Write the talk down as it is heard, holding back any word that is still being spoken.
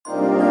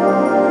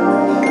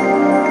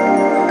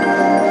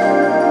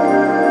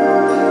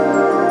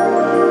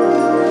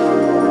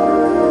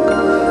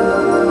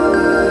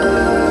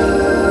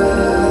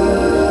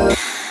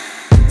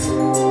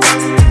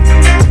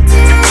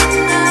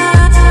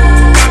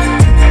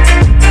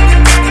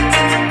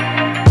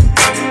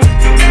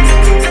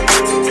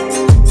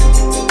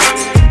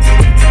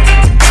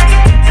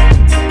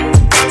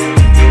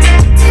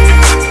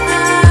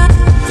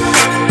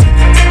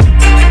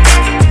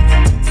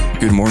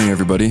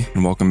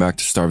back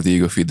to Starve the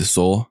Ego, Feed the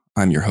Soul.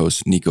 I'm your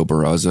host, Nico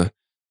Barraza.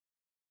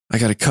 I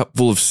got a cup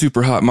full of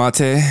super hot mate.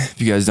 If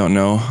you guys don't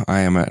know, I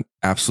am an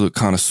absolute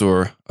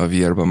connoisseur of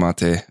yerba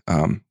mate.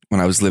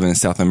 When I was living in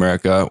South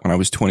America, when I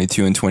was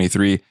 22 and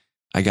 23,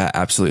 I got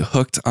absolutely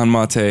hooked on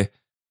mate,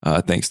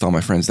 thanks to all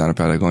my friends down in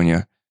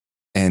Patagonia.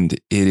 And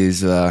it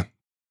is,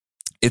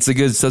 it's a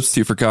good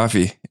substitute for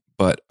coffee,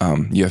 but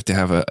you have to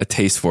have a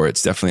taste for it.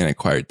 It's definitely an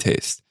acquired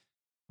taste.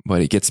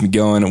 But it gets me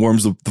going. It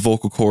warms the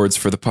vocal cords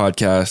for the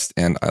podcast,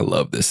 and I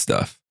love this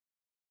stuff.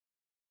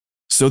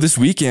 So this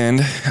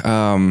weekend,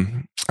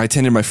 I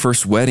attended my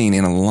first wedding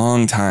in a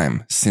long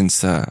time,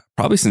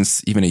 probably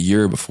since even a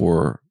year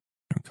before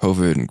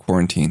COVID and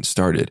quarantine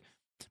started.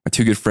 My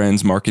two good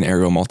friends, Mark and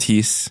Ariel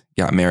Maltese,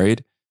 got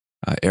married.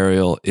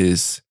 Ariel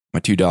is my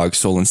two dogs,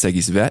 Sol and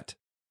Seggy's vet.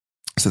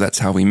 So that's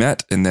how we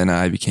met. And then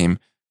I became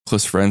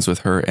close friends with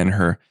her and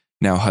her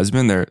now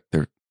husband.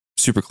 They're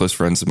super close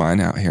friends of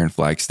mine out here in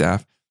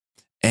Flagstaff.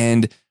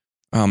 And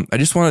I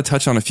just want to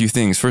touch on a few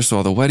things. First of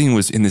all, the wedding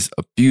was in this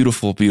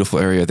beautiful, beautiful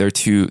area.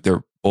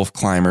 They're both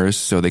climbers.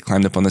 So they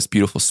climbed up on this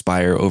beautiful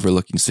spire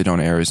overlooking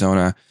Sedona,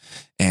 Arizona.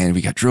 And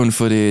we got drone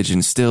footage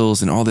and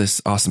stills and all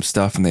this awesome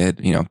stuff. And they had,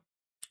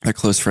 their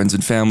close friends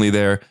and family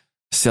there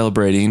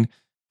celebrating.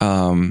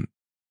 And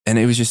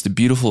it was just a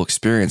beautiful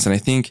experience. And I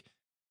think,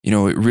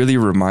 it really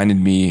reminded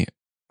me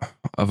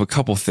of a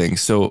couple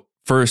things. So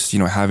first,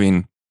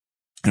 having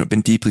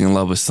been deeply in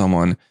love with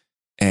someone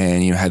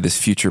and, had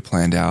this future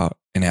planned out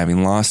and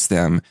having lost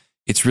them,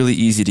 it's really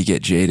easy to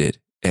get jaded.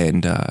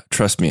 And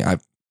trust me, I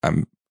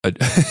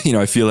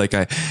feel like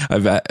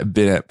I've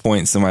been at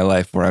points in my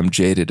life where I'm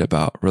jaded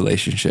about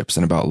relationships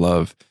and about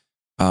love.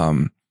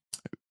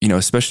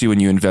 Especially when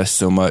you invest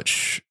so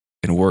much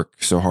and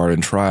work so hard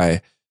and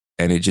try,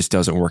 and it just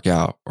doesn't work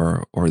out,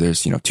 or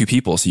there's, two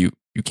people, so you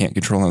can't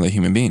control another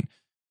human being,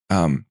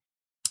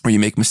 or you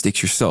make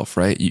mistakes yourself,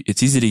 right?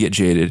 It's easy to get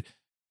jaded.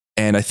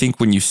 And I think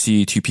when you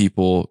see two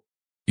people,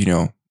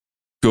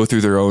 go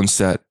through their own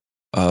set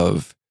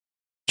of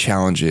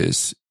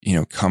challenges,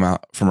 come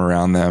out from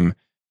around them,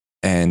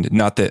 and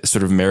not that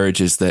sort of marriage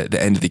is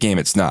the end of the game.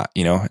 It's not,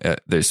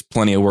 there's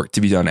plenty of work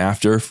to be done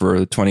after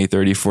for 20,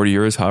 30, 40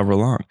 years, however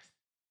long.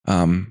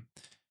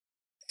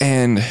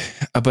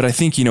 But I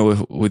think,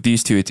 with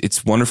these two,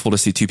 it's wonderful to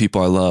see two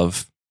people I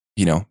love,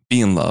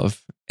 be in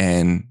love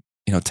and,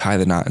 tie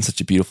the knot in such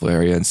a beautiful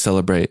area and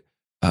celebrate,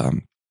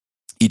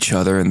 each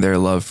other and their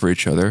love for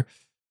each other.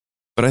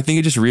 But I think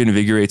it just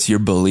reinvigorates your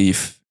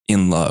belief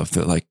in love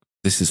that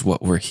this is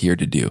what we're here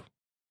to do.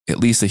 At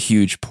least a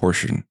huge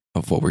portion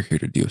of what we're here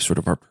to do, sort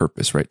of our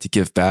purpose, right? To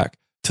give back,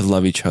 to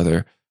love each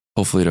other,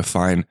 hopefully to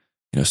find,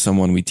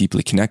 someone we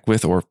deeply connect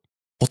with, or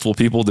multiple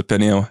people,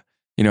 depending on,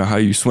 how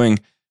you swing.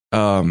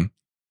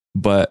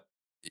 But,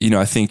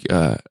 I think,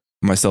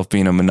 myself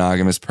being a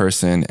monogamous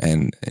person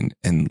and,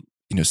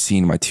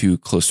 seeing my two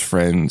close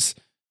friends,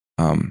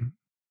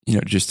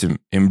 just to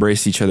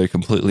embrace each other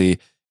completely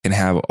and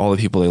have all the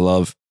people they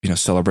love,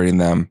 celebrating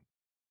them.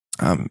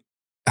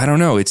 I don't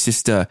know. It's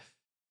just, it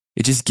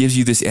just gives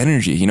you this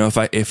energy.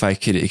 If I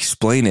could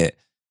explain it,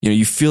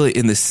 you feel it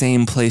in the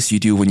same place you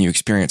do when you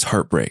experience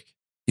heartbreak.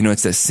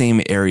 It's that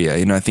same area.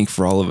 I think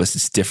for all of us,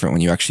 it's different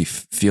when you actually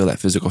feel that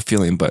physical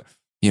feeling. But,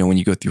 when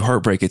you go through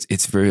heartbreak,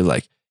 it's very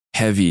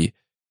heavy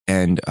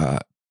and,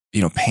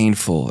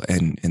 painful.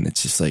 And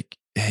it's just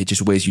it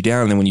just weighs you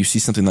down. And then when you see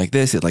something like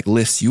this, it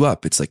lifts you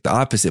up. It's the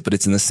opposite, but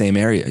it's in the same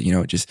area.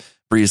 It just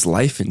breathes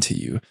life into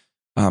you,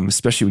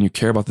 especially when you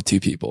care about the two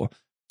people.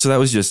 So that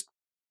was just,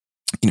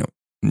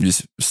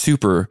 just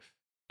super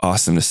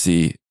awesome to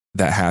see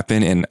that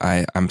happen. And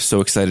I'm so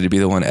excited to be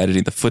the one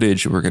editing the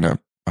footage. We're going to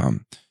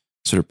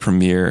sort of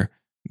premiere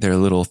their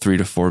little 3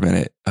 to 4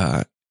 minute,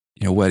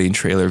 wedding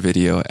trailer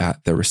video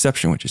at the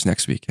reception, which is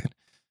next weekend.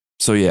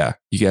 So yeah,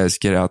 you guys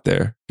get out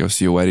there, go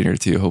see a wedding or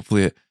two.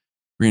 Hopefully it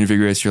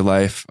reinvigorates your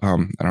life. I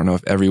don't know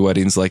if every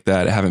wedding's like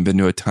that. I haven't been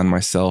to a ton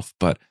myself,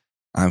 but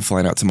I'm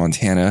flying out to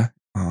Montana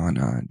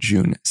on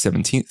June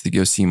 17th to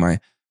go see my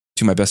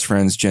best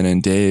friends, Jenna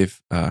and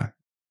Dave,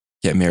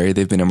 get married.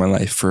 They've been in my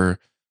life for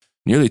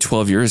nearly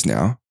 12 years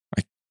now.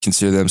 I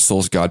consider them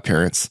Sol's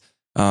godparents.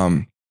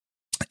 Love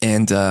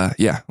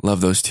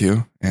those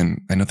two.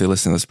 And I know they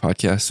listen to this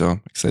podcast, so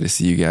I'm excited to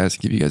see you guys.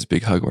 Give you guys a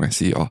big hug when I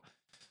see y'all.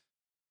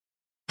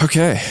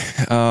 Okay.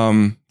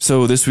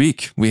 So this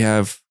week we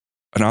have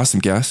an awesome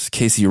guest,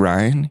 Casey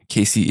Ryan.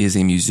 Casey is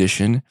a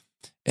musician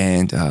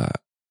and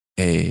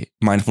a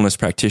mindfulness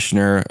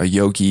practitioner, a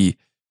yogi,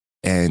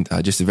 and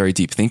just a very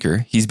deep thinker.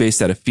 He's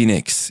based out of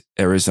Phoenix,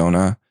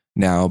 Arizona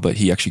now, but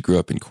he actually grew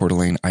up in Coeur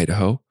d'Alene,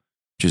 Idaho,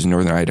 which is in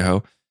northern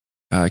Idaho.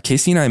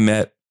 Casey and I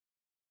met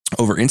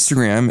over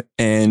Instagram,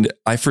 and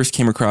I first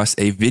came across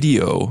a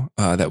video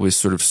that was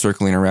sort of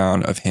circling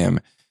around of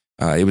him.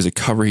 It was a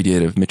cover he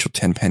did of Mitchell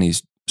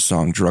Tenpenny's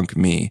song Drunk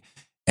Me.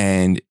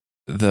 And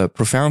the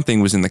profound thing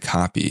was in the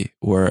copy,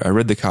 where I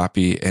read the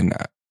copy, and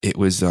it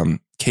was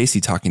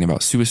Casey talking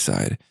about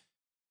suicide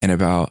and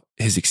about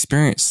his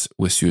experience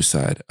with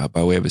suicide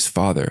by way of his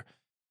father.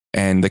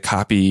 And the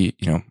copy,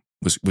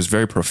 was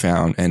very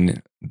profound.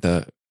 And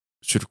the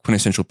sort of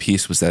quintessential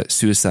piece was that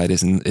suicide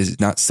is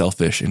not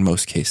selfish in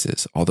most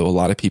cases, although a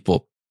lot of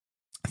people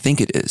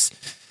think it is.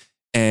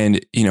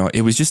 And,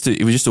 it was just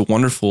a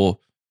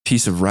wonderful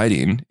piece of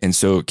writing. And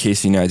so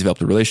Casey and I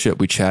developed a relationship.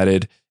 We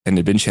chatted and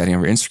had been chatting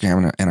over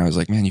Instagram. And I was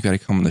like, man, you got to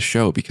come on the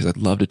show because I'd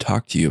love to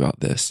talk to you about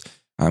this.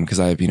 Because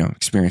I have,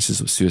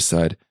 experiences with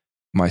suicide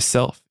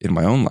myself in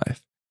my own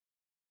life.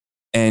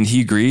 And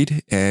he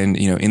agreed. And,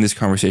 in this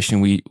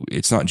conversation,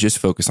 it's not just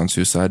focused on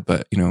suicide,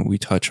 but, we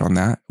touch on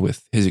that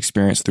with his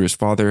experience through his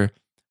father,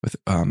 with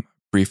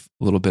brief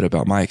little bit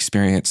about my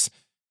experience.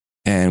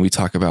 And we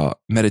talk about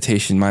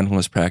meditation,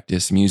 mindfulness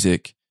practice,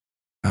 music,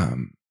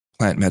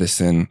 plant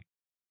medicine,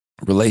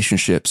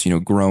 relationships,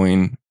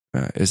 growing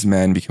as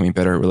men, becoming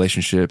better at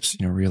relationships,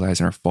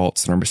 realizing our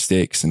faults and our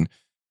mistakes. And,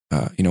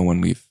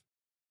 when we've,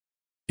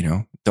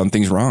 done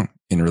things wrong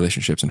in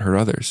relationships and hurt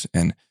others,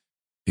 and,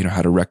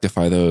 how to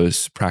rectify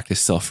those, practice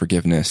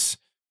self-forgiveness,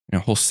 a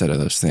whole set of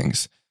those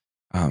things.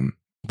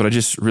 But I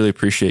just really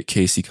appreciate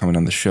Casey coming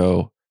on the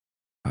show.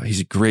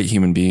 He's a great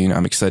human being.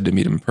 I'm excited to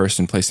meet him in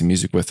person, play some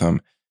music with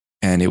him.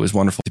 And it was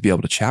wonderful to be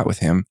able to chat with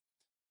him.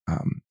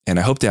 And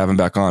I hope to have him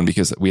back on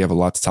because we have a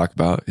lot to talk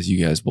about, as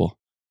you guys will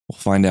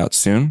find out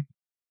soon.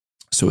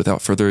 So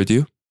without further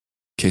ado,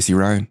 Casey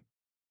Ryan.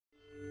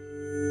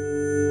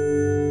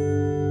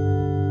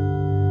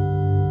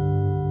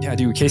 Yeah,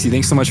 dude, Casey,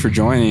 thanks so much for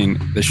joining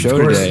the show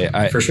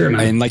today. For sure,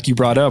 man. And like you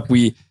brought up,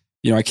 I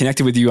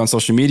connected with you on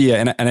social media,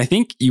 and I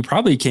think you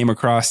probably came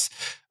across,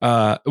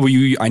 I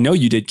know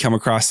you did come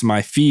across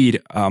my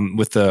feed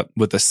with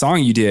the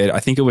song you did. I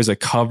think it was a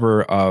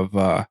cover of,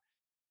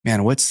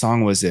 what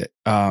song was it?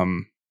 I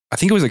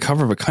think it was a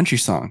cover of a country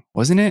song,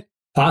 wasn't it?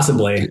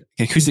 Possibly.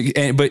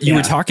 But you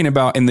were talking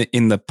about in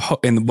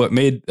what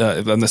made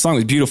the song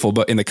was beautiful,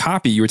 but in the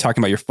copy you were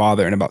talking about your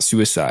father and about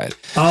suicide.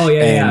 Oh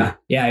yeah,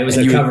 yeah. It was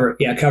a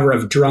cover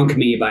of "Drunk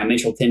Me" by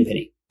Mitchell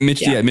Tenpenny.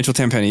 Mitchell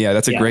Tenpenny. Yeah,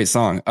 that's a great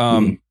song.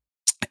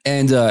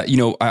 And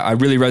I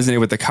really resonated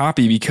with the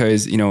copy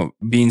because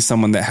being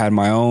someone that had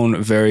my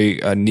own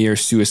very near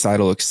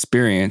suicidal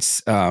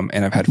experience,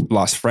 and I've had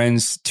lost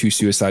friends to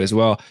suicide as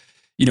well.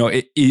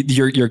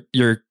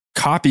 Your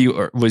copy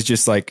was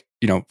just like,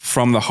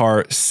 from the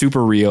heart,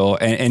 super real.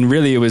 And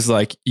really it was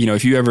like,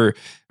 if you ever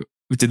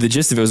did, the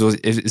gist of it was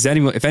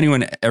if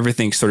anyone ever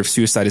thinks sort of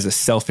suicide is a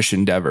selfish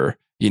endeavor,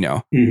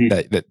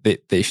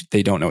 that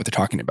they don't know what they're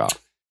talking about,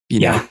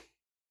 know?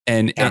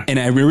 And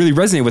I really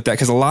resonate with that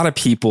because a lot of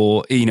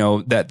people,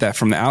 that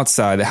from the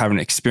outside that haven't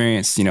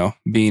experienced,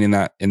 being in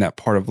that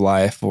part of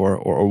life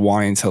or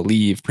wanting to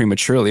leave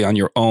prematurely on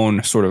your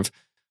own sort of,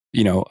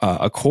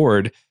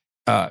 accord.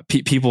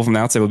 People from the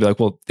outside will be like,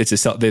 well,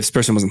 this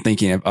person wasn't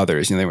thinking of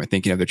others. They weren't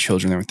thinking of their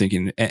children. They were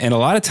thinking, and a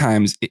lot of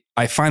times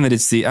I find that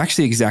it's the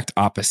actually exact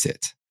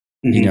opposite,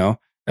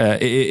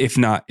 if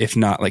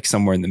not like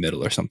somewhere in the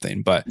middle or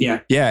something, but yeah.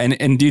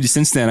 And dude,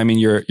 since then, I mean,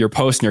 your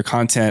post and your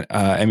content,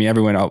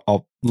 everyone,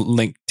 I'll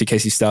link to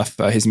Casey's stuff,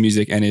 his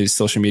music and his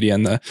social media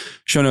in the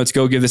show notes.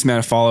 Go give this man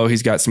a follow.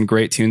 He's got some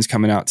great tunes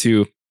coming out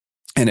too.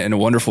 And a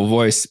wonderful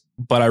voice,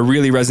 but I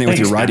really resonate with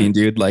your writing,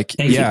 dude. Like,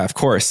 Thank you. Of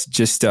course.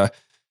 Just,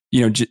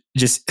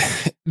 just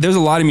there's a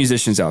lot of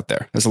musicians out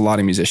there. There's a lot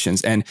of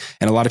musicians and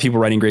a lot of people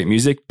writing great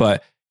music,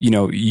 but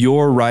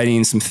you're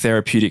writing some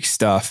therapeutic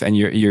stuff and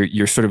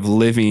you're sort of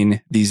living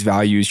these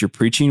values you're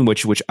preaching,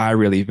 which I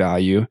really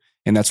value.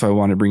 And that's why I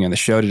wanted to bring you on the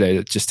show today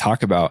to just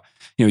talk about,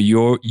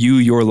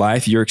 your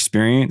life, your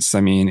experience.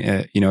 I mean,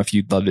 if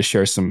you'd love to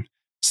share some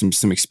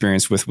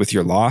experience with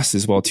your loss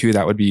as well too,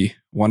 that would be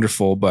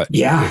wonderful. But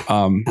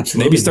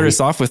maybe start us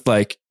off with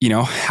like,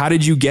 how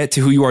did you get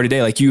to who you are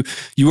today? Like you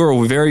are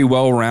a very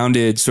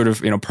well-rounded sort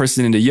of,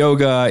 person into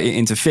yoga,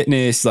 into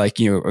fitness, like,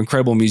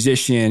 incredible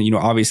musician,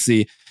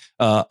 obviously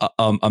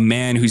a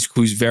man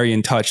who's very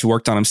in touch,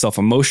 worked on himself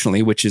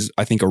emotionally, which is,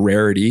 I think, a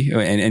rarity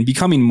and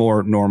becoming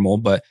more normal,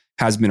 but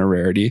has been a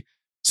rarity.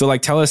 So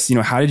like, tell us,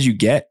 how did you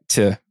get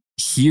to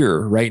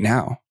here right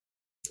now?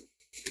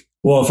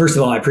 Well, first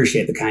of all, I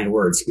appreciate the kind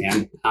words,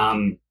 man.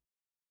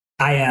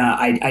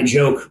 I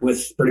joke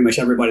with pretty much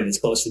everybody that's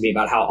close to me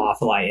about how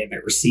awful I am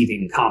at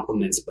receiving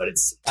compliments, but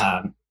it's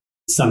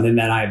something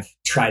that I've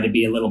tried to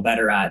be a little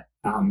better at.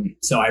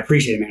 So I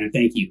appreciate it, man, and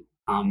thank you.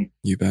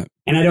 You bet.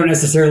 And I don't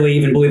necessarily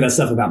even believe that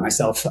stuff about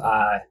myself.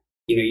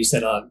 You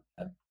said a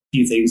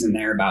few things in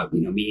there about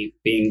me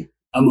being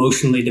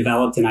emotionally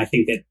developed, and I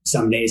think that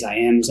some days I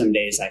am, some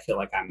days I feel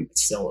like I'm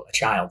still a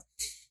child.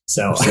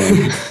 So.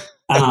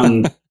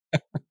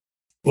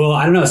 Well,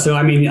 I don't know. So,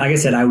 I mean, like I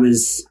said, I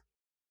was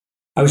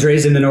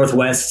raised in the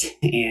Northwest,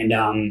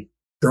 and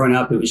growing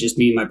up, it was just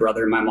me and my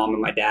brother and my mom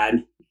and my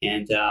dad.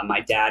 And my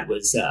dad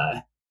was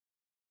a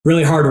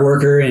really hard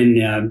worker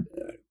and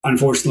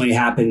unfortunately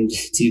happened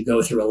to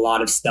go through a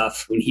lot of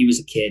stuff when he was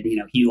a kid.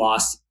 He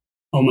lost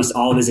almost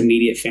all of his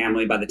immediate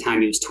family by the time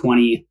he was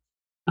 20.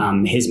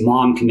 His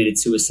mom committed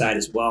suicide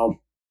as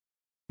well.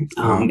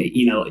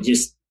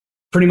 Just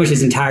pretty much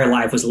his entire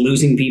life was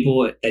losing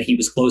people that he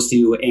was close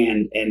to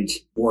and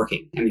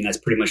working. I mean, that's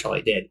pretty much all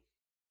he did.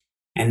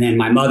 And then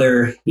my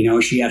mother,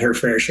 she had her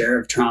fair share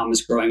of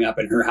traumas growing up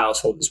in her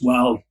household as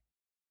well.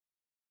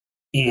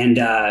 And,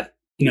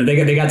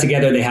 they got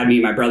together, they had me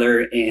and my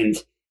brother, and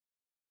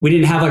we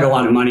didn't have like a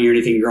lot of money or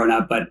anything growing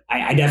up, but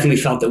I definitely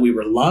felt that we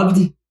were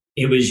loved.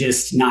 It was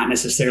just not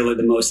necessarily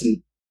the most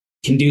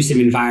conducive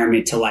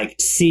environment to like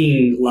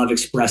seeing love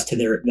expressed to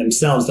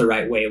themselves the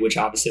right way, which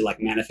obviously like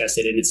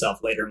manifested in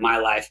itself later in my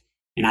life.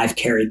 And I've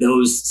carried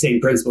those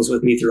same principles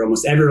with me through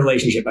almost every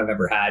relationship I've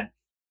ever had.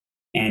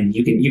 And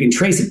you can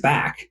trace it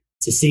back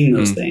to seeing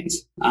those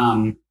things.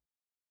 When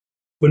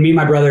me and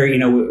my brother,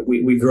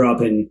 we grew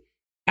up in,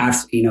 I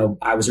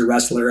was a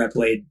wrestler.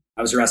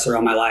 I was a wrestler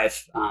all my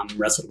life,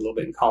 wrestled a little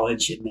bit in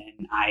college. And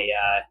then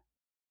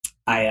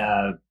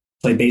I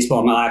played baseball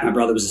all my life. My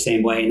brother was the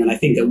same way. And then I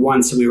think that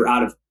once we were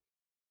out of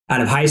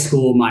high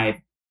school,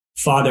 my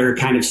father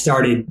kind of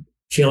started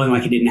feeling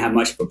like he didn't have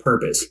much of a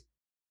purpose.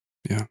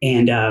 Yeah.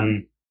 And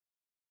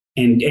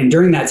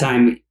during that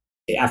time,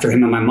 after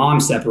him and my mom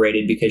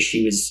separated, because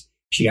she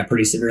got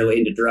pretty severely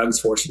into drugs.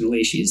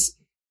 Fortunately, she's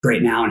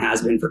great now and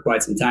has been for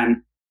quite some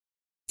time.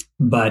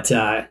 But,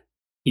 and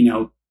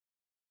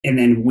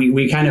then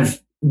we kind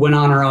of went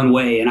on our own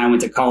way, and I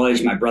went to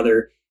college. My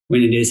brother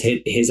went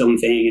into his own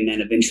thing. And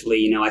then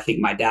eventually, I think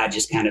my dad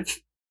just kind of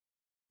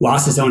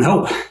lost his own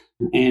hope.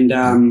 And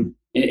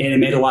it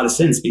made a lot of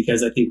sense,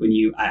 because I think when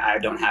I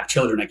don't have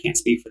children, I can't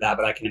speak for that,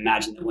 but I can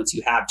imagine that once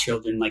you have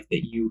children, like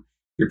that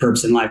your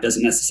purpose in life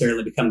doesn't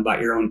necessarily become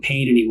about your own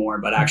pain anymore,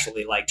 but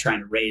actually like trying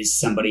to raise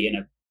somebody in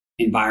an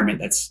environment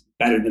that's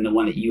better than the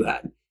one that you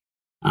had.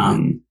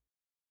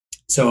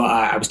 So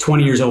I was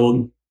 20 years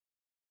old.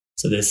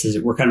 So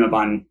we're coming up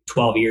on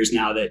 12 years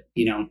now that,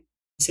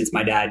 since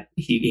my dad,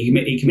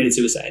 he committed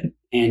suicide.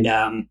 And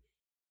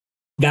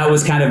that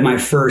was kind of my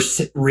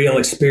first real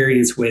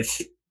experience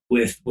with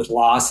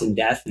loss and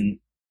death.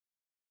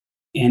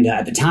 And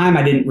at the time,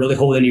 I didn't really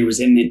hold any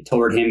resentment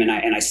toward him, and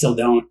I still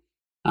don't.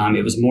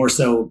 It was more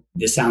so,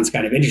 this sounds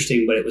kind of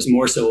interesting, but it was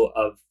more so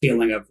a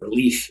feeling of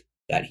relief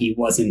that he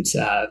wasn't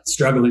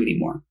struggling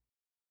anymore.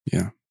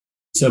 Yeah.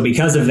 So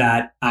because of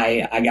that,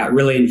 I got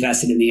really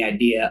invested in the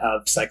idea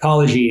of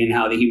psychology and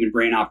how the human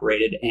brain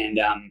operated. And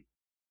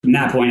from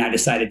that point, I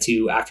decided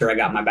to, after I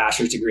got my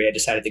bachelor's degree, I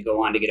decided to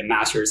go on to get a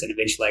master's, and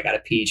eventually I got a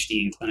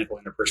PhD in clinical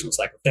interpersonal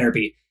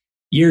psychotherapy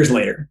years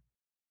later.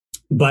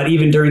 But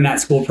even during that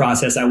school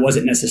process, I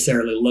wasn't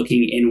necessarily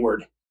looking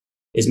inward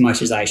as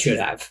much as I should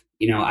have.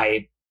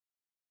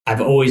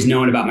 I've always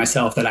known about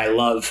myself that I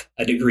love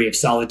a degree of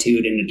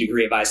solitude and a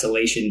degree of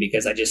isolation,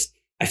 because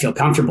I feel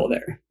comfortable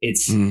there.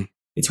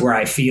 It's where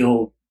I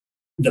feel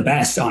the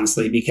best,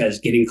 honestly, because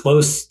getting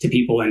close to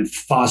people and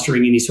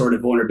fostering any sort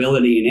of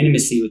vulnerability and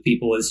intimacy with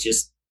people has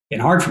just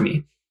been hard for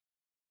me.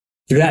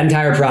 Through that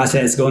entire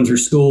process, going through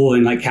school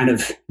and like kind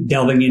of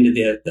delving into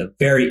the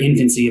very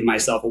infancy of my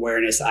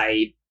self-awareness,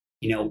 I,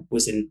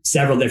 was in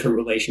several different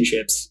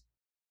relationships.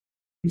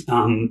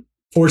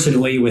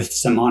 Fortunately, with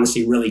some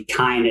honestly really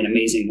kind and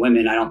amazing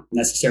women. I don't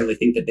necessarily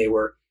think that they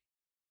were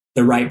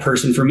the right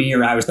person for me,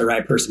 or I was the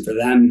right person for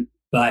them.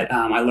 But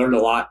I learned a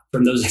lot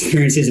from those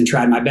experiences and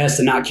tried my best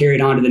to not carry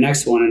it on to the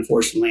next one.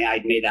 Unfortunately,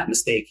 I'd made that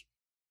mistake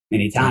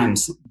many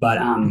times. But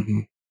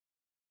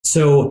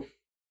so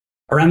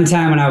around the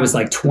time when I was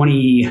like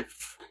 22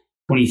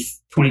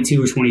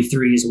 or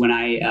 23 is when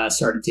I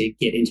started to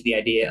get into the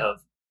idea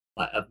of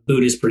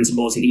Buddhist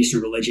principles and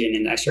Eastern religion.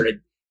 And I started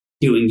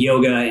doing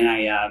yoga,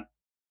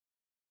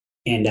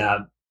 and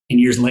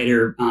years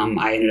later,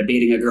 I ended up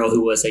dating a girl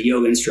who was a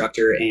yoga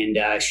instructor,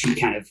 and she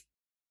kind of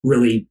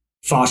really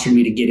fostered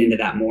me to get into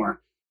that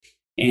more.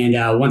 And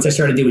once I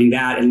started doing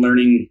that and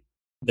learning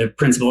the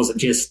principles of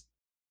just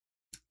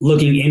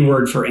looking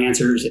inward for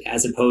answers,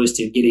 as opposed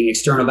to getting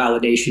external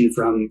validation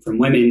from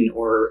women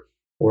or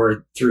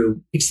through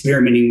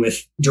experimenting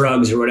with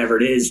drugs or whatever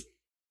it is,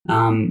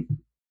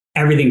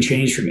 everything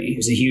changed for me. It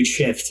was a huge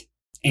shift.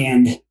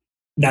 And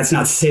that's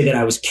not to say that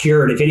I was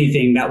cured. If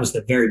anything, that was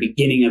the very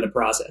beginning of the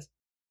process.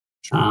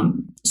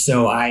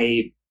 So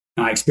I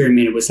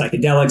experimented with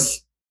psychedelics,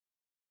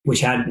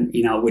 which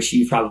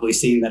you've probably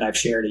seen that I've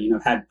shared,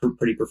 had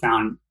pretty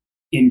profound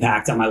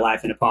impact on my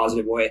life in a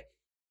positive way.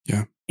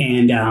 Yeah.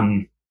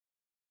 And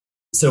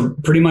so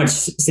pretty much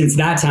since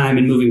that time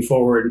and moving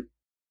forward,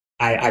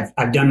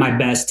 I've done my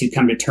best to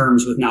come to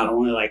terms with not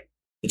only like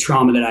the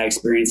trauma that I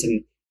experienced,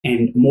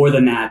 and more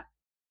than that,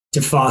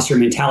 to foster a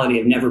mentality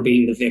of never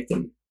being the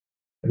victim,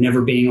 of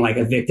never being like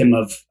a victim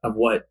of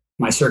what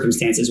my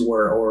circumstances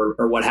were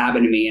or what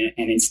happened to me.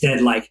 And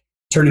instead, like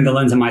turning the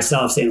lens on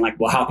myself, saying like,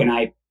 well, how can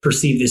I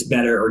perceive this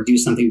better or do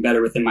something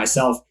better within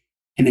myself,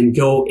 and then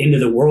go into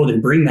the world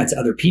and bring that to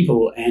other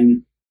people.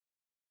 And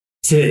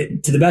to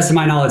the best of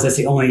my knowledge,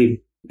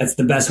 that's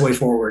the best way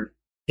forward,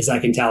 as I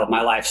can tell, of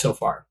my life so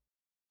far.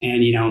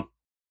 And,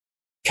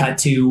 cut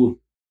to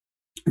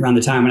around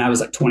the time when I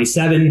was like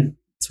 27,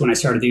 it's when I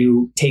started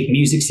to take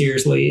music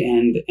seriously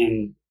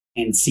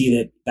and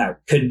see that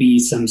could be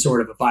some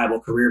sort of a viable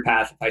career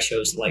path if I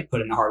chose to like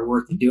put in the hard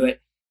work to do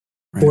it.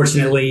 Right.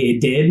 Fortunately,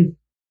 it did.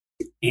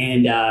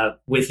 And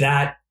with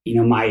that,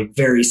 my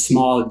very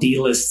small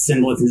D-list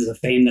semblances of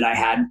fame that I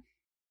had,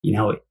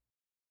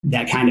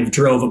 that kind of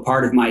drove a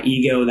part of my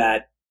ego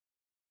that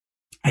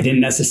I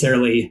didn't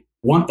necessarily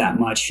want that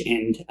much.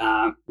 And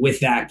with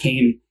that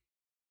came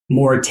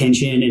more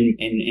attention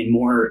and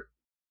more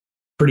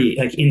pretty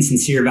like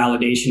insincere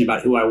validation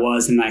about who I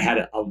was. And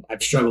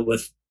I've struggled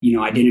with,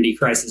 identity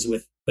crisis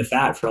with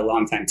that for a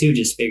long time too,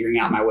 just figuring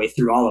out my way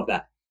through all of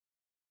that.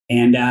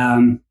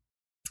 And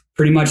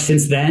pretty much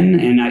since then,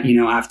 and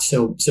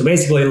so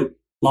basically,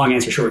 long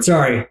answer short,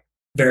 sorry,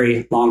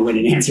 very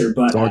long-winded answer,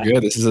 but it's all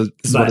good. This is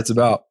what it's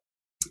about.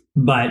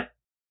 But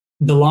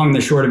the long and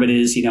the short of it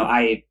is,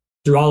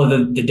 through all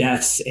of the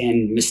deaths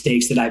and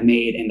mistakes that I've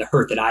made and the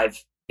hurt that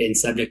I've been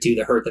subject to,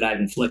 the hurt that I've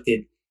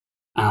inflicted,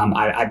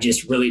 I've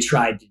just really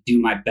tried to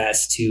do my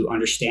best to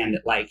understand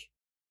that, like,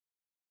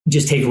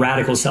 just take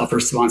radical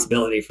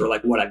self-responsibility for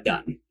like what I've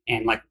done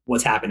and like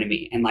what's happened to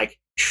me, and like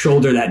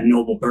shoulder that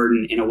noble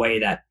burden in a way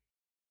that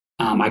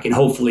I can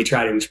hopefully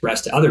try to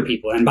express to other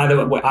people. And by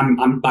the way,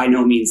 I'm by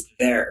no means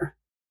there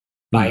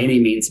by any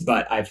means,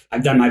 but I've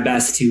done my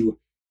best to,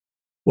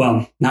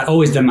 well, not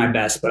always done my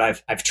best, but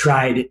I've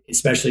tried,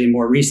 especially in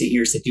more recent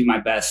years, to do my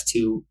best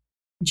to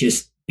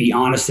just be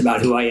honest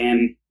about who I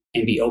am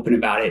and be open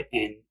about it.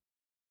 And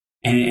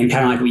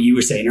kind of like what you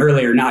were saying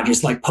earlier, not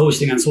just like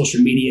posting on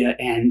social media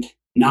and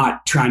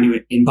not trying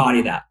to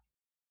embody that.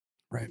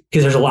 Right.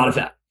 Because there's a lot of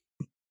that.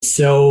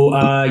 So,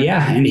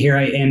 and here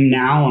I am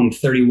now. I'm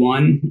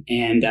 31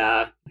 and,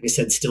 like I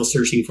said, still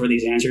searching for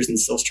these answers and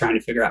still trying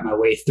to figure out my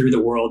way through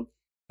the world.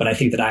 But I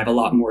think that I have a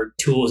lot more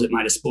tools at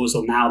my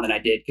disposal now than I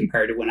did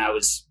compared to when I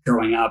was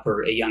growing up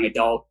or a young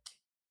adult.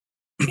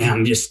 And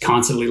I'm just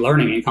constantly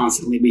learning and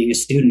constantly being a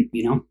student,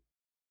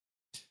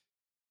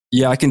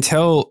 Yeah, I can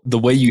tell the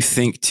way you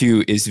think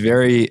too is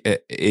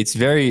it's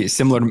very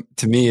similar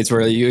to me. It's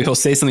where you'll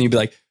say something, you'll be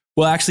like,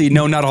 well, actually,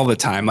 no, not all the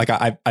time. Like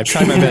I've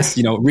tried my best,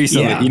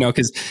 recently,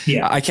 because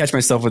I catch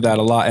myself with that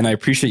a lot. And I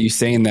appreciate you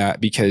saying that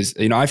because,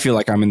 I feel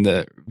like I'm in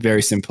the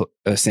very same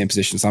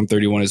position. So I'm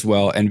 31 as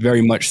well. And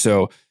very much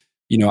so,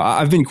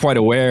 I've been quite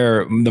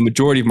aware the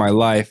majority of my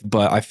life,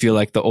 but I feel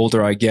like the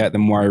older I get, the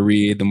more I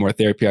read, the more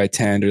therapy I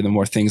attend, or the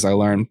more things I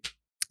learn,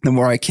 the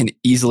more I can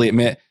easily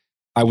admit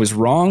I was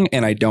wrong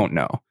and I don't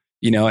know.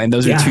 And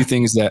those are two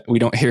things that we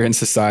don't hear in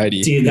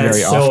society. Dude,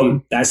 very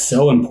often. That's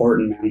so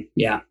important, man.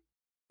 Yeah.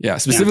 Yeah.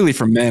 Specifically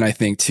for men, I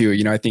think too,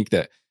 I think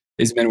that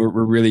as men, we're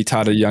really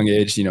taught at a young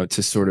age,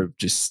 to sort of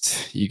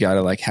just, you got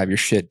to like have your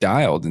shit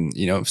dialed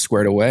and,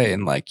 squared away.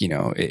 And like,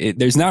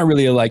 there's not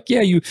really a like,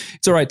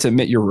 it's all right to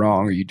admit you're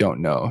wrong or you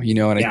don't know,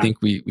 and I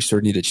think we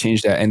sort of need to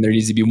change that. And there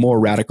needs to be more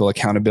radical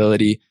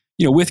accountability,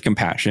 with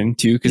compassion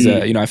too. Cause,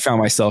 I found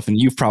myself, and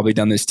you've probably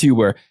done this too,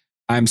 where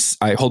I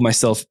hold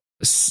myself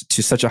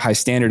to such a high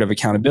standard of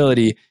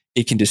accountability,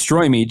 it can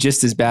destroy me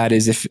just as bad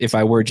as if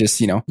I were just,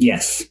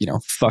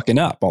 fucking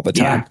up all the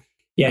time.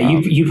 Yeah.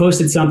 You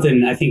posted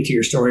something, I think, to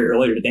your story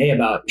earlier today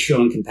about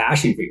showing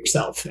compassion for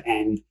yourself.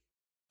 And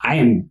I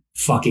am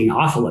fucking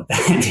awful at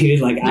that,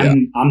 dude. Like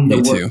I'm the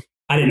worst.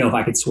 I didn't know if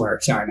I could swear.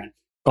 Sorry, man.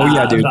 Oh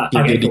yeah, dude.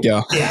 You're good to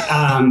go.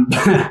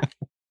 Yeah.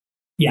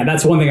 Yeah.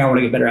 That's one thing I want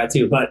to get better at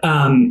too. But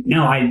I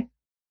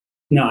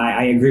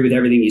agree with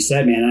everything you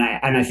said, man.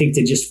 And I think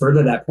to just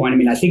further that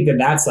point, I think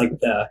that's like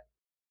the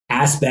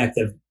aspect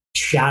of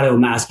shadow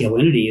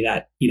masculinity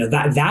that,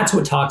 that's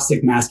what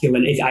toxic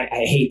masculinity,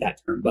 I hate that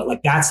term, but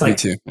like, that's like,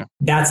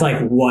 that's like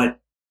what,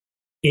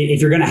 if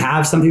you're going to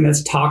have something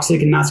that's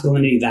toxic in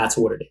masculinity, that's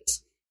what it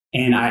is.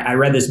 And I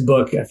read this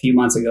book a few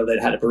months ago that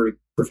had a very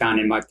profound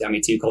impact on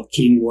me too, called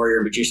King,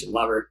 Warrior, Magician,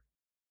 Lover.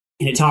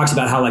 And it talks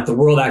about how like the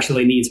world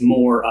actually needs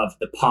more of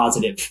the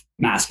positive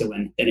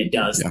masculine than it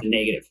does the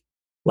negative.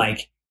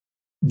 Like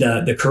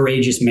the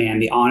courageous man,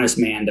 the honest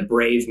man, the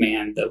brave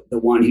man, the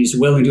one who's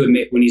willing to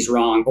admit when he's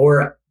wrong,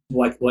 or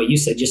like what you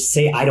said, just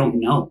say, I don't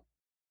know.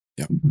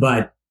 Yeah.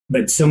 But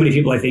so many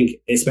people, I think,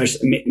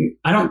 especially,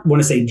 I don't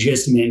want to say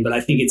just men, but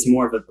I think it's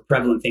more of a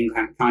prevalent thing,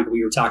 kind of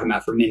we were talking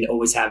about, for men to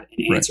always have an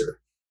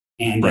answer.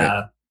 And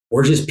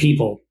we're just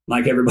people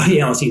like everybody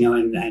else,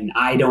 and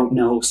I don't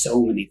know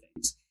so many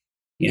things,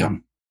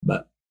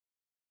 but.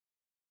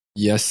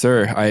 Yes,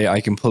 sir.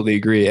 I completely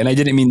agree. And I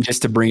didn't mean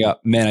just to bring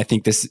up men. I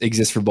think this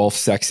exists for both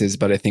sexes,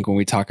 but I think when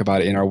we talk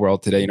about it in our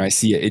world today, I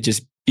see it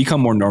just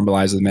become more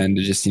normalized with men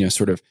to just,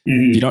 sort of,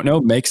 if you don't know,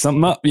 make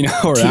something up,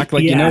 or act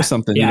like you know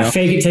something. Yeah,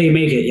 fake it till you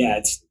make it.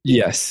 Yeah.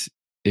 Yes,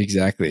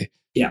 exactly.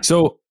 Yeah.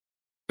 So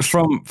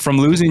from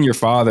losing your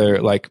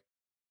father, like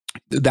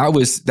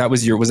was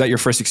that your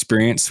first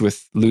experience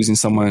with losing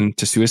someone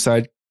to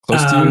suicide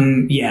close to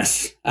you?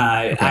 Yes.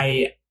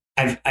 Okay.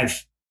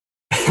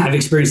 I've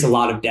experienced a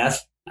lot of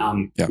death.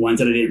 Ones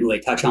that I didn't really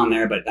touch on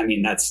there, but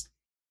that's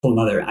a whole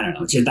nother, I don't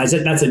know.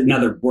 That's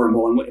another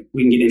wormhole, and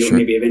we can get into it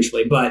maybe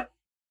eventually, but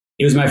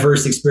it was my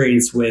first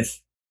experience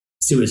with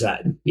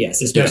suicide.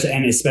 Yes.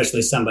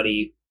 Especially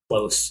somebody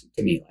close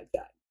to me like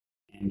that.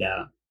 And,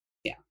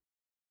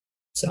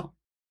 so.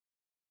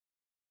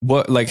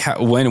 What, like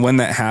when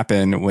that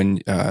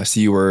happened, so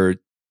you were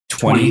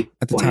 20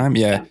 at the time?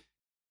 Yeah.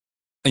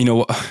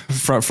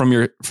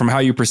 From how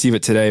you perceive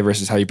it today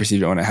versus how you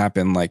perceived it when it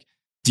happened, like,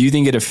 do you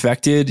think it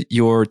affected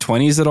your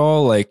 20s at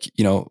all? Like,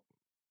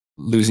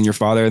 losing your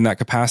father in that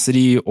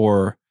capacity,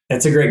 or?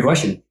 That's a great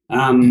question.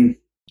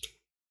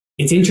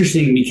 it's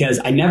interesting because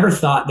I never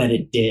thought that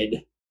it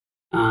did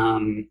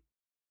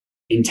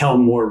until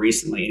more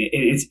recently.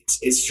 And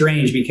it's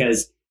strange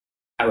because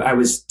I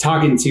was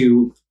talking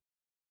to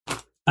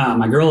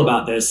my girl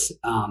about this,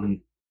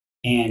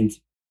 and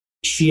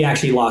she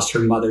actually lost her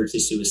mother to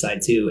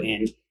suicide too.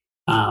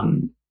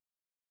 And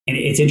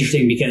it's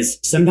interesting because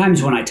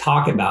sometimes when I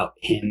talk about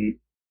him,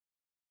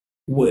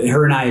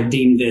 her and I have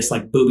deemed this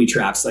like booby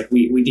traps. Like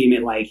we deem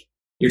it like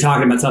you're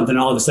talking about something,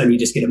 all of a sudden you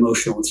just get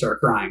emotional and start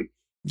crying.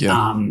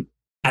 Yeah.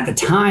 At the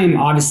time,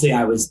 obviously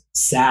I was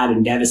sad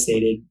and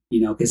devastated,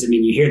 because I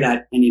mean, you hear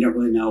that and you don't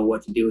really know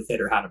what to do with it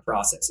or how to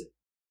process it.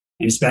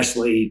 And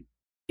especially,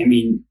 I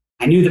mean,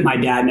 I knew that my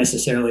dad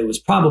necessarily was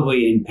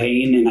probably in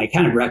pain, and I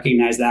kind of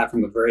recognized that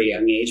from a very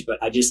young age, but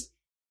he just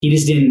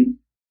didn't,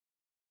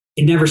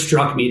 it never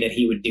struck me that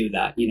he would do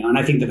that, and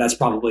I think that that's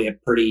probably a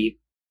pretty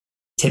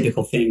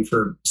typical thing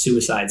for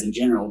suicides in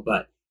general,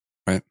 but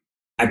right.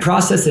 I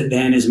processed it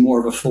then as more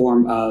of a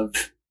form of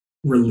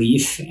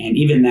relief. And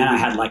even then I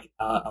had like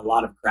a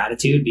lot of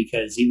gratitude,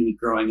 because even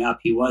growing up,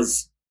 he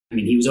was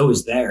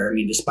always there. I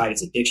mean, despite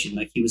his addiction,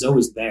 like he was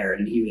always there,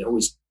 and he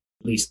always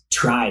at least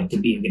tried to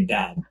be a good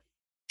dad.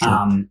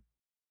 Sure.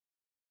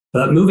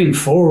 But moving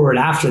forward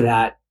after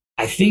that,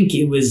 I think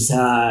it was,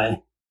 I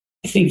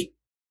think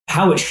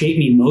how it shaped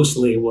me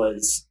mostly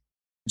was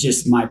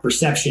just my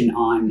perception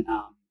on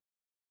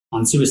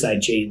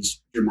suicide changed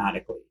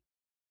dramatically.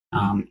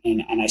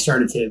 And I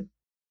started to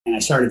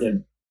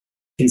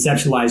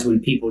conceptualize, when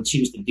people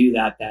choose to do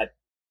that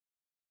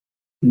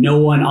no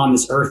one on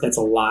this earth that's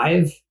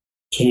alive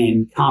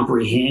can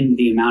comprehend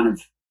the amount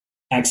of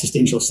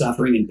existential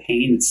suffering and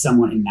pain that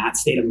someone in that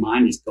state of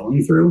mind is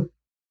going through.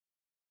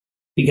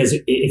 Because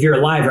if you're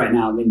alive right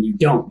now, then you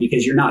don't,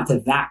 because you're not to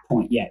that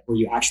point yet where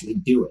you actually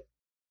do it.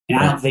 And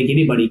I don't think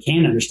anybody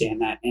can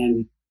understand that.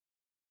 And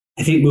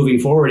I think moving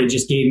forward, it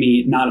just gave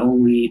me not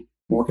only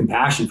more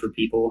compassion for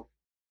people,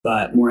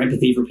 but more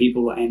empathy for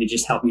people. And it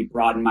just helped me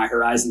broaden my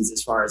horizons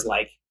as far as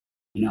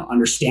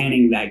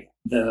understanding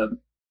that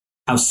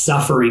how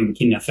suffering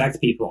can affect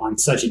people on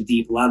such a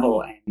deep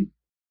level, and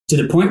to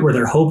the point where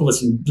they're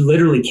hopeless and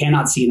literally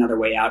cannot see another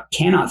way out,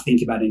 cannot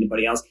think about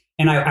anybody else.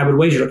 And I would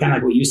wager, kind of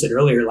like what you said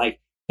earlier, like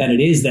that it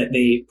is that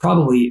they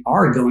probably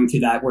are going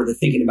through that, where they're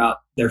thinking about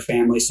their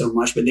family so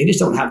much, but they just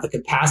don't have the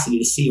capacity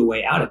to see a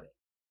way out of it.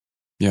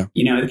 Yeah.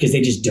 Because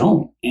they just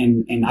don't.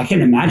 And I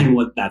can imagine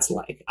what that's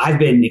like. I've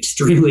been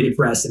extremely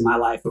depressed in my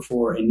life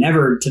before, and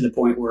never to the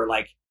point where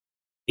like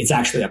it's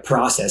actually a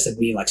process of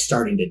me like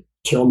starting to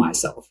kill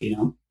myself,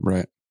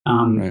 Right.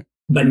 Right.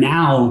 But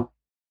now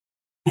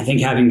I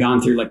think, having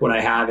gone through like what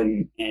I have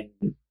and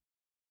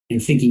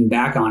thinking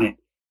back on it,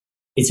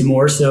 it's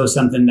more so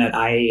something that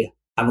I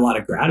have a lot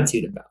of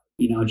gratitude about,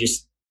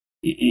 just,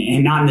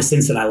 and not in the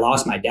sense that I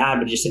lost my dad,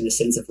 but just in the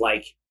sense of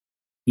like,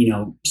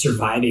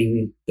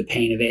 surviving the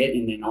pain of it.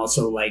 And then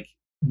also like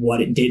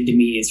what it did to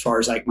me as far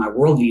as like my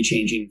worldview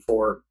changing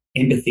for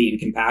empathy and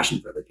compassion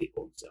for other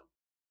people. So.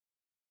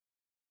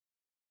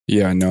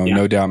 Yeah,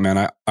 no doubt,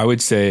 man. I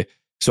would say,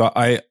 so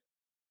I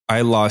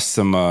lost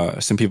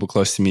some people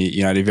close to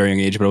me, at a very young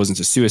age, but it wasn't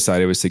to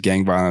suicide. It was to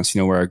gang violence,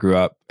 where I grew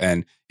up,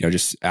 and,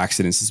 just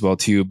accidents as well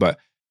too. But,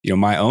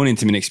 my own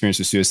intimate experience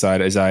with suicide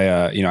is I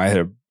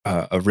had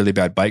a really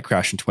bad bike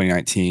crash in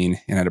 2019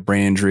 and had a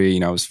brain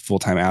injury. I was a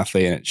full-time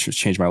athlete, and it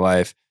changed my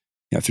life.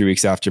 3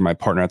 weeks after my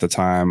partner at the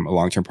time, a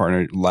long-term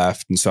partner,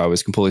 left. And so I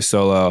was completely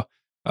solo,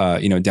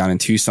 down in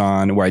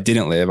Tucson, where I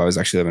didn't live. I was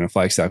actually living in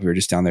Flagstaff. We were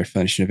just down there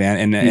finishing a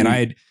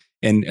van.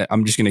 And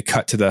I'm just going to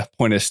cut to the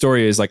point of the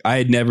story, is like, I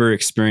had never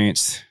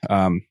experienced,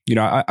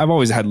 I've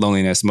always had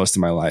loneliness most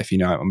of my life.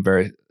 I'm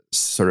very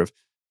sort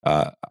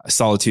of,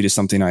 solitude is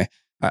something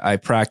I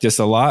practice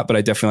a lot, but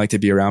I definitely like to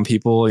be around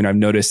people. I've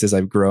noticed as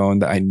I've grown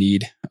that I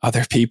need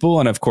other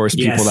people. And of course,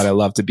 people that I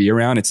love to be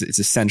around. It's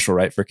essential,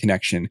 right, for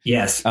connection.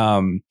 Yes.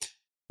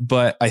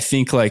 But I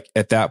think like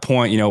at that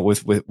point,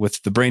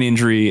 with the brain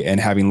injury and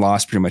having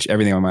lost pretty much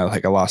everything in my life,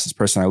 like I lost this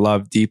person I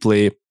loved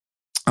deeply.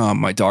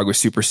 My dog was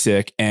super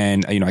sick,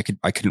 and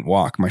I couldn't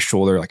walk. My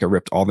shoulder, like I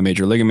ripped all the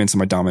major ligaments in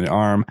my dominant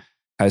arm,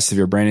 had a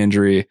severe brain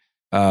injury,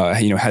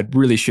 had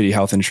really shitty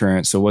health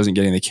insurance. So wasn't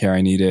getting the care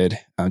I needed.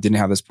 Didn't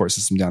have the support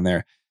system down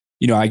there.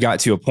 I got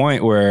to a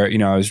point where,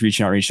 I was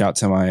reaching out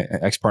to my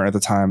ex-partner at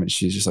the time, and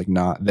she's just like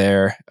not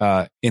there,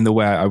 in the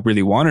way I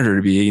really wanted her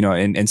to be,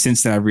 and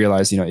since then I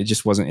realized, it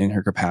just wasn't in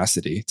her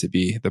capacity to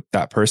be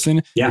that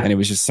person. Yeah. And it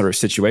was just sort of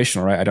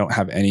situational, right? I don't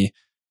have any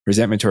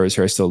resentment towards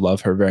her. I still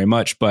love her very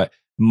much, but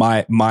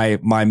my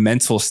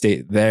mental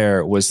state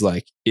there was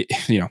like,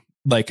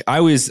 like I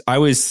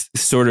was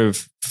sort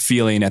of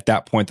feeling at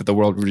that point that the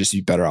world would just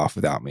be better off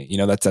without me.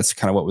 That's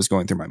kind of what was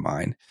going through my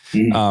mind.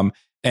 Mm-hmm.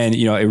 And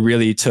it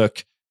really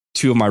took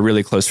two of my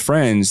really close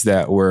friends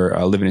that were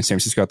living in San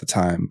Francisco at the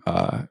time,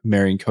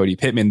 Mary and Cody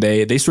Pittman.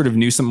 They sort of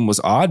knew something was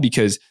odd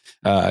because,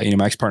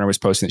 my ex-partner was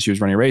posting that she was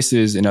running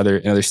races in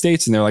other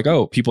states. And they're like,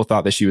 oh, people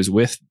thought that she was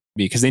with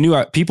me, because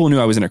people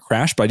knew I was in a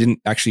crash, but I didn't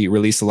actually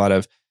release a lot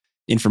of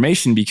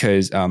information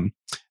because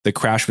the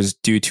crash was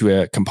due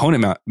to a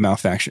component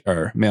malfunction.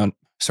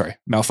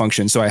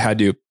 So I had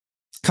to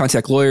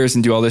contact lawyers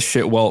and do all this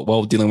shit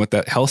while dealing with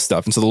that health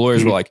stuff. And so the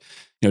lawyers were like,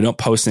 don't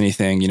post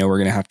anything, we're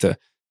going to have to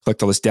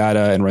collect all this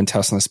data and run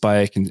tests on this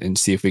bike and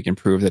see if we can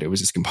prove that it was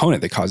this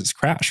component that caused this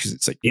crash. Cause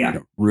it's like,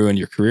 ruined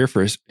your career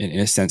in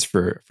a sense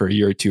for a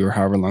year or two or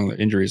however long the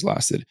injuries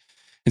lasted.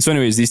 And so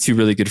anyways, these two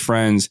really good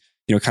friends,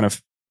 kind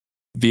of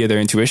via their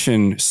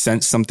intuition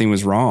sensed something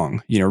was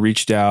wrong,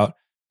 reached out,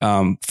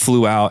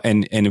 flew out.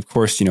 And of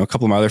course, a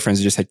couple of my other friends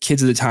that just had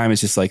kids at the time.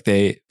 It's just like,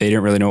 they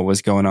didn't really know what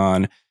was going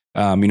on.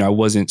 I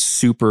wasn't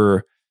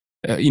super,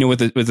 with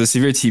the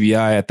severe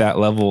TBI at that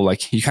level,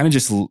 like you kind of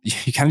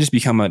just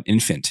become an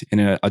infant in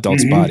an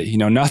adult's body,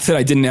 not that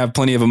I didn't have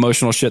plenty of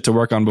emotional shit to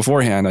work on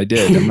beforehand. I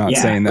did. I'm not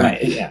saying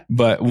that, right,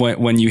 but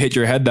when you hit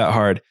your head that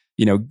hard,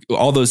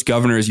 all those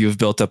governors you've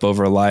built up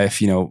over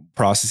life,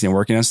 processing and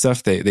working on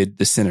stuff, they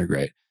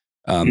disintegrate.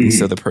 And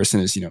so the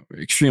person is,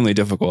 extremely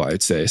difficult,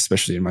 I'd say,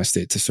 especially in my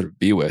state to sort of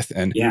be with.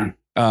 And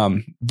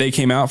they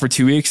came out for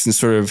 2 weeks and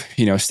sort of,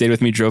 stayed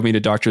with me, drove me to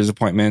doctor's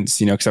appointments,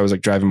 because I was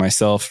like driving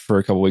myself for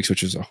a couple of weeks,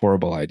 which was a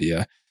horrible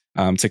idea.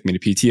 Took me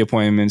to PT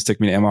appointments, took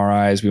me to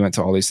MRIs. We went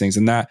to all these things,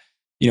 and that,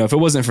 if it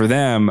wasn't for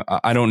them,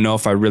 I don't know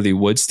if I really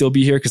would still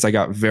be here, because I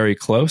got very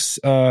close,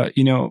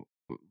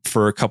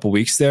 for a couple of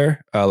weeks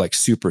there, like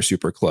super,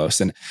 super close.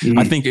 And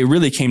I think it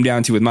really came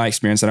down to, with my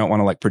experience, I don't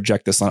want to like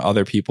project this on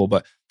other people,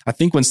 but I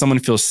think when someone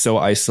feels so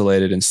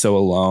isolated and so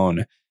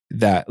alone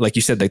that, like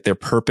you said, like their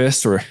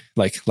purpose or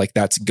like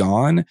that's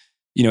gone,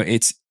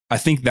 I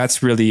think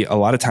that's really, a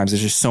lot of times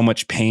there's just so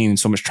much pain and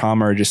so much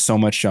trauma, or just so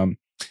much,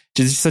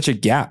 just such a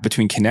gap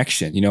between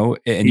connection,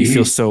 and you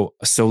feel so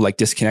like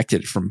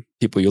disconnected from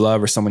people you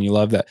love or someone you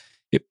love, that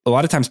it a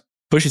lot of times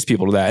pushes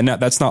people to that. And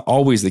that's not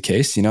always the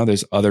case.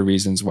 There's other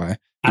reasons why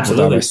people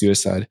die by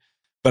suicide,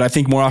 but I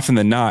think more often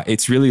than not,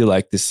 it's really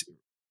like this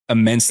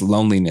immense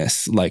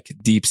loneliness, like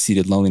deep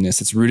seated loneliness.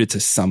 It's rooted to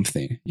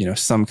something,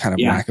 some kind of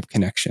lack of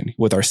connection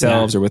with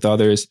ourselves or with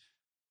others.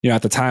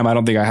 At the time, I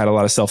don't think I had a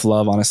lot of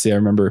self-love. Honestly, I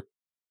remember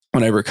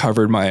when I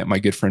recovered, my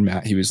good friend,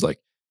 Matt, he was like,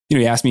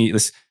 he asked me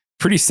this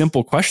pretty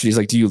simple question. He's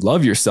like, do you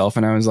love yourself?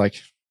 And I was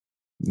like,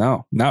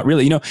 no, not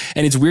really, and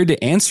it's weird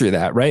to answer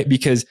that, right?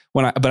 Because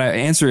but I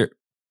answer it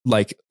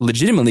like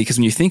legitimately, because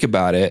when you think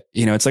about it,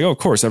 it's like, oh, of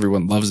course,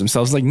 everyone loves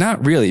themselves. Like,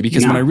 not really,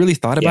 because when I really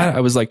thought about it,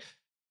 I was like,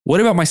 what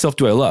about myself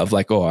do I love?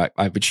 Like, oh,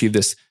 I've achieved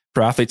this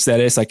pro athlete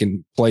status. I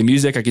can play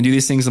music. I can do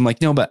these things. I'm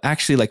like, no, but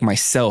actually like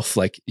myself,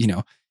 like,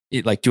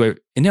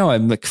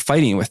 I'm like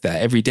fighting with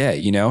that every day,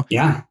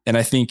 Yeah. And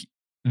I think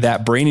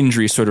that brain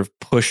injury sort of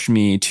pushed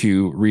me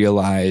to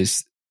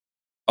realize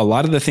a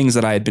lot of the things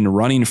that I had been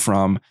running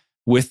from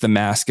with the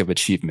mask of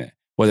achievement,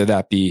 whether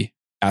that be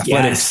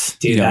athletics, yes,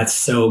 dude, that's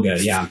so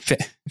good. Yeah.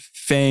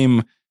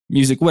 Fame,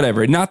 music,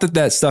 whatever. Not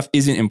that stuff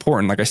isn't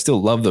important. Like I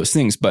still love those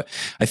things, but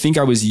I think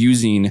I was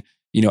using,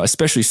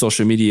 especially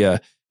social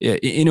media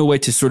in a way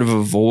to sort of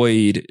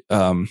avoid,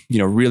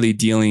 really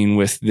dealing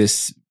with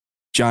this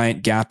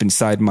giant gap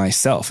inside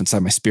myself, inside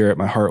my spirit,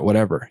 my heart,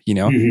 whatever,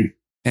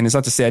 And it's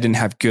not to say I didn't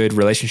have good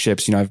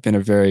relationships. I've been a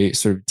very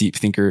sort of deep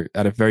thinker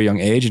at a very young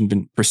age and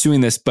been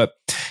pursuing this, but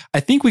I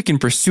think we can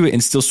pursue it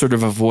and still sort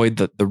of avoid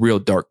the real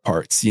dark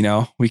parts.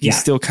 We can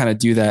still kind of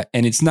do that.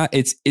 And it's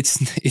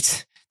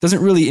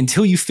doesn't really,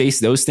 until you face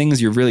those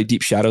things, your really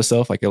deep shadow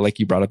self, like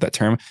you brought up that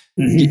term,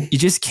 you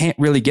just can't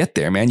really get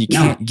there, man. You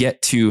can't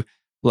get to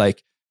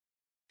like,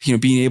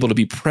 being able to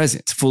be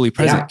present, fully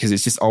present, because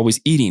it's just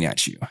always eating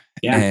at you.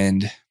 Yeah.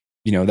 And,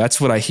 that's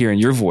what I hear in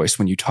your voice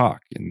when you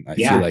talk. And I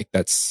feel like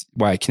that's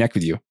why I connect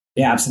with you.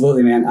 Yeah,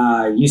 absolutely,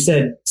 man. You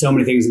said so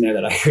many things in there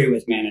that I agree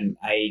with, man. And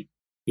I,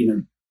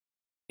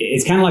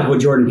 it's kind of like what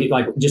Jordan,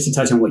 like just to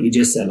touch on what you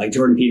just said, like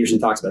Jordan Peterson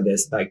talks about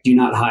this, like do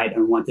not hide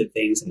unwanted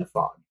things in the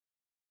fog.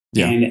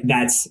 Yeah. And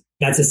that's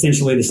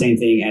essentially the same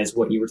thing as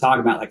what you were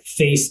talking about, like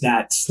face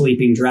that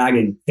sleeping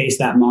dragon, face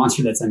that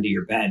monster that's under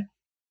your bed.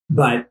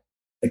 But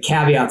the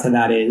caveat to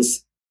that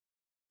is,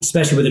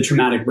 especially with a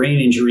traumatic brain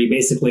injury,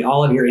 basically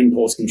all of your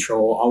impulse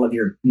control, all of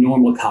your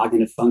normal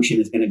cognitive function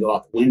is going to go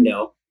out the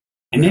window.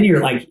 And then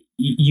you're like,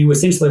 you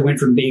essentially went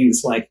from being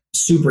this like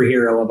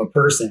superhero of a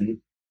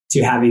person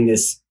to having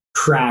this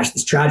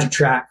tragic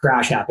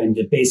crash happen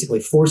to basically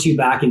force you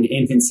back into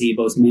infancy,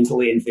 both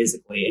mentally and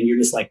physically. And you're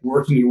just like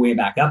working your way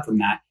back up from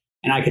that.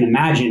 And I can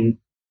imagine,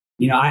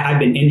 I've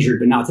been injured,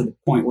 but not to the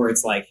point where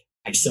it's like,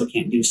 I still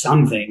can't do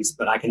some things,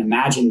 but I can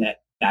imagine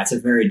that that's a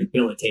very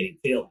debilitating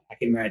feeling. I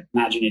can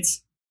imagine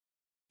it's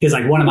because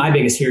like one of my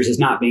biggest fears is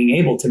not being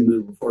able to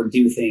move or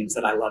do things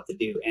that I love to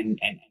do. And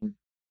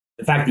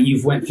the fact that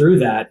you've went through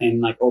that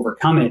and like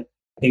overcome it,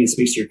 I think it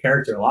speaks to your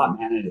character a lot,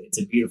 man. It's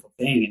a beautiful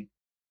thing.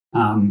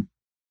 And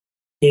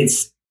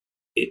it's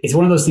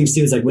one of those things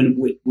too. It's like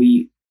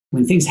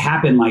when things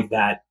happen like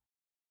that,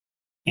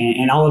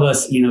 and all of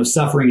us,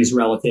 suffering is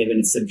relative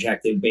and it's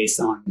subjective based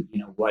on,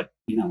 what,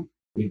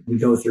 we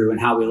go through and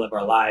how we live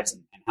our lives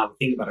and how we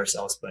think about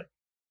ourselves. But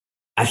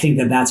I think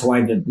that's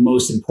why the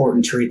most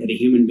important trait that a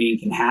human being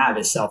can have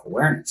is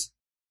self-awareness.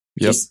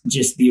 Yep.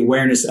 Just the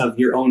awareness of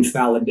your own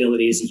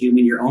fallibility as a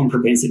human, your own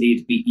propensity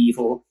to be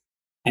evil.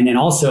 And then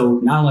also,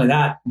 not only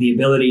that, the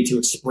ability to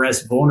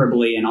express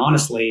vulnerably and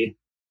honestly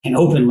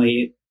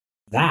openly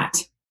that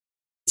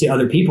to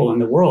other people in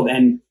the world.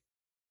 And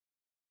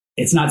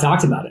it's not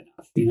talked about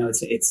enough.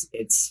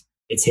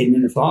 It's hidden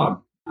in the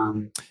fog.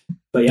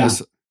 But yeah.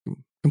 Yes,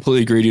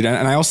 completely agree, dude.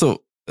 And I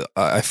also,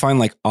 I find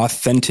like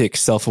authentic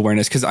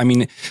self-awareness, because I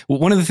mean,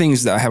 one of the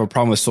things that I have a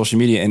problem with social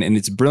media, and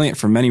it's brilliant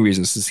for many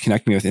reasons, is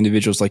connecting me with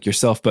individuals like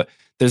yourself, but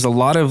there's a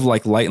lot of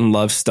like light and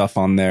love stuff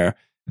on there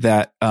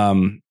that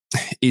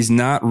is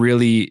not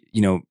really,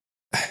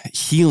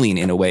 healing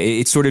in a way.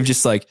 It's sort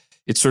of like,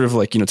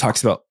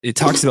 talks about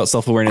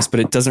self-awareness, but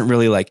it doesn't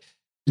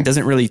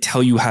really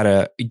tell you how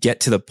to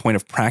get to the point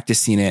of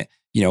practicing it,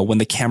 when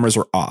the cameras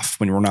are off,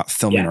 when we're not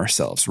filming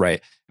ourselves,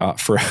 right?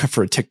 For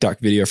a TikTok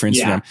video, for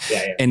Instagram.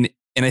 Yeah.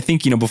 And I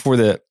think, before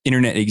the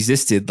internet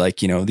existed,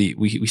 like,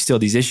 we still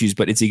have these issues,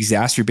 but it's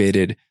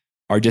exacerbated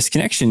our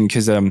disconnection.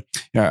 Cause,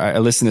 I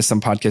listened to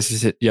some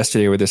podcast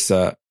yesterday where this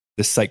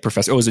psych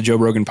professor, it was a Joe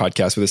Rogan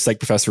podcast, where the psych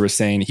professor was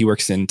saying he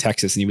works in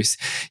Texas, and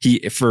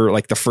he for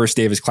like the first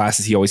day of his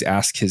classes, he always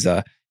asks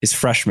his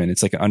freshmen,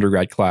 it's like an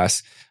undergrad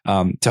class,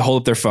 to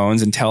hold up their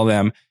phones and tell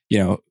them,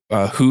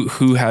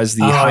 who has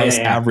the highest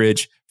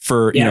average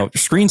for,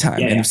 screen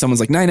time. And if someone's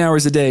like 9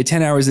 hours a day,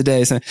 10 hours a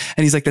day. And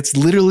he's like, that's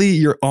literally,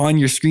 you're on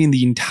your screen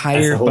the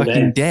entire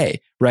fucking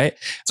day. Right.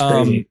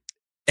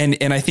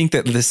 And I think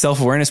that the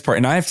self-awareness part,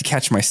 and I have to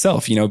catch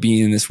myself, being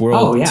in this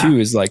world too,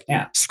 is like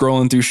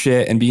scrolling through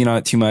shit and being on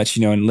it too much,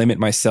 and limit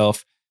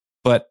myself.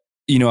 But,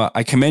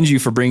 I commend you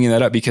for bringing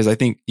that up, because I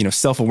think,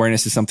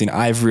 self-awareness is something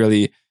I've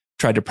really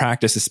tried to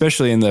practice,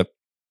 especially in the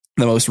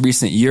most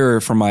recent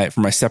year from my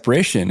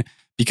separation,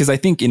 because I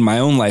think in my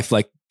own life,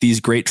 like, these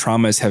great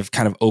traumas have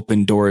kind of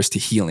opened doors to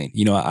healing.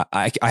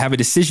 I have a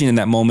decision in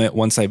that moment,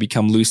 once I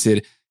become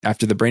lucid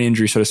after the brain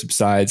injury sort of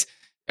subsides,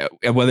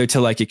 whether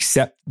to like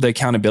accept the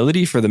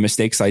accountability for the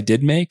mistakes I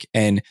did make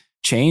and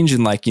change,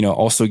 and like,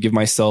 also give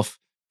myself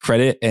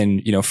credit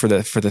and, for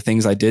the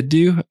things I did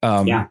do.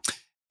 And,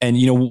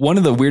 one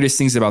of the weirdest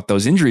things about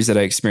those injuries that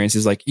I experienced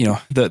is like,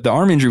 the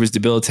arm injury was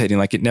debilitating.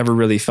 Like, it never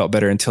really felt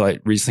better until I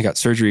recently got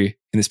surgery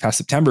in this past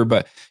September.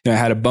 But, I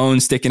had a bone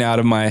sticking out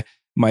of my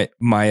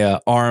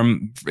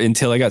arm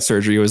until I got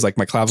surgery. It was like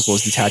my clavicle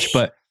was detached,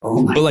 but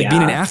being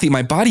an athlete,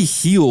 my body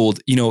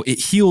healed, it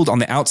healed on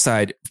the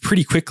outside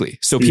pretty quickly.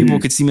 So people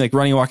could see me like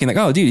running, walking, like,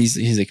 oh dude,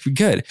 he's like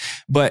good.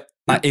 But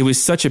it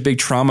was such a big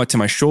trauma to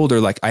my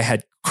shoulder. Like, I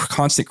had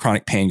constant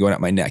chronic pain going up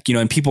my neck,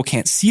 and people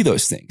can't see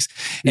those things.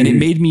 And it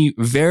made me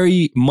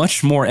very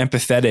much more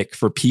empathetic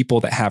for people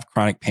that have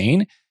chronic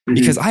pain,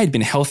 because I had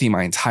been healthy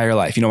my entire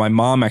life. My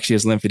mom actually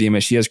has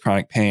lymphedema. She has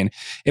chronic pain,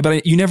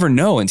 but you never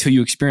know until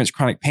you experience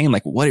chronic pain,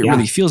 like what it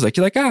really feels like.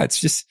 You're like, it's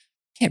just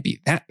can't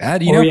be that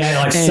bad,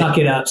 suck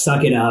it up.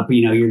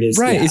 You're just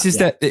right. It's just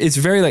that it's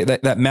very like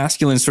that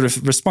masculine sort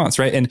of response,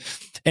 right? And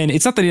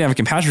it's not that I didn't have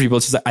compassion for people.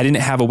 It's just that I didn't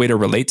have a way to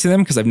relate to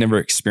them, because I've never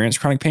experienced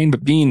chronic pain.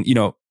 But being,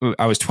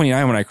 I was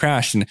 29 when I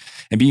crashed, and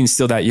being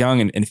still that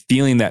young and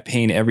feeling that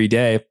pain every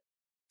day.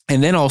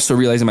 And then also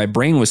realizing my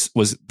brain was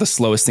the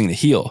slowest thing to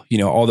heal,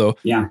 although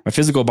my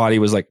physical body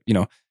was like,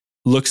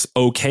 looks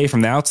okay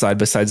from the outside,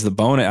 besides the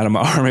bone out of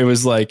my arm. It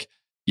was like,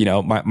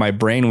 my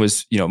brain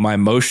was, my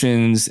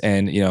emotions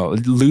and,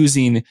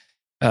 losing,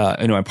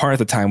 my partner at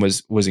the time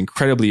was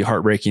incredibly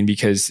heartbreaking,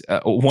 because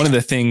one of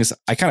the things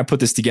I kind of put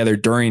this together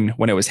during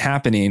when it was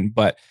happening,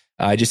 but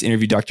I just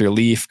interviewed Dr.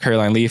 Leaf,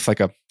 Caroline Leaf, like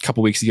a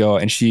couple weeks ago.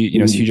 And she,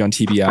 is huge on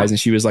TBIs. And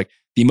she was like,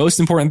 the most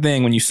important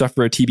thing when you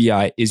suffer a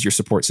TBI is your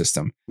support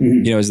system,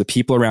 is the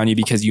people around you,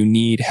 because you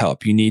need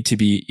help. You need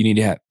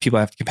to have people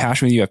have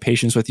compassion with you, have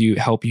patience with you,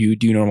 help you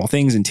do normal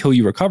things until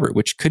you recover,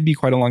 which could be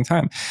quite a long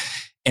time.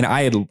 And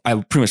I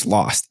pretty much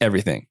lost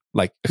everything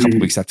like a couple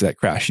weeks after that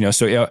crash,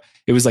 so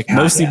it was like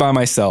mostly by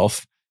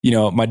myself.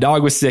 My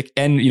dog was sick,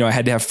 and, I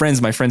had to have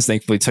friends. My friends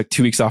thankfully took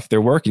 2 weeks off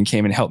their work and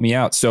came and helped me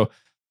out. So,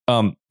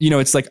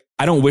 it's like,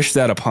 I don't wish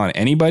that upon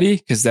anybody,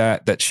 because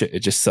that shit,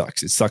 it just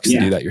sucks. It sucks to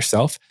do that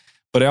yourself.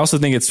 But I also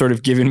think it's sort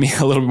of given me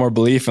a little bit more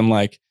belief in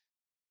like,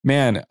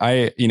 man,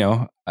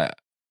 I'm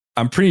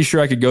pretty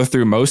sure I could go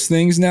through most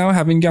things now,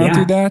 having gone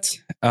through that.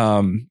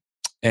 And,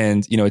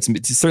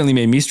 it's certainly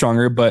made me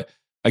stronger. But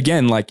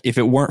again, like, if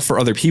it weren't for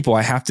other people,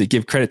 I have to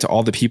give credit to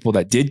all the people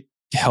that did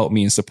help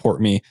me and support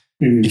me,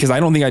 because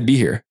I don't think I'd be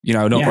here.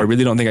 I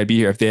really don't think I'd be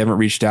here if they haven't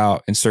reached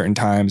out in certain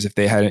times, if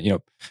they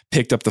hadn't,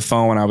 picked up the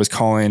phone when I was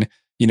calling,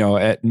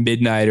 at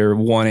midnight or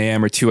 1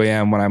 a.m. or 2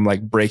 a.m. when I'm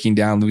like breaking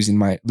down, losing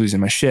my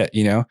shit,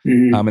 and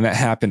that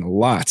happened a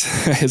lot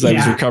as I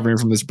was recovering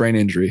from this brain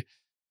injury.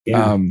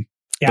 But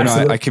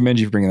no, I commend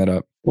you for bringing that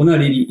up. Well, no,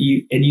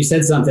 you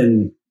said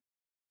something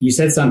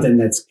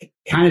that's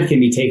kind of can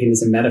be taken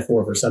as a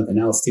metaphor for something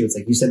else too. It's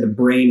like you said, the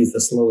brain is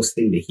the slowest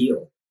thing to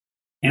heal.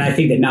 And I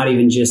think that not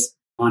even just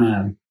on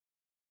a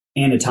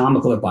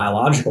anatomical or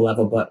biological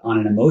level, but on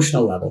an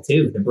emotional level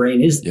too, the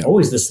brain is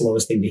always the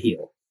slowest thing to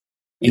heal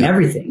in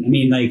everything. I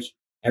mean, like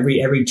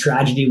every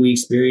tragedy we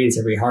experience,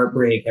 every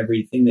heartbreak,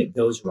 everything that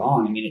goes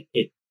wrong. I mean,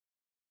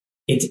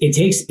 it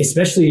takes,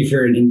 especially if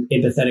you're an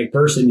empathetic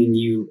person,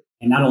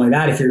 and not only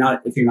that, if you're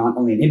not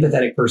only an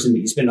empathetic person, but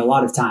you spend a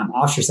lot of time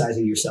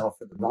ostracizing yourself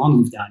for the wrong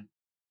you've done,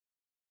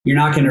 you're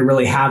not going to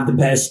really have the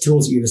best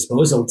tools at your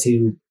disposal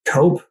to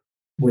cope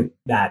with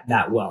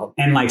that well.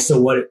 And like, so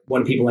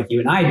what people like you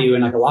and I do,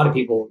 and like a lot of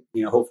people,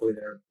 hopefully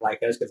they're like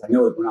us, because I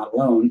know that we're not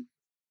alone,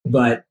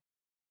 but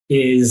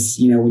is,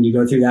 when you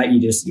go through that,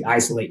 you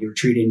isolate, you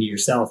retreat into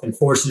yourself. And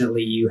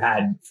fortunately you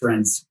had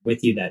friends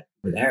with you that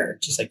were there,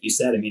 just like you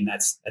said. I mean,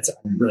 that's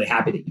I'm really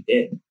happy that you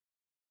did.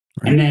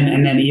 Right.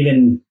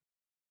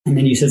 And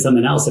then you said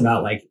something else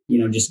about like,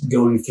 just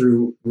going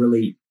through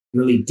really,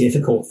 really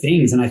difficult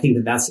things. And I think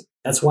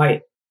that's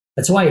why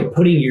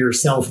putting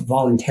yourself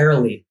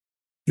voluntarily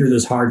through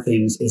those hard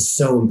things is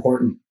so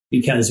important,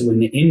 because when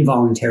the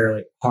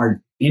involuntary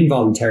hard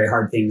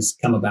things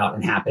come about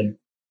and happen,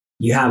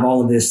 you have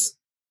all of this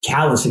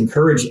callous and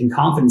courage and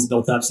confidence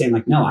built up saying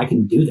like, no, I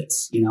can do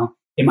this.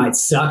 It might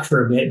suck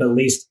for a bit, but at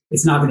least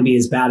it's not going to be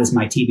as bad as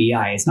my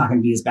TBI. It's not going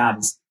to be as bad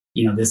as,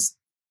 this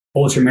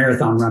ultra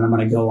marathon run I'm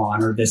going to go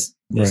on, or this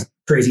right.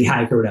 crazy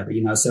hike or whatever,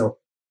 So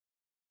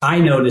I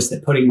noticed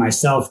that putting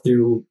myself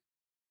through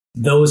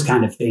those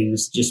kind of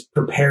things just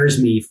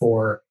prepares me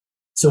for,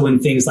 so when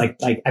things like,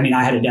 I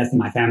had a death in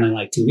my family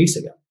like 2 weeks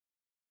ago.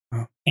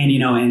 Oh. And,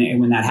 and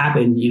when that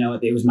happened,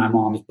 it was my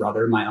mom's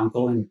brother, my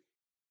uncle, and,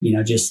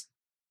 just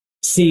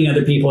seeing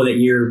other people that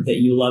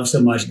you love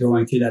so much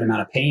going through that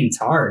amount of pain, it's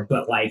hard,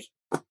 but like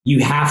you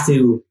have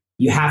to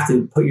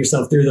put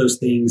yourself through those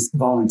things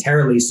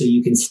voluntarily so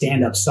you can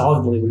stand up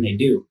solidly when they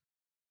do,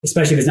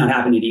 especially if it's not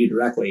happening to you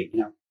directly,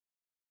 kind of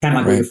like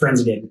right. what your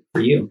friends did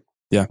for you.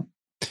 Yeah.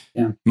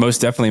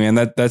 Most definitely,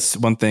 man. That's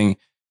one thing,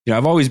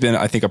 I've always been,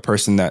 I think, a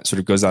person that sort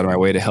of goes out of my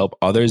way to help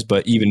others,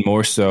 but even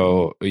more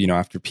so,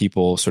 after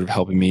people sort of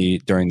helping me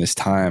during this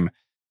time,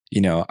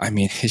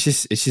 it's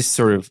just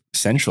sort of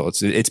central.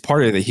 It's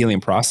part of the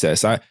healing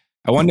process. I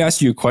wanted to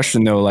ask you a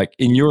question though, like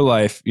in your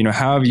life,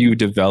 how have you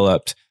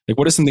developed, like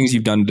what are some things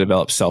you've done to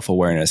develop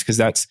self-awareness? Because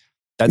that's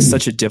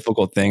such a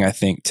difficult thing, I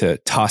think, to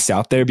toss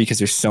out there because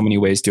there's so many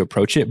ways to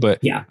approach it. But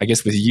yeah, I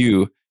guess with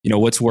you,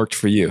 what's worked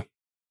for you?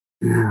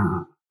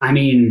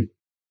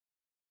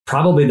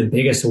 Probably the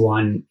biggest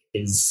one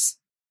is,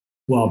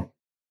 the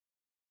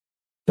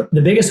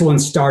biggest one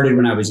started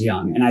when I was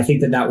young. And I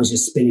think that was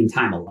just spending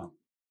time alone.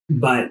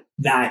 But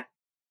that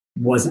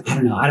wasn't, I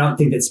don't know. I don't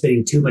think that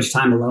spending too much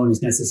time alone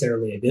is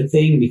necessarily a good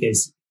thing,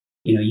 because,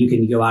 you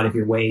can go out of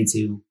your way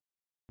to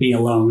be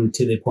alone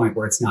to the point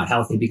where it's not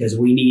healthy, because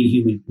we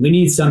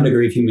need some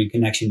degree of human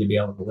connection to be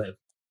able to live.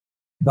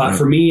 But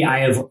for me,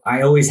 I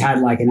always had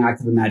like an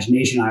active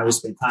imagination. I always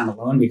spent time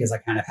alone because I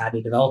kind of had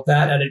to develop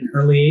that at an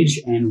early age.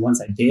 And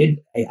once I did,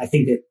 I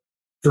think that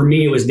for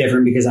me, it was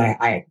different because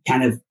I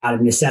kind of out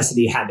of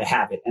necessity had to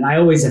have it. And I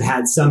always have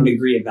had some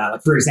degree of that.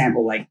 Like, for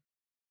example, like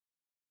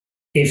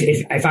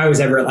if I was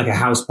ever at like a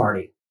house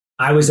party,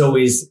 I was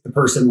always the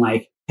person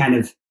like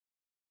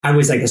I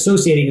was like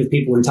associating with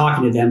people and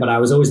talking to them, but I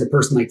was always the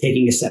person like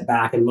taking a step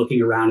back and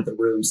looking around at the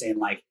room saying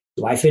like,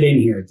 do I fit in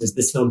here? Does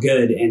this feel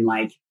good? And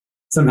like,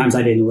 sometimes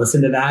I didn't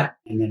listen to that.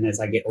 And then as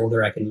I get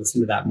older, I can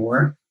listen to that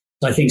more.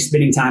 So I think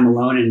spending time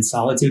alone and in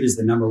solitude is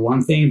the number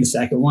one thing. The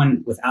second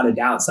one, without a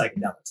doubt,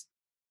 psychedelics.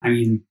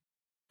 I'm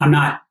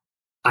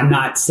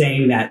not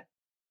saying that,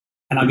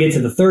 and I'll get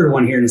to the third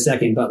one here in a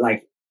second, but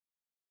like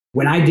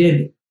when I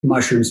did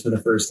mushrooms for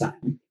the first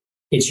time,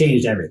 it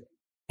changed everything.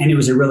 And it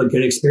was a really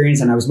good experience.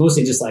 And I was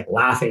mostly just like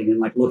laughing and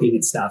like looking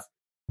at stuff.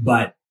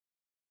 But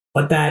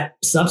what that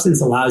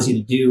substance allows you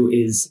to do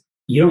is,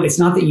 it's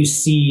not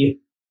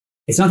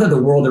that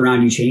the world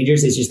around you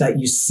changes. It's just that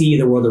you see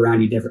the world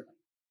around you differently.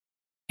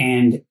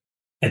 And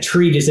a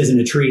tree just isn't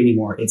a tree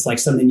anymore. It's like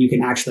something you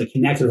can actually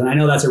connect with. And I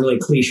know that's a really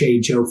cliche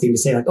joke thing to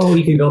say, like, oh,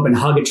 you can go up and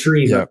hug a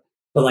tree,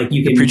 but like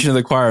you can. You're preaching to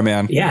the choir,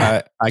 man.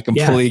 Yeah. I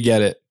completely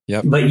get it.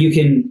 Yep. But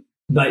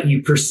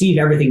you perceive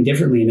everything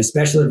differently. And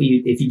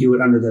especially if you do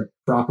it under the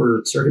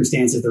proper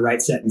circumstances, the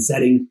right set and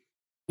setting,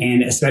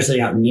 and especially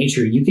out in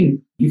nature, you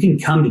can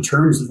come to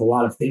terms with a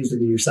lot of things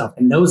within yourself.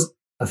 And those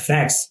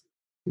effects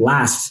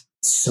last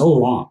so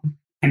long.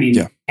 I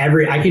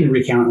can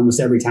recount almost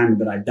every time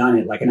that I've done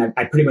it. Like, and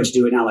I pretty much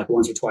do it now like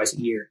once or twice a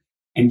year,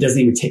 and it doesn't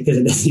even take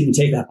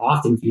that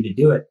often for you to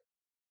do it.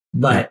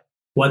 But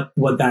what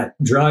that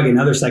drug and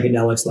other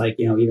psychedelics, like,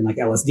 even like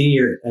LSD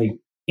or like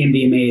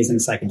MDMA isn't a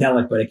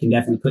psychedelic, but it can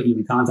definitely put you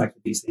in contact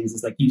with these things.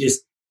 It's like, you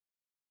just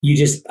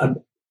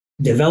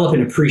develop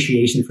an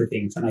appreciation for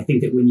things. And I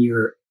think that when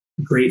you're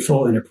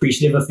grateful and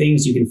appreciative of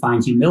things, you can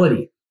find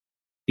humility,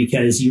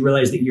 because you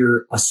realize that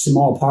you're a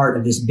small part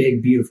of this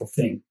big, beautiful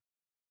thing.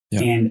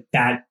 Yeah. And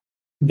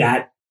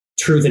that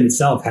truth in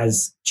itself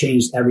has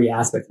changed every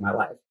aspect of my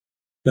life.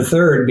 The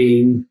third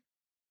being,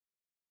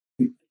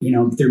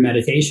 through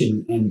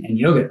meditation and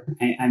yoga.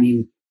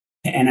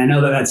 And I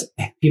know that that's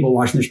people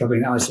watching this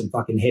probably, oh, it's some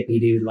fucking hippie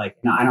dude. Like,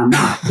 no, and I'm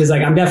not, because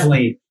like, I'm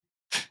definitely,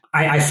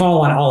 I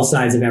fall on all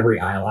sides of every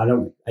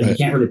aisle. You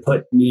can't really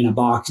put me in a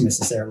box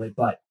necessarily,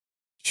 but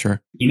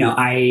sure.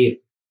 I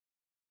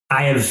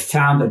have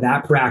found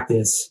that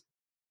practice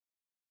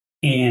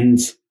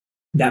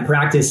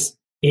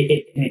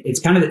it's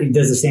kind of, it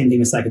does the same thing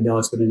as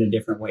psychedelics, but in a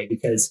different way,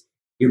 because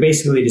you're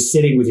basically just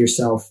sitting with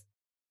yourself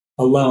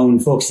alone,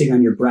 focusing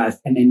on your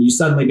breath. And then you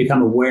suddenly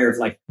become aware of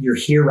like, you're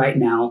here right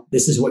now.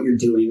 This is what you're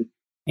doing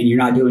and you're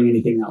not doing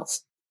anything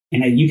else.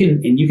 And you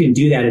can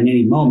do that in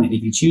any moment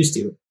if you choose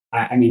to.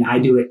 I mean, I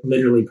do it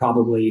literally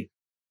probably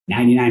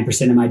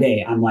 99% of my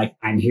day. I'm like,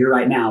 I'm here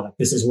right now. Like,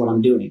 this is what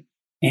I'm doing.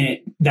 And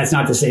that's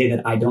not to say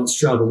that I don't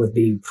struggle with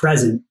being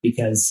present,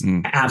 because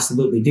I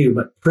absolutely do.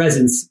 But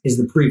presence is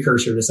the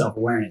precursor to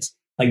self-awareness.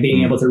 Like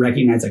being able to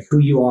recognize like who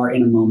you are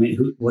in a moment,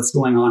 what's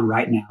going on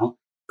right now,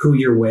 who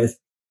you're with.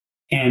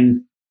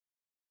 And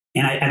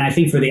I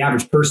think for the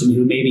average person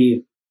who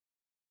maybe,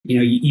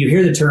 you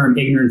hear the term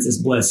ignorance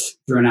is bliss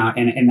thrown out.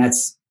 And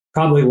that's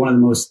probably one of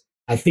the most,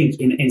 I think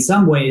in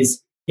some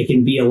ways, it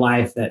can be a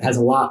life that has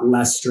a lot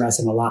less stress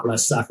and a lot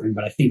less suffering.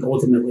 But I think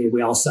ultimately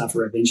we all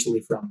suffer eventually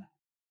from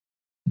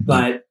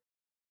that.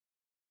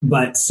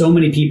 But so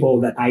many people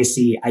that I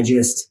see, I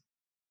just,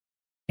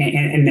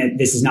 and that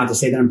this is not to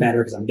say that I'm better,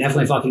 because I'm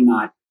definitely fucking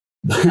not,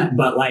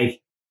 but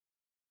like,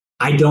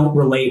 I don't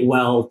relate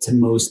well to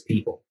most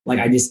people. Like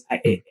I just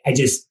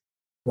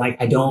like,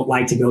 I don't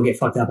like to go get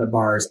fucked up at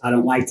bars. I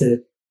don't like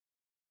to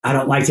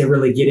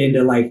really get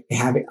into like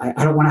having,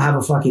 I don't want to have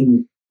a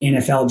fucking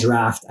NFL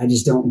draft. I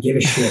just don't give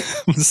a shit.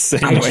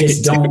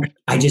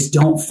 I just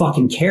don't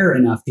fucking care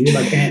enough, dude.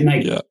 Like, and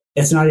like,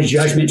 it's not a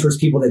judgment towards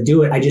people that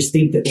do it. I just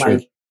think that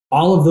like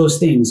all of those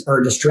things are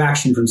a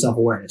distraction from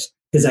self-awareness.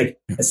 Because like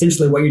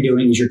essentially what you're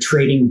doing is you're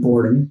trading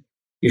boredom.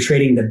 You're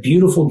trading the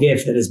beautiful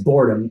gift that is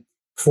boredom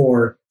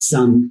for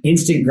some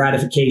instant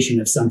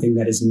gratification of something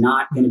that is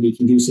not going to be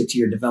conducive to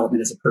your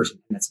development as a person.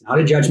 And that's not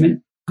a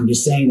judgment. I'm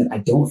just saying that I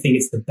don't think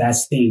it's the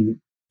best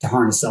thing to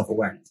harness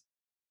self-awareness.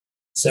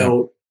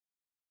 So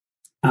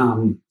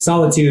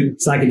solitude,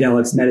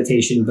 psychedelics,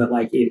 meditation, but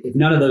like if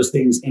none of those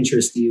things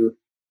interest you,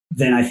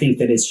 then I think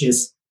that it's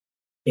just,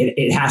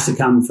 it has to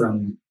come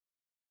from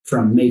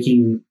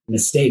making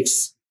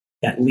mistakes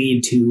that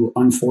lead to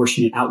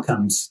unfortunate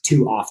outcomes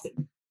too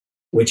often,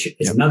 which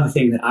is another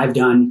thing that I've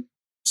done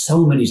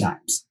so many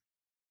times.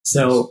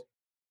 So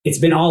it's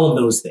been all of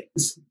those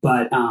things,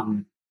 but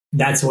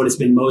that's what it's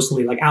been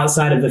mostly, like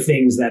outside of the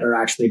things that are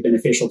actually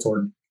beneficial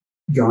toward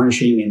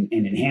garnishing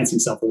and enhancing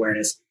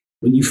self-awareness.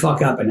 When you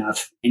fuck up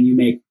enough and you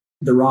make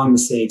the wrong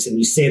mistakes and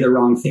you say the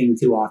wrong thing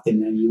too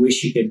often and you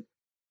wish you could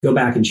go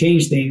back and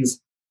change things,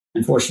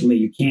 unfortunately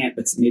you can't,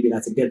 but maybe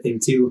that's a good thing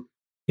too.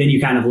 Then you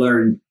kind of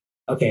learn,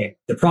 okay,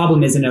 the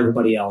problem isn't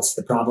everybody else.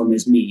 The problem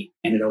is me.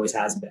 And it always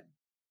has been.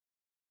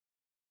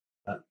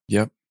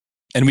 Yep.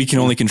 And we can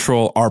only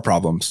control our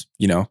problems,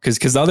 because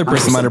the other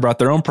person 100%. Might have brought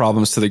their own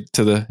problems to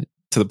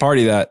the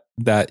party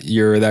that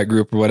you're that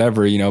group or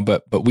whatever,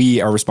 but we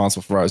are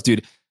responsible for ours.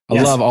 Dude,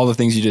 I love all the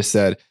things you just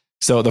said.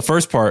 So the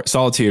first part,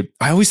 solitude,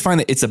 I always find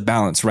that it's a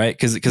balance, right?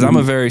 Because I'm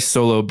a very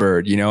solo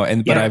bird,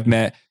 but I've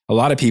met a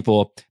lot of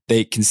people,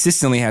 they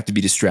consistently have to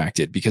be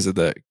distracted because of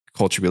the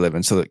culture we live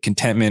in. So that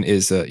contentment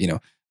is a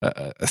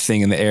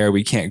thing in the air.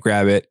 We can't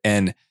grab it.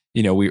 And,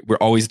 we're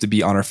always to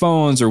be on our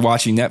phones or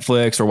watching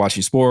Netflix or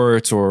watching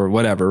sports or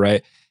whatever.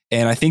 Right.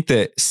 And I think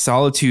that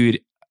solitude,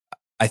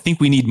 I think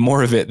we need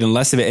more of it than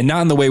less of it. And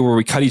not in the way where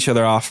we cut each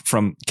other off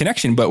from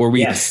connection, but where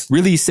we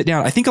really sit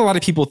down. I think a lot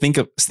of people think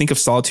of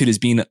solitude as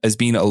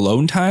being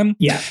alone time.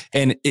 Yeah.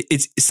 And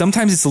it's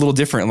sometimes it's a little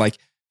different. Like,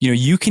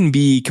 you can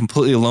be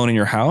completely alone in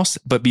your house,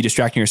 but be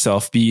distracting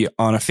yourself, be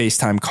on a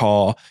FaceTime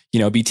call,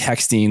 be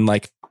texting.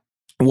 Like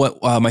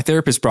what my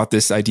therapist brought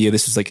this idea,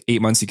 this was like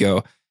 8 months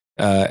ago.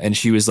 And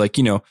she was like,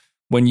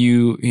 when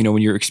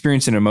you're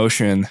experiencing an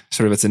emotion,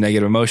 sort of it's a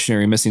negative emotion, or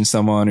you're missing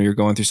someone, or you're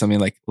going through something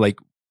like,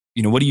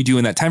 what do you do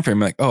in that time frame?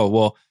 I'm like, oh,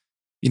 well,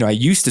 I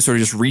used to sort of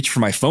just reach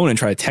for my phone and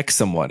try to text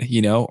someone,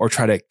 or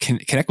try to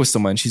connect with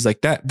someone. She's like,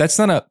 that's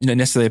not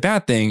necessarily a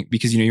bad thing,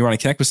 because, you want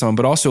to connect with someone,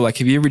 but also like,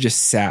 have you ever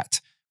just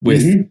sat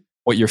with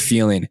what you're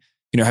feeling?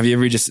 Have you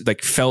ever just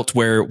like felt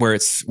where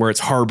it's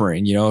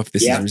harboring, if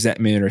this is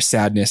resentment or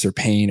sadness or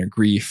pain or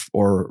grief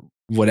or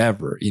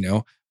whatever,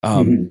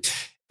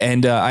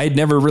 And I had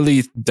never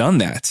really done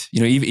that,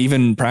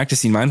 even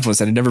practicing mindfulness,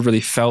 I had never really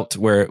felt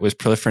where it was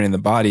proliferating in the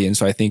body. And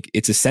so I think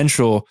it's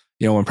essential,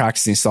 when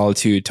practicing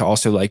solitude, to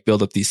also like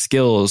build up these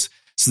skills.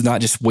 So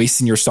not just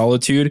wasting your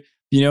solitude,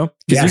 because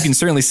you can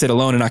certainly sit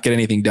alone and not get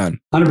anything done.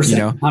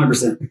 100%,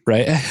 100%.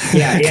 Right.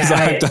 Yeah. Because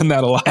I've done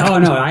that a lot. Oh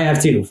no, I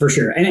have too, for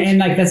sure. And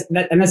like that's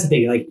the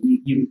thing. Like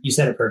you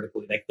said it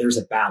perfectly. Like there's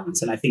a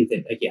balance. And I think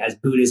that like as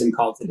Buddhism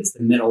calls it, it's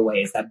the middle way.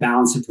 It's that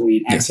balance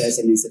between excess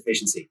and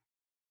insufficiency.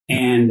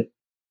 And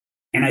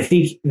I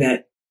think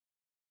that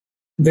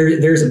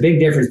there's a big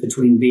difference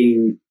between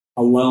being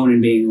alone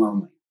and being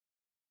lonely.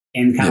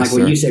 And kind of like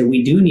what you said,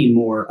 we do need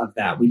more of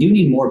that. We do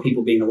need more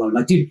people being alone.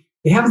 Like, dude,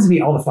 it happens to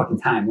me all the fucking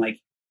time. Like,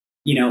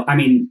 I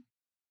mean,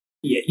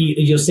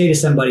 you'll say to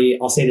somebody,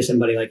 I'll say to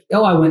somebody like,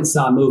 oh, I went and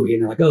saw a movie.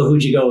 And they're like, oh,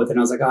 who'd you go with? And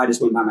I was like, oh, I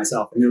just went by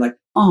myself. And they're like,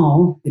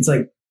 oh, it's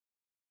like,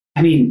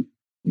 I mean,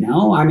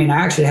 no, I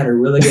actually had a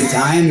really good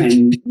time.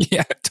 And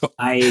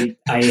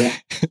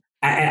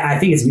I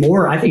think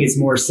it's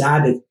more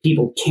sad that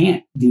people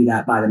can't do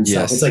that by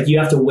themselves. It's like you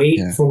have to wait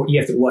you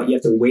have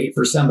to wait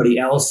for somebody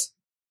else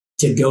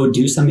to go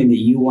do something that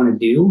you want to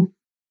do.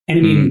 And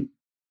I mean,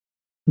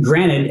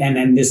 granted, and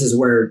then this is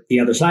where the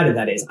other side of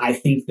that is, I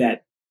think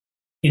that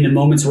in the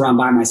moments where I'm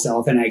by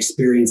myself and I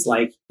experience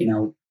like,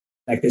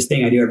 like this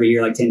thing I do every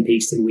year, like 10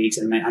 peaks, 10 weeks.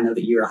 And I know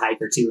that you're a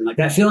hiker too. And like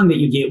that feeling that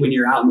you get when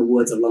you're out in the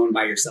woods alone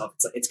by yourself,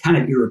 it's like, it's kind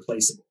of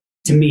irreplaceable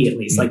to me, at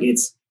least. Like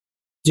it's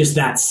just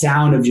that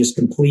sound of just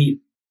complete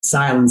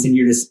silence. And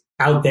you're just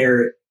out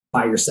there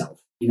by yourself.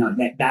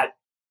 That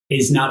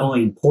is not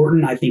only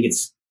important. I think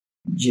it's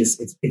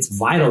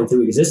vital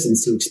to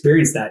existence to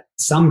experience that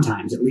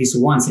sometimes, at least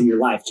once in your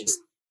life,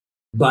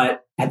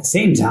 but at the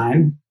same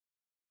time,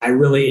 I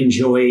really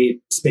enjoy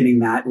spending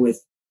that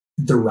with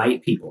the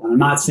right people. And I'm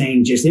not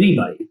saying just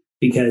anybody,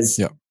 because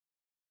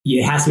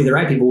it has to be the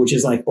right people, which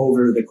is like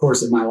over the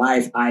course of my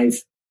life, I've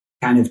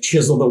kind of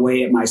chiseled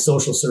away at my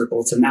social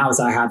circle. So now as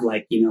I have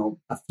like,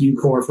 a few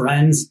core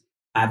friends,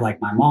 I have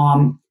like my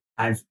mom,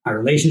 I have my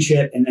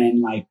relationship, and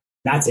then like,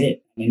 that's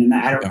it. I mean,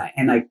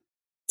 and like,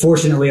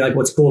 fortunately, like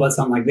what's cool about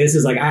something like this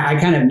is like, I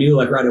kind of knew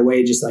like right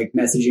away, just like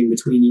messaging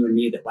between you and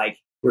me, that like,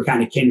 we're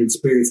kind of kindred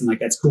spirits. And like,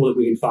 that's cool that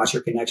we can foster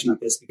a connection like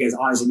this, because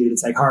honestly, dude,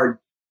 it's like hard.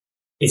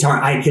 It's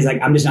hard. Cause like,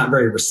 I'm just not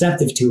very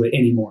receptive to it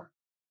anymore.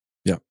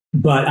 Yeah.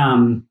 But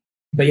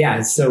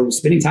yeah, so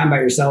spending time by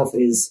yourself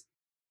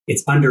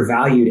it's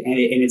undervalued, and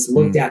it's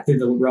looked at through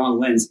the wrong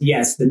lens.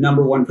 Yes. The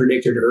number one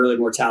predictor to early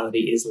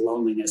mortality is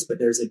loneliness, but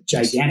there's a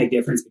gigantic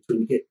difference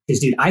between, because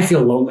dude, I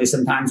feel lonely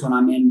sometimes when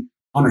I'm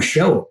on a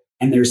show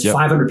and there's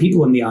 500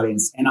 people in the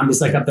audience, and I'm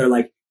just like up there,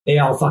 like they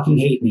all fucking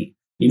hate me,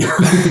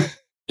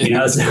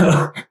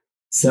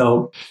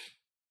 so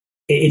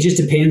it just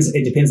depends.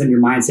 It depends on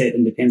your mindset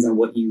and depends on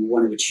what you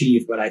want to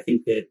achieve. But I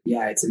think that,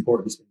 it's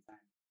important to spend time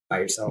by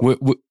yourself.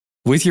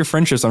 With your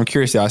friendships, I'm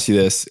curious to ask you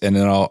this, and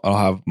then I'll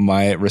have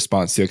my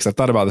response to it, because I've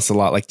thought about this a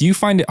lot. Like, do you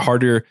find it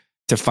harder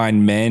to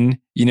find men,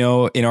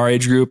 in our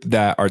age group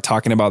that are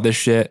talking about this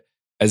shit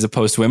as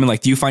opposed to women?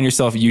 Like, do you find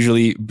yourself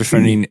usually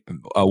befriending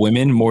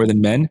women more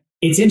than men?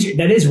 It's interesting.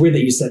 That is weird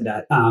that you said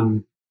that.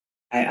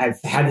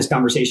 I've had this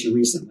conversation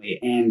recently,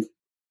 and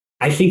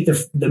I think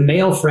the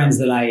male friends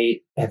that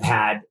I've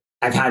had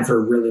for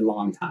a really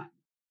long time.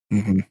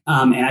 Mm-hmm.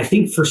 And I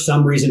think for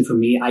some reason for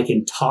me, I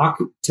can talk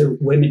to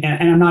women,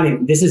 and I'm not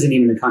even, this isn't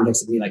even in the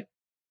context of me, like,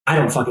 I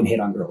don't fucking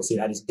hit on girls, dude.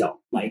 I just don't.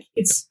 Like,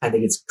 I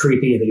think it's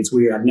creepy. I think it's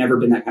weird. I've never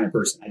been that kind of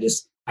person.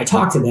 I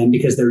talk to them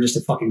because they're just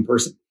a fucking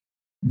person.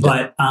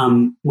 But,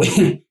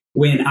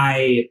 when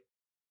I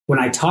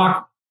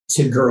talk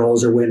to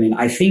girls or women,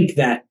 I think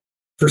that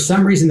for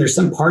some reason, there's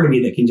some part of me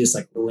that can just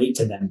like relate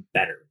to them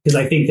better. Because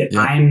I think that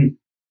I'm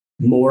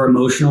more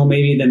emotional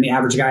maybe than the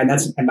average guy. And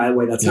by the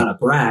way, that's not a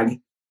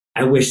brag.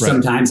 I wish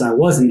sometimes I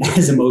wasn't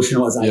as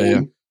emotional as I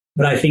am.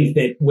 But I think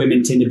that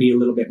women tend to be a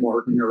little bit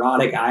more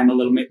neurotic. I'm a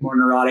little bit more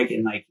neurotic.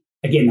 And like,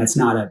 again, that's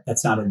not a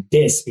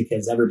diss,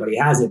 because everybody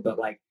has it. But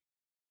like,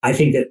 I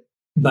think that,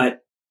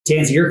 but to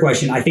answer your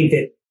question, I think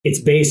that it's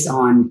based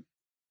on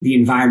the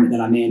environment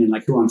that I'm in and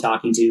like who I'm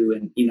talking to.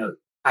 And,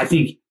 I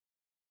think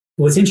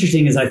what's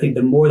interesting is I think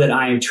the more that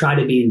I try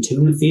to be in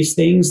tune with these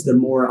things, the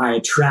more I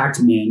attract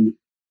men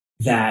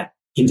that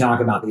can talk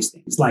about these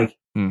things. Like,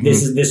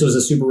 this was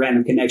a super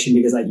random connection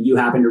because like you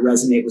happen to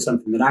resonate with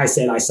something that I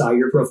said. I saw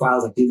your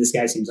profiles, like, dude, this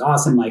guy seems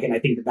awesome. Like, and I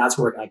think that's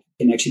where like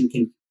connection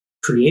can be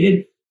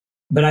created.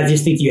 But I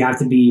just think you have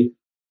to be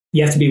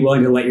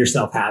willing to let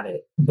yourself have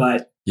it.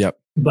 But I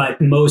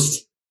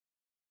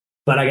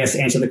guess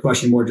to answer the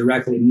question more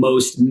directly,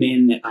 most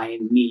men that I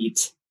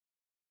meet,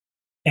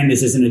 and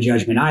this isn't a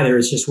judgment either,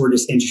 it's just, we're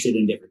just interested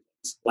in different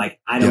things. Like,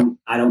 I don't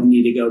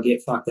need to go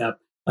get fucked up.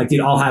 Like,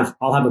 dude, I'll have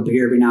a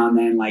beer every now and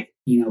then, like,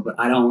 but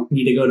I don't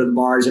need to go to the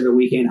bars every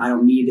weekend. I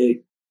don't need to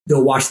go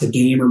watch the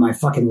game or my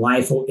fucking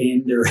life will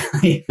end or,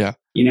 it's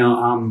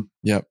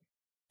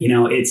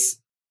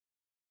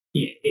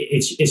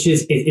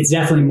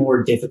definitely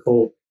more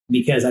difficult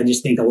because I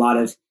just think a lot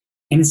of,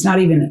 and it's not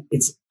even,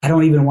 I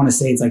don't even want to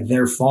say it's like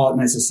their fault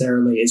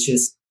necessarily. It's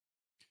just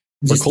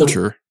our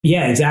culture.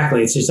 Yeah,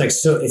 exactly. It's just like,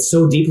 it's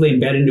so deeply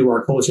embedded into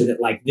our culture that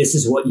like, this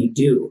is what you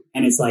do.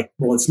 And it's like,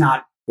 well, it's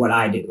not what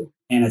I do.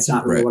 And it's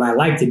not really what I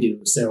like to do.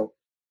 So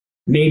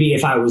maybe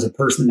if I was a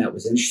person that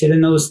was interested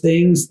in those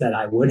things, that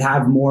I would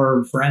have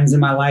more friends in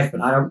my life, but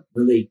I don't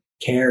really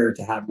care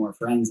to have more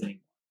friends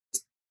anymore.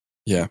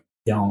 Yeah.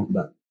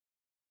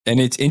 And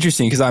it's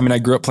interesting because I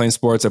grew up playing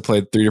sports. I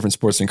played 3 different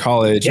sports in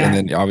college, and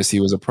then obviously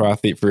was a pro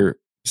athlete for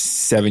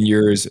 7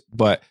 years.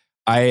 But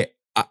I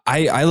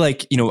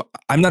like,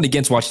 I'm not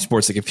against watching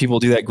sports. Like if people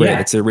do that, great.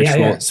 It's a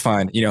ritual. It's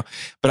fine,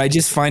 but I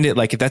just find it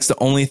like, if that's the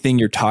only thing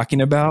you're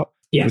talking about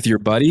with your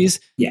buddies,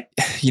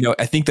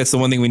 I think that's the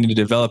one thing we need to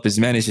develop as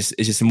men is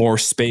just more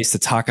space to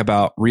talk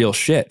about real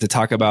shit, to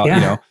talk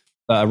about,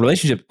 a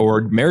relationship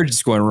or marriage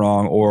is going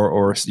wrong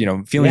or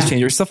feelings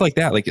change or stuff like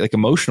that, like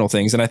emotional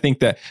things. And I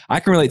think that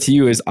I can relate to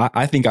you is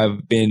I think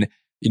I've been,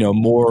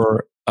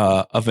 more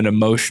of an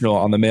emotional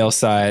on the male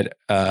side,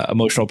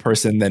 emotional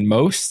person than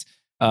most.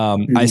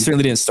 I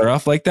certainly didn't start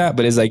off like that,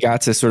 but as I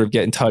got to sort of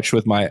get in touch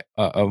with my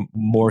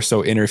more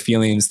so inner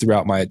feelings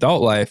throughout my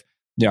adult life,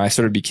 I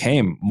sort of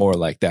became more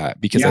like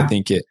that because I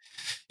think it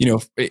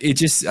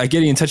just, I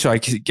get in touch with, I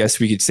guess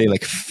we could say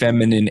like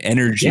feminine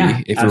energy,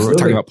 if we were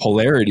talking about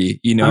polarity,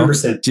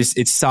 100%. just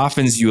it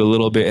softens you a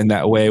little bit in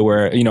that way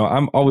where,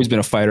 I'm always been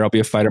a fighter. I'll be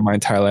a fighter my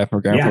entire life. My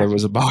grandfather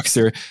was a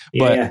boxer,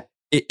 but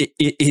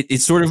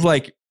it's sort of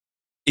like,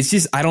 it's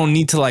just, I don't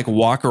need to like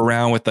walk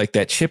around with like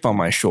that chip on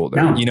my shoulder.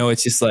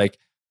 It's just like,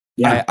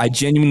 I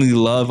genuinely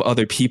love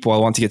other people. I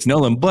want to get to know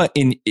them. But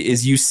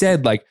as you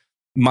said, like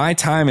my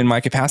time and my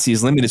capacity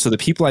is limited. So the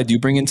people I do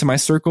bring into my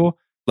circle,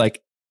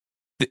 like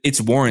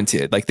it's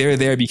warranted. Like they're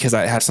there because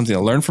I have something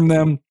to learn from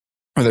them,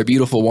 or they're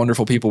beautiful,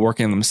 wonderful people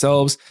working on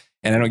themselves.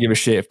 And I don't give a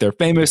shit if they're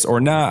famous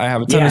or not. I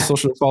have a ton of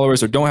social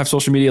followers or don't have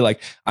social media.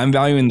 Like I'm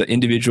valuing the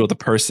individual, the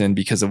person,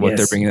 because of what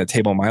they're bringing to the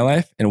table in my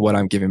life and what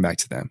I'm giving back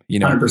to them.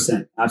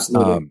 100%.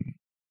 Absolutely.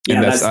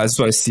 And that's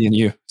what I see in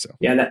you. So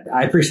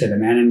I appreciate it,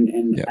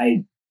 man.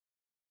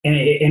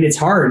 And it's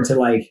hard to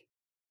like,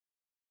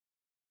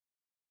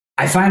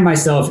 I find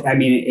myself, I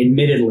mean,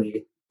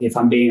 admittedly, if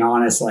I'm being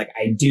honest, like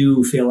I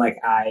do feel like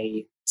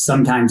I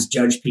sometimes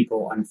judge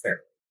people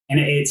unfairly. And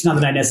it's not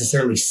that I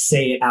necessarily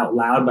say it out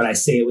loud, but I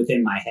say it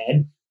within my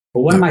head.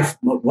 But one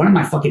of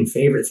my fucking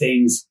favorite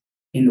things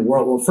in the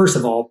world. Well, first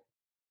of all,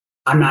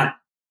 I'm not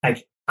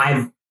like,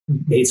 I've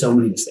made so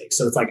many mistakes.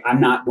 So it's like, I'm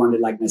not one to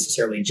like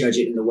necessarily judge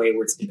it in the way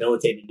where it's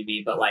debilitating to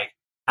me. But like,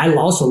 I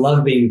also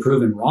love being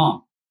proven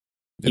wrong.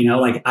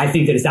 Like I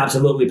think that it's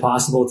absolutely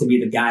possible to be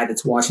the guy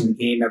that's watching the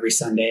game every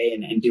Sunday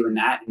and doing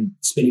that and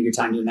spending your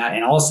time doing that.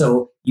 And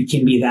also you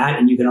can be that,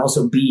 and you can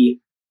also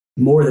be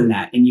more than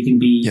that. And you can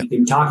be, you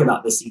can talk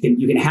about this. You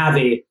can have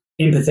a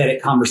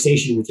empathetic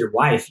conversation with your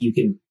wife. You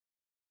can,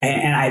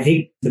 and I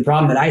think the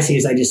problem that I see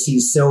is I just see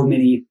so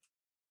many,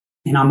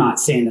 and I'm not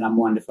saying that I'm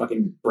one to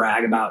fucking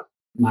brag about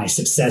my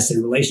success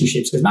in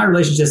relationships, because my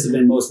relationships have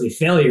been mostly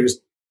failures.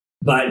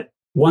 But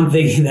one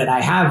thing that I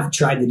have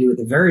tried to do at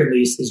the very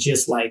least is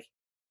just like,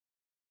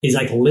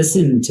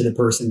 listen to the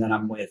person that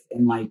I'm with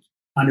and like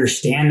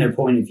understand their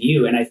point of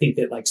view. And I think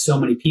that like so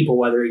many people,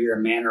 whether you're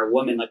a man or a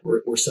woman, like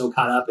we're so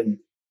caught up in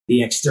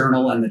the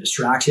external and the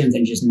distractions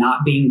and just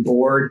not being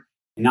bored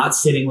and not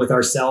sitting with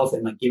ourselves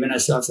and like giving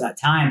ourselves that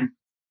time,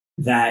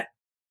 that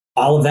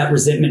all of that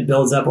resentment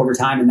builds up over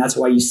time. And that's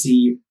why you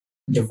see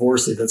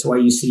divorces. That's why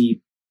you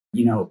see,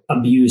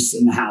 abuse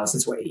in the house.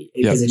 That's why,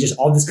 because it just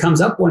all this comes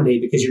up one day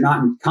because you're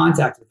not in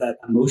contact with that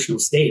emotional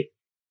state.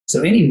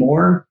 So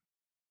anymore,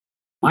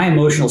 my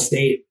emotional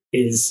state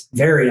is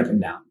very up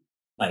and down.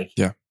 Like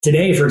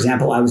today, for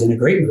example, I was in a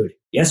great mood.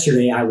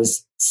 Yesterday, I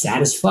was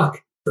sad as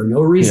fuck for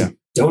no reason.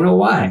 Don't know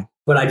why,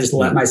 but I just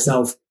let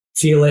myself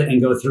feel it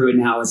and go through it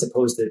now, as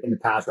opposed to in the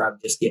past where I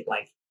would just get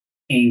like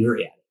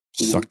angry at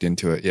it. Sucked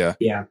into it. Yeah.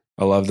 Yeah.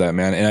 I love that,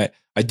 man. And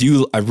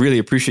I really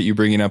appreciate you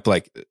bringing up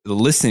like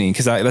listening,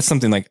 because that's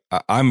something like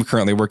I'm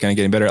currently working on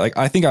getting better. Like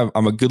I think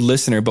I'm a good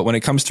listener, but when it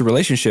comes to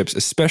relationships,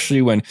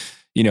 especially when,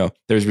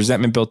 there's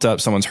resentment built up,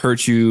 someone's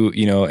hurt you,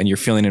 and you're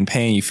feeling in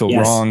pain, you feel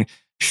wrong,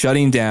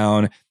 shutting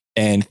down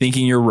and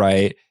thinking you're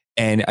right.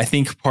 And I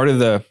think part of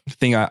the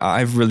thing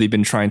I've really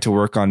been trying to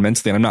work on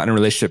mentally, and I'm not in a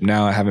relationship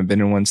now, I haven't been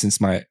in one since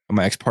my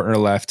ex-partner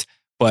left,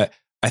 but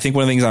I think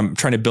one of the things I'm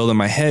trying to build in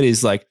my head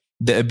is like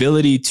the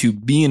ability to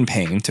be in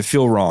pain, to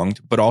feel wronged,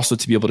 but also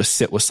to be able to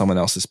sit with someone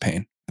else's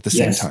pain at the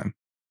same time.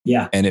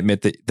 Yeah. And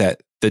admit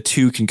that the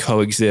two can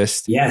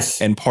coexist. Yes.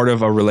 And part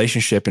of a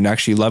relationship and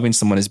actually loving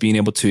someone is being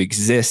able to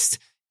exist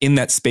in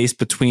that space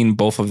between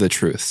both of the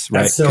truths.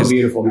 Right. That's so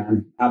beautiful,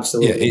 man.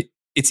 Absolutely. Yeah,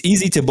 it's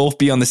easy to both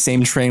be on the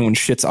same train when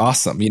shit's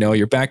awesome.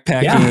 You're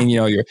backpacking,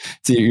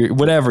 you're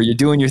whatever, you're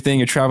doing your thing,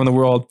 you're traveling the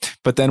world.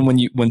 But then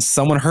when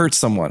someone hurts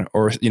someone,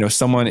 or,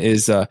 someone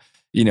is,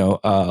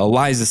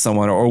 lies to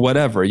someone or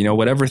whatever,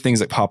 whatever things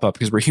that pop up,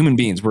 because we're human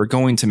beings, we're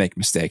going to make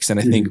mistakes. And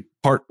I think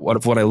part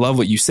of what I love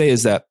what you say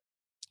is that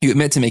you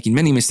admit to making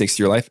many mistakes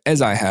in your life,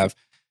 as I have,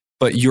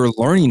 but you're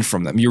learning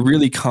from them. You're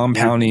really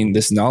compounding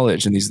this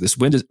knowledge and this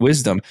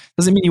wisdom.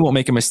 Doesn't mean you won't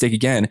make a mistake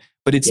again,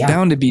 but it's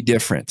bound to be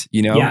different,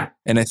 Yeah.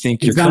 And I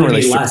think your current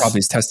relationship probably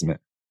is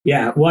testament.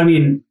 Yeah. Well, I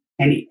mean,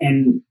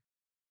 and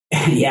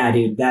yeah,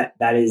 dude,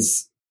 that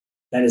is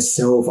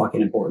so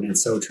fucking important.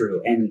 It's so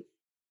true. And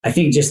I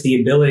think just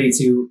the ability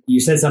you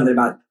said something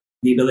about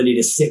the ability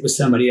to sit with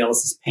somebody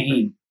else's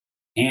pain.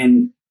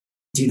 And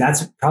dude,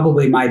 that's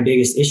probably my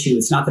biggest issue.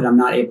 It's not that I'm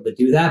not able to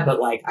do that,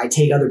 but like I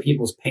take other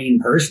people's pain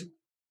personally.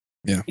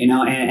 Yeah.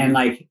 And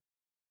like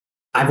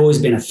I've always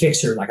been a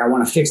fixer. Like I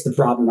want to fix the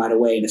problem right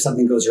away. And if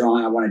something goes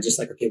wrong, I want to just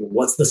like, okay, well,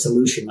 what's the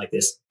solution? Like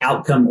this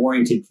outcome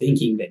oriented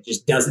thinking that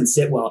just doesn't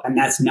sit well. And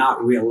that's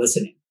not real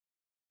listening.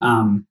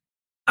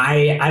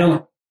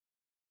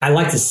 I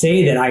like to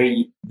say that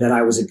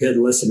I was a good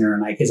listener,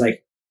 and because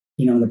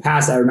in the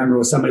past I remember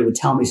when somebody would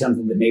tell me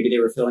something that maybe they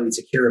were feeling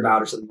insecure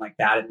about or something like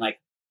that, and like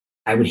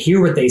I would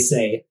hear what they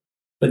say,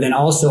 but then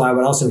also I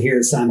would also hear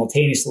it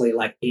simultaneously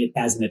like it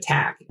as an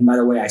attack. And by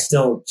the way, I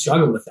still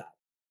struggle with that.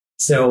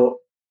 So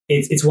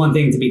it's one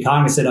thing to be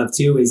cognizant of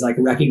too, is like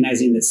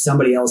recognizing that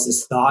somebody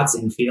else's thoughts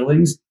and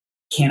feelings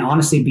can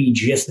honestly be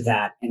just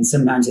that, and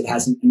sometimes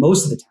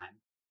most of the time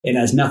it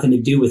has nothing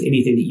to do with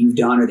anything that you've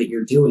done or that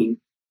you're doing.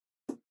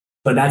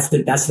 but that's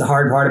the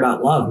hard part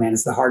about love, man.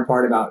 It's the hard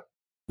part about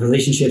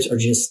relationships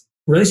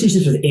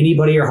relationships with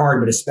anybody are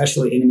hard, but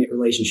especially intimate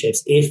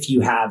relationships. If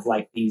you have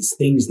like these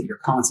things that you're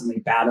constantly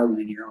battling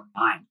in your own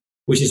mind,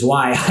 which is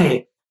why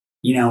I,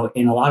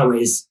 in a lot of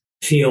ways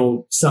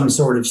feel some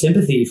sort of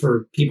sympathy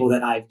for people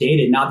that I've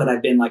dated. Not that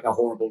I've been like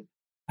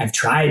I've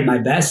tried my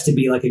best to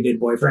be like a good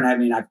boyfriend. I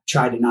mean, I've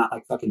tried to not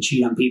like fucking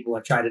cheat on people.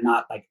 I've tried to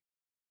not like,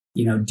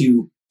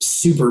 do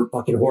super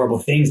fucking horrible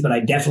things, but I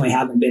definitely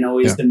haven't been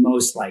always the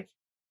most like,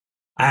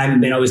 I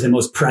haven't been always the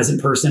most present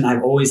person.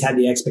 I've always had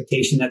the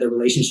expectation that the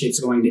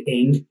relationship's going to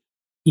end.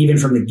 Even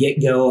from the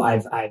get-go,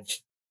 I've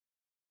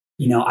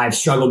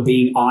struggled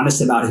being honest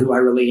about who I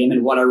really am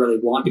and what I really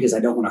want because I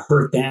don't want to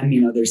hurt them.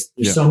 There's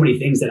so many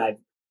things that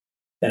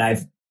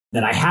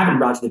I haven't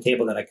brought to the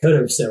table that I could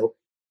have. So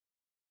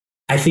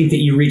I think that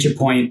you reach a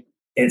point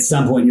at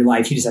some point in your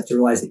life, you just have to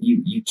realize that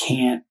you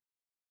can't,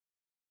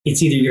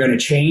 it's either you're going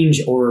to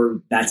change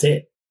or that's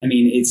it. I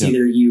mean, it's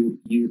either you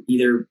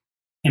either,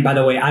 and by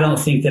the way, I don't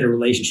think that a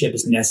relationship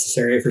is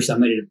necessary for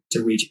somebody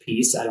to reach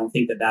peace. I don't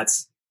think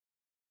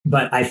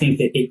but I think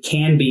that it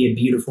can be a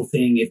beautiful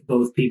thing if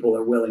both people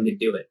are willing to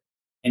do it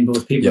and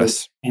both people,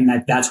 and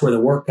that's where the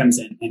work comes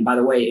in. And by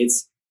the way,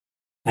 it's,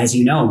 as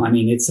you know, I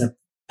mean, it's a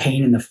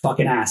pain in the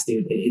fucking ass,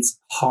 dude. It's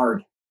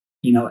hard.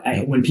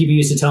 When people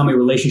used to tell me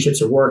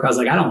relationships are work, I was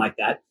like, I don't like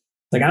that.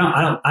 Like,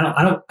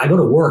 I go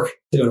to work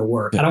to go to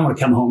work. I don't want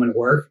to come home and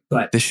work,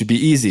 but this should be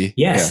easy.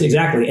 Yes,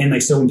 exactly. And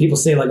like, so when people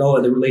say like,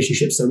 oh, the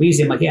relationship's so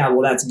easy, I'm like, yeah,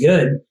 well, that's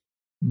good,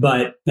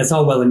 but that's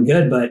all well and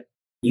good, but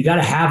you got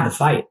to have the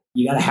fight.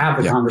 You got to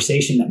have the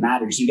conversation that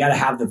matters. You got to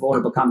have the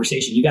vulnerable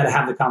conversation. You got to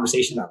have the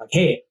conversation about like,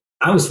 hey,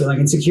 I was feeling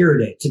insecure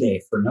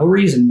today for no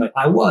reason, but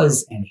I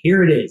was, and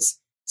here it is.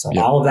 So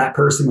all of that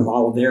person with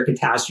all of their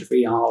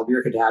catastrophe and all of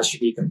your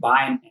catastrophe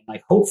combined, and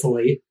like,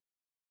 hopefully,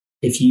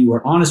 if you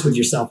are honest with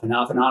yourself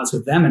enough and honest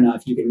with them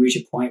enough, you can reach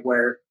a point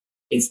where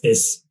it's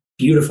this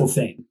beautiful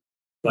thing.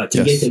 But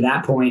to get to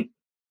that point,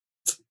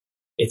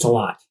 it's a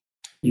lot,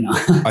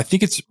 I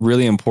think it's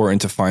really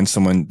important to find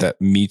someone that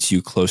meets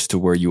you close to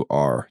where you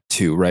are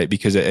too, right?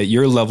 Because at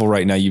your level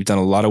right now, you've done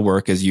a lot of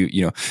work and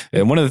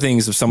one of the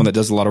things of someone that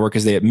does a lot of work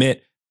is they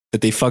admit that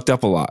they fucked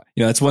up a lot.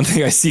 That's one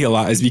thing I see a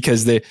lot is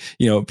because they,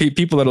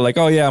 people that are like,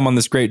 oh yeah, I'm on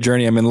this great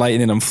journey. I'm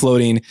enlightened and I'm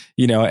floating,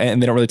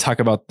 and they don't really talk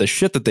about the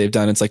shit that they've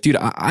done. It's like, dude,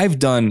 I've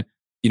done,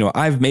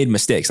 I've made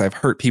mistakes. I've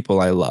hurt people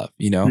I love,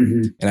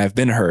 and I've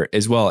been hurt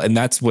as well. And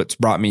that's what's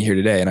brought me here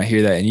today. And I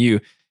hear that in you.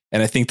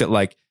 And I think that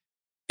like,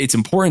 it's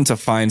important to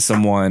find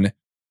someone,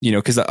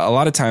 because a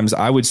lot of times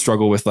I would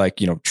struggle with like,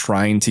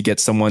 trying to get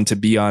someone to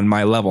be on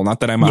my level.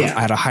 Not that I'm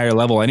at a higher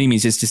level any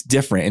means, it's just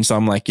different. And so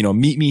I'm like,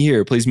 meet me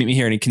here, please meet me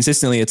here. And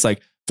consistently it's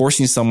like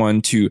forcing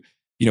someone to,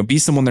 be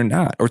someone they're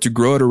not, or to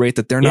grow at a rate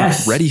that they're not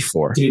ready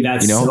for. Dude,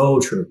 that's so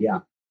true. Yeah.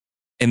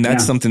 And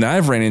that's something that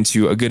I've ran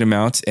into a good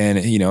amount. And,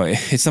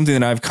 it's something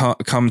that I've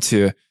come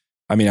to,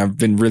 I've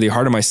been really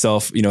hard on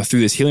myself,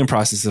 through this healing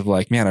process of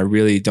like, man, I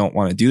really don't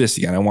want to do this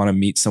again. I want to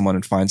meet someone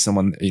and find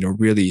someone that,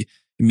 really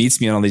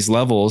meets me on all these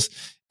levels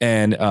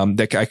and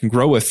that I can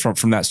grow with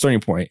from that starting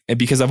point. And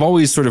because I've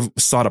always sort of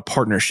sought a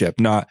partnership,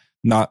 not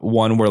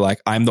one where like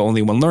I'm the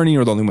only one learning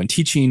or the only one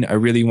teaching. I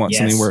really want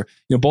something where,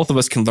 both of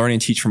us can learn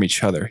and teach from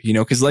each other,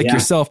 because like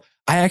yourself,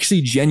 I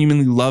actually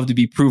genuinely love to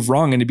be proved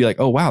wrong and to be like,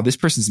 oh, wow, this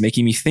person's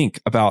making me think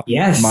about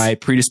my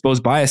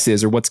predisposed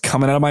biases or what's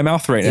coming out of my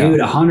mouth right now. Dude,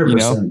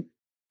 100%.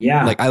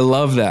 Yeah. Like I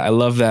love that. I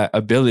love that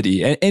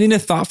ability and in a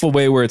thoughtful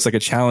way where it's like a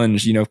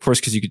challenge, of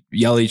course, because you could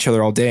yell at each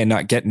other all day and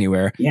not get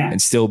anywhere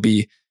and still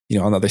be,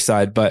 on the other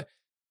side. But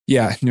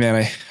yeah,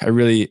 man, I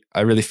really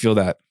feel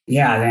that.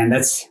 Yeah, man,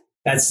 that's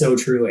so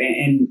true.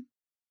 And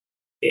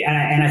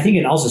I think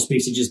it also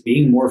speaks to just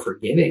being more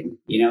forgiving,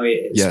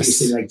 it speaks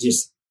to like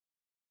just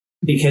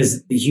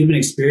because the human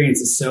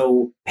experience is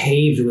so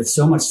paved with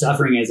so much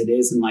suffering as it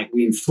is. And like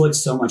we inflict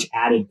so much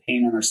added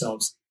pain on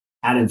ourselves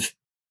out of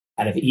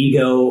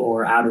ego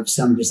or out of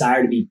some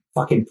desire to be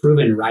fucking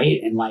proven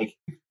right. And like,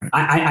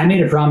 I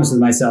made a promise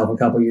with myself a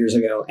couple years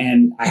ago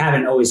and I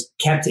haven't always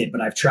kept it, but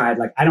I've tried.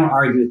 Like, I don't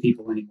argue with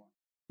people anymore.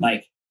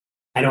 Like,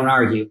 I don't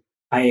argue.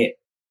 I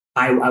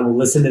will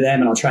listen to them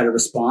and I'll try to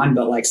respond.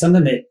 But like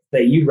something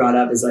that you brought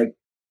up is like,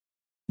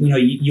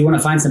 you want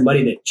to find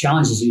somebody that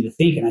challenges you to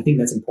think. And I think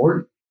that's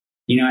important,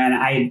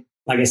 and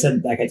like I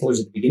said, like I told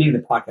you at the beginning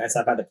of the podcast,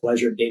 I've had the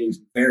pleasure of dating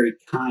some very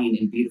kind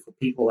and beautiful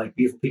people, like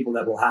beautiful people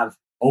that will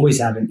always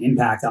have an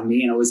impact on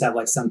me and always have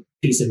like some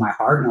piece of my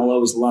heart. And I'll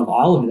always love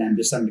all of them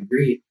to some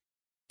degree.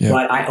 Yeah.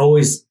 But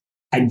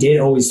I did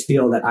always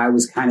feel that I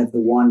was kind of the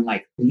one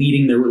like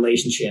leading the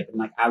relationship and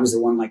like I was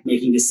the one like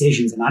making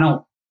decisions. And I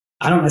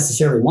don't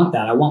necessarily want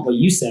that. I want what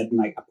you said, and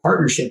like a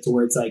partnership to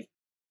where it's like,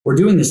 we're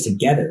doing this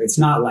together. It's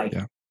not like,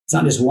 it's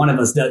not just one of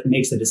us that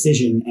makes the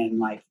decision and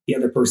like the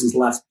other person's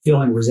left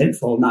feeling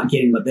resentful, not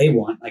getting what they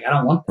want. Like, I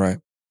don't want that,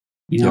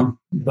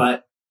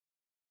 but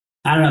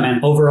I don't know,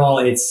 man, overall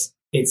it's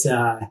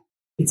a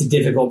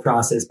difficult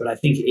process, but I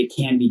think it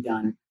can be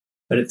done.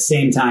 But at the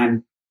same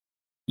time,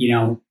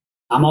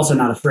 I'm also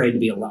not afraid to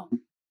be alone.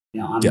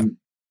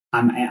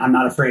 I'm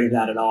not afraid of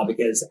that at all,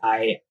 because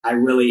I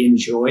really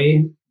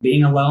enjoy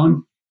being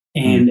alone.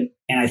 And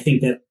I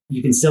think that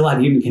you can still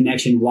have human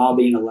connection while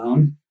being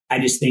alone. I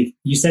just think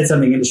you said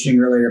something interesting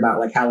earlier about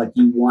like how like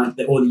you want,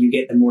 the older you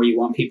get, the more you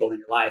want people in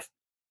your life.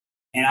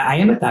 And I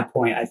am at that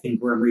point, I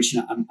think, where I'm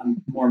reaching a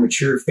more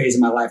mature phase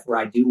of my life where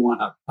I do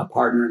want a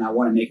partner and I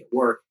want to make it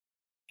work.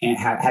 And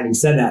having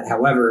said that,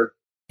 however,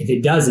 if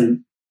it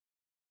doesn't,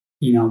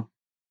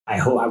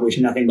 I wish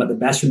nothing but the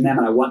best from them,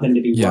 and I want them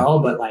to be well,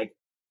 but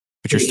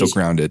you're still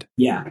grounded.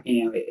 Yeah.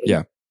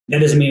 That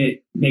doesn't mean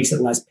it makes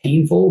it less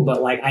painful,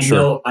 but like, I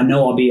know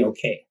I'll be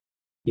okay.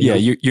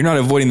 You're not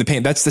avoiding the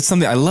pain. That's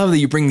something I love that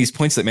you bring these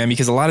points up, man,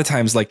 because a lot of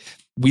times, like,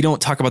 we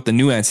don't talk about the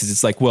nuances.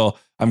 It's like, well,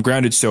 I'm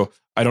grounded, so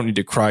I don't need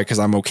to cry because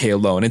I'm okay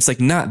alone. It's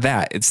like, not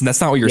that. That's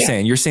not what you're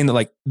saying. You're saying that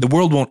like the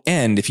world won't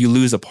end if you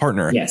lose a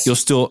partner. Yes. You'll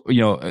still,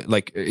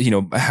 like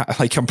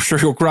I'm sure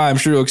you'll cry. I'm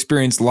sure you'll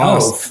experience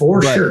loss. Oh,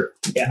 for sure.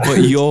 Yeah. But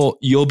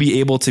you'll be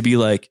able to be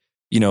like,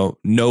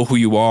 know who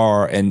you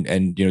are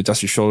and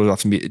dust your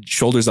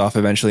shoulders off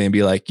eventually and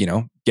be like,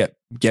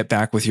 get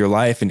back with your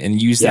life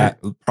and use that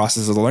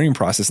process as a learning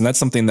process. And that's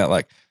something that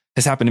like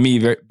has happened to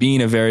me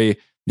being a very,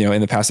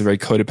 in the past, a very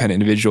codependent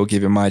individual,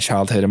 given my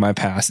childhood and my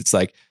past. It's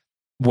like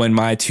when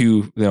my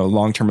two,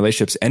 long-term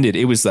relationships ended,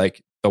 it was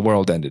like the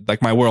world ended,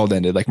 like my world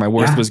ended, like my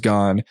worth was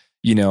gone,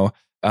 and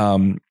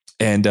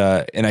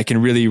I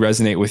can really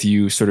resonate with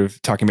you sort of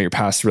talking about your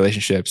past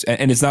relationships.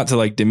 And it's not to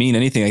like demean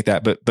anything like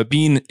that, but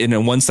being in a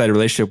one-sided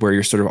relationship where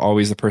you're sort of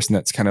always the person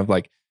that's kind of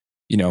like,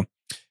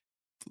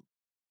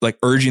 like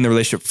urging the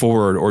relationship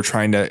forward or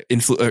trying to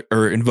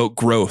or invoke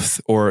growth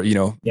or,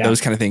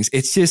 those kind of things.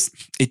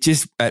 It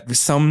just at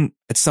some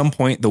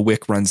point the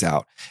wick runs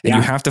out and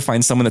you have to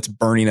find someone that's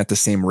burning at the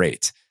same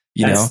rate.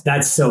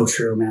 That's so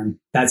true, man.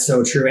 That's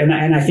so true. And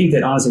I think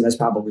that honestly, that's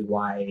probably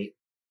why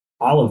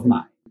all of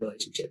my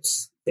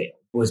relationships failed,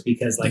 was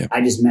because I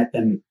just met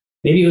them.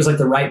 Maybe it was like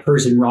the right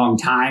person, wrong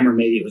time, or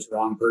maybe it was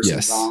wrong person,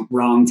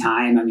 wrong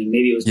time. I mean,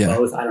 maybe it was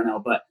both. I don't know.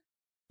 But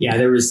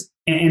there was,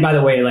 and by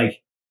the way, like,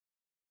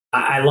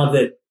 I love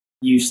that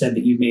you said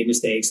that you've made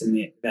mistakes,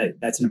 and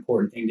that's an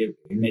important thing to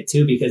admit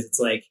to, because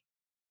it's like,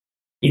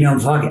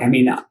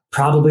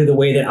 probably the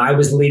way that I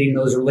was leading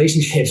those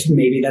relationships,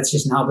 maybe that's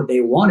just not what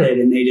they wanted,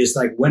 and they just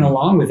like went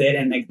along with it,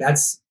 and like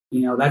that's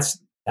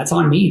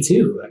on me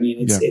too. I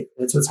mean,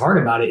 that's what's hard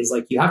about it, is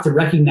like you have to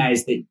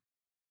recognize that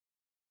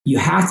you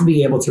have to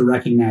be able to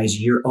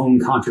recognize your own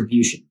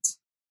contributions,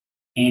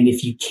 and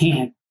if you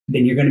can't,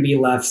 then you're going to be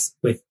left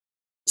with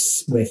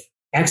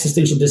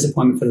existential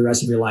disappointment for the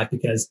rest of your life,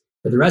 because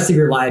for the rest of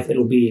your life,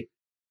 it'll be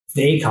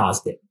they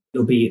caused it.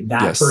 It'll be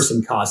that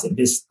person caused it.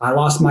 I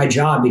lost my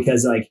job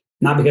because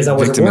not because I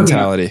wasn't working.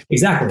 Mentality.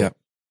 Exactly. Yep.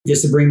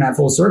 Just to bring that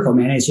full circle,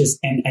 man. It's just,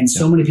 and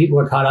so many people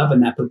are caught up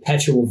in that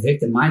perpetual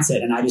victim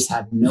mindset. And I just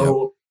have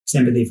no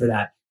sympathy for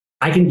that.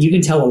 You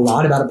can tell a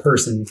lot about a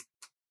person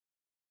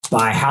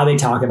by how they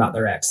talk about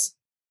their ex,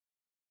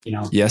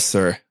 Yes,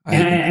 sir.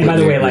 And by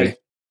the way, like,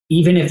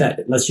 even if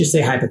let's just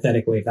say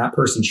hypothetically, if that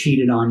person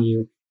cheated on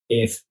you,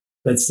 if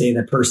let's say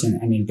that person,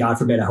 I mean, God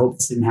forbid, I hope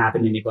this didn't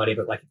happen to anybody,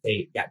 but like if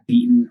they got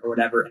beaten or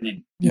whatever,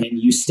 and then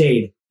you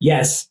stayed,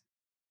 yes,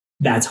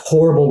 that's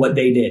horrible what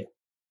they did.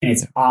 And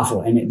it's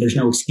awful. And there's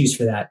no excuse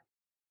for that.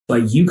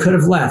 But you could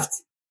have left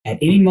at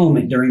any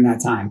moment during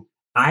that time.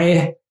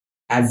 I've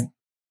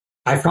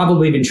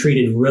probably been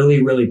treated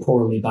really, really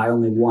poorly by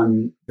only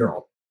one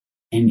girl.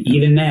 And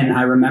even then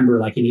I remember,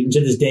 like, and even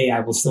to this day, I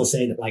will still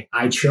say that like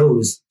I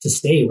chose to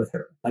stay with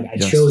her. Like I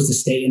chose to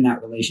stay in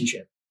that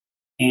relationship.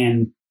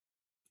 And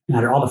no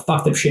matter all the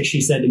fucked up shit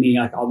she said to me,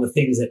 like all the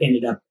things that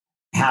ended up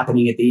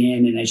happening at the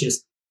end. And it's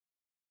just,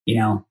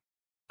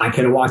 I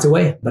could have walked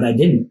away, but I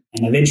didn't.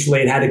 And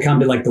eventually it had to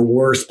come to like the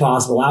worst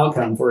possible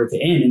outcome for it to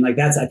end. And like,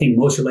 that's, I think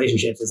most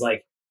relationships is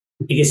like,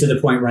 it gets to the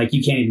point where like,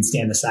 you can't even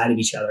stand the side of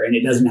each other. And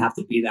it doesn't have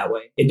to be that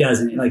way. It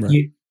doesn't. Like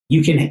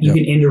you can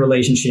end a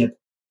relationship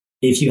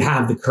if you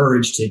have the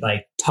courage to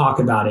like talk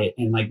about it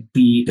and like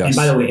be, and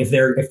by the way, if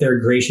they're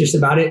gracious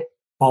about it,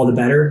 all the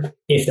better.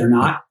 If they're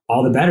not,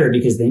 all the better,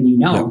 because then Dude,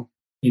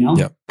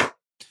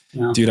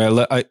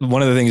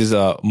 one of the things is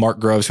Mark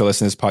Groves, who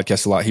listens to this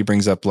podcast a lot, he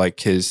brings up like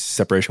his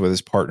separation with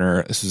his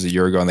partner. This was a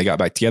year ago, and they got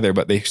back together,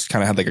 but they just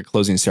kind of had like a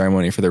closing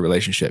ceremony for their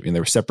relationship. They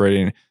were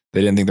separating.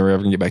 They didn't think they were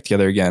ever going to get back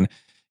together again.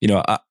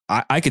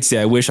 I could say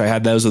I wish I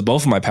had those with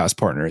both of my past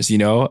partners.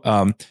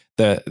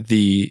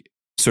 The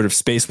sort of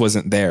space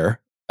wasn't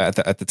there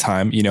at the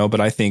time, but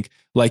I think,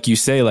 like you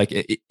say, like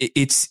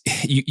it's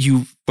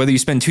you whether you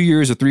spend 2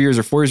 years or 3 years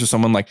or 4 years with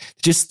someone, like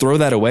just throw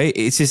that away.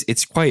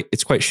 It's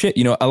quite shit.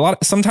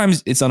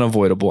 Sometimes it's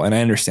unavoidable, and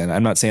I understand that.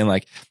 I'm not saying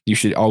like you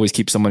should always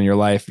keep someone in your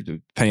life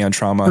depending on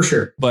trauma, for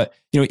sure. But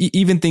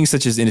even things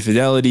such as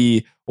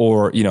infidelity,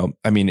 or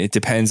it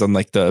depends on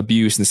like the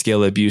abuse and the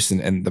scale of abuse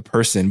and the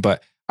person.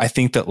 But I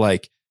think that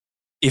like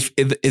if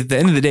at the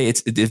end of the day,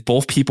 if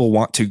both people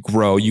want to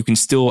grow, you can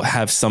still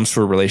have some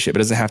sort of relationship. It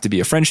doesn't have to be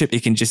a friendship.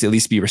 It can just at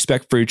least be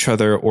respect for each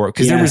other, or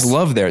because there was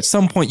love there. At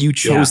some point you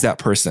chose that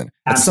person.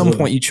 Absolutely. At some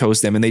point you chose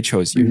them and they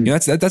chose you. Mm-hmm. You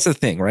know, that's the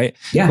thing, right?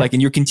 Yeah. Like,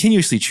 and you're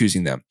continuously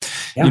choosing them.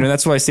 Yeah. You know,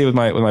 that's why I say with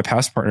my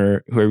past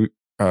partner who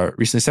I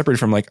recently separated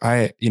from, like,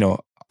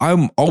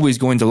 I'm always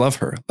going to love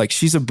her. Like,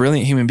 she's a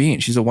brilliant human being.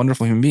 She's a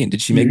wonderful human being.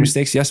 Did she make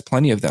mistakes? Yes.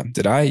 Plenty of them.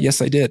 Did I? Yes,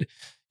 I did.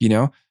 You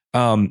know?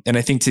 And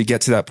I think to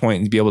get to that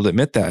point and be able to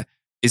admit that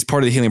is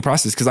part of the healing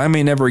process, because I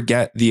may never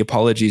get the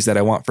apologies that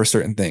I want for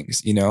certain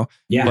things, you know,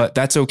 but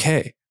that's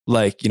okay.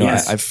 Like, you know,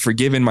 I've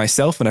forgiven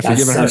myself and I've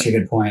forgiven her. That's such a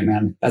good point,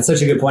 man. That's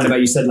such a good point about,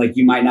 you said, like,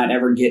 you might not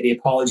ever get the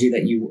apology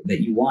that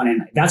you want.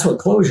 And that's what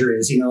closure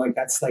is, you know, like,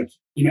 that's like,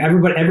 you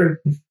know,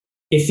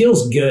 it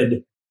feels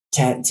good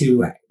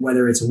to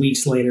whether it's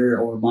weeks later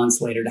or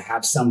months later, to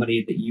have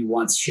somebody that you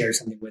once shared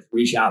something with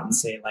reach out and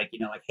say, like, you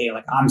know, like, hey,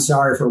 like, I'm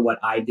sorry for what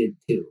I did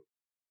too.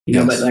 You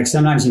know, but like,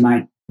 sometimes you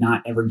might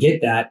not ever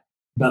get that.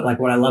 But like,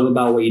 what I love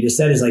about what you just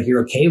said is, like,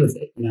 you're okay with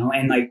it, you know,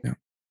 and like,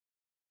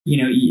 you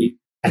know,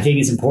 I think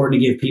it's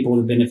important to give people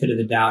the benefit of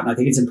the doubt. And I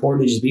think it's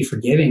important to just be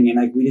forgiving. And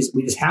like, we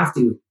just have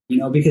to, you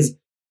know, because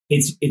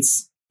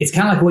it's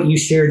kind of like what you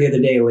shared the other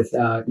day with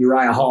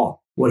Uriah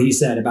Hall, what he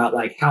said about,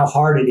 like, how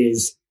hard it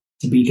is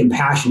to be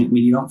compassionate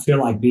when you don't feel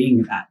like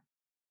being that.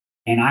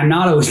 And I'm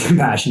not always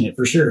compassionate,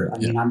 for sure. I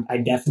mean, I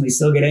definitely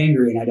still get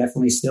angry and I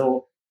definitely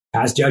still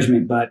pass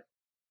judgment, but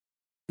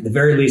at the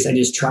very least, I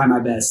just try my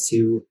best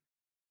to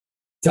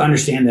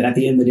understand that at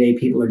the end of the day,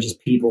 people are just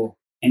people,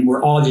 and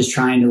we're all just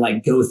trying to,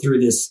 like, go through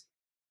this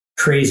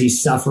crazy,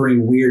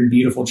 suffering, weird,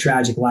 beautiful,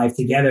 tragic life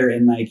together.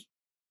 And like,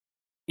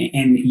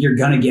 and you're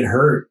going to get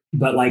hurt,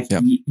 but like,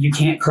 you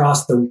can't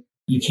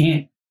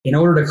in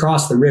order to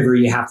cross the river,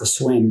 you have to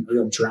swim or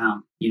you'll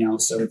drown, you know?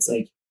 So it's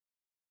like,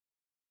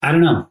 I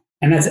don't know.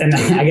 And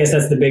I guess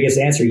that's the biggest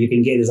answer you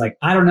can get is, like,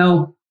 I don't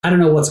know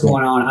what's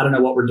going on. I don't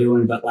know what we're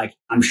doing, but like,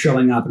 I'm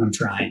showing up and I'm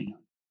trying. You know?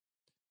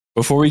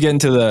 Before we get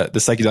into the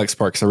psychedelics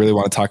part, because I really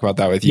want to talk about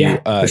that with you,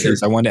 sure.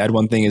 I wanted to add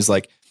one thing is,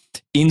 like,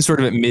 in sort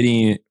of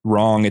admitting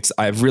wrong,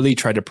 I've really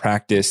tried to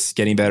practice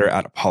getting better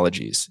at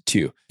apologies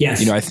too. Yes.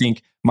 You know, I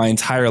think my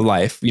entire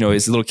life, you know,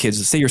 as little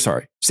kids, say you're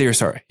sorry. You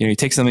know, you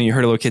take something, you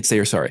hurt a little kid, say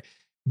you're sorry.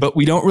 But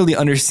we don't really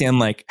understand,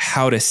 like,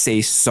 how to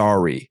say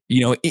sorry,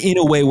 you know, in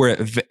a way where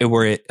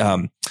it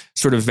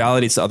sort of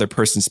validates the other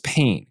person's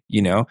pain,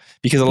 you know,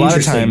 because a lot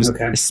of times,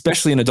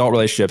 especially in adult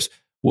relationships,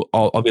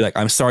 I'll be like,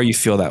 I'm sorry you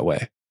feel that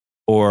way.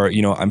 Or,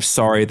 you know, I'm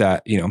sorry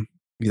that, you know,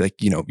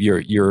 like, you know,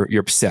 you're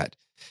upset.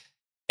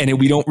 And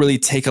we don't really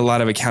take a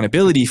lot of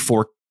accountability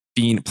for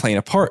playing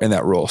a part in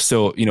that role.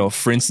 So, you know,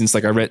 for instance,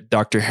 like, I read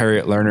Dr.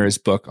 Harriet Lerner's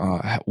book,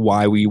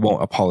 Why We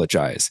Won't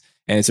Apologize.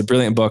 And it's a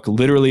brilliant book,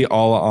 literally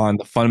all on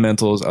the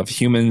fundamentals of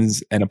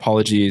humans and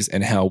apologies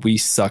and how we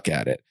suck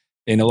at it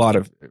in a lot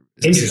of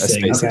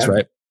spaces,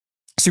 right?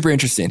 Super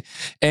interesting.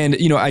 And,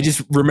 you know, I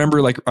just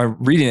remember, like,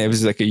 reading it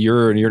was like a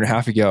year and a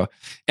half ago.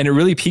 And it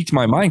really piqued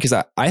my mind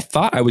because I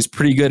thought I was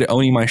pretty good at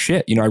owning my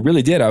shit. You know, I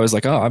really did. I was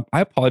like, oh,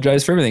 I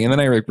apologize for everything. And then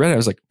I read it. I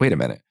was like, wait a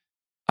minute.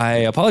 I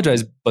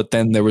apologize, but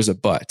then there was a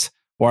but.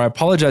 Or I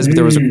apologize, but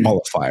there was a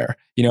qualifier.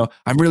 You know,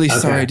 I'm really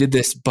sorry I did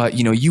this, but,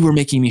 you know, you were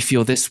making me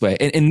feel this way.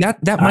 And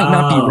that might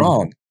not be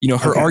wrong. You know,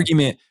 her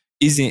argument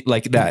isn't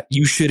like that.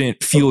 You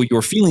shouldn't feel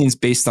your feelings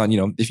based on, you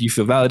know, if you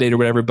feel validated or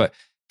whatever. But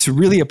to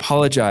really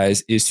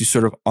apologize is to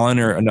sort of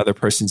honor another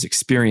person's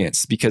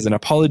experience, because an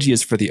apology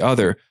is for the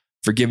other.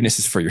 Forgiveness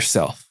is for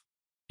yourself,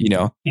 you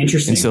know?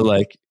 Interesting. And so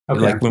like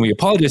when we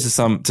apologize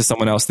to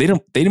someone else,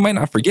 they might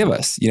not forgive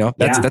us, you know,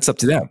 that's up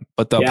to them,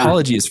 but the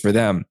apology is for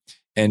them.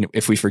 And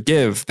if we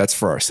forgive, that's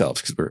for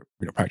ourselves, because we're,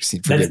 you know,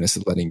 practicing forgiveness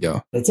and letting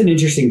go. That's an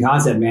interesting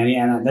concept, man.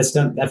 Yeah, and that's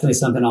definitely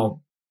something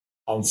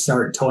I'll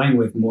start toying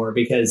with more,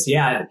 because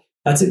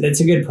that's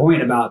a good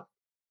point about.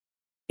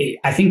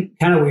 I think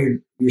kind of what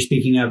you're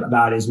speaking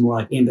about is more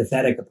like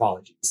empathetic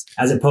apologies,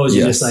 as opposed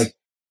to just like,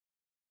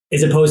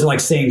 as opposed to like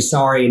saying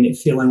sorry and it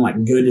feeling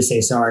like good to say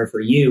sorry for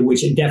you,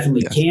 which it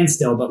definitely can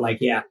still, but like,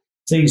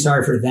 saying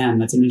sorry for them.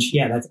 That's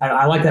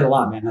I like that a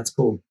lot, man. That's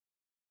cool.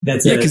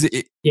 That's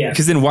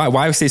because then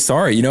why say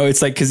sorry? You know,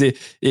 it's like, because if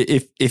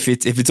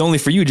it's only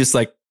for you, just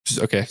like,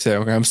 okay,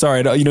 I'm sorry.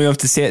 You don't have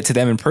to say it to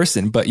them in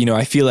person. But, you know,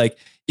 I feel like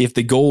if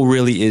the goal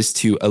really is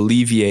to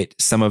alleviate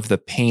some of the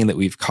pain that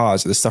we've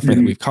caused, or the suffering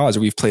that we've caused,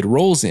 or we've played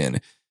roles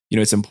in, you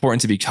know, it's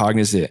important to be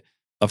cognizant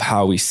of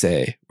how we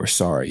say we're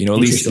sorry. You know, at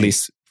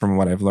least from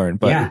what I've learned.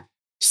 But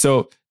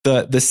so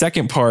the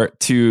second part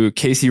to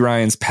Casey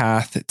Ryan's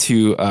path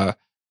to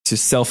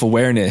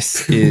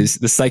self-awareness is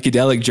the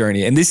psychedelic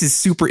journey. And this is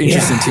super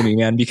interesting to me,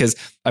 man, because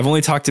I've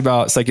only talked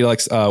about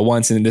psychedelics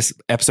once, and this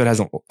episode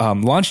hasn't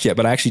launched yet,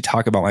 but I actually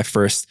talk about my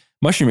first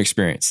mushroom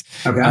experience.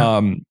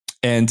 Okay.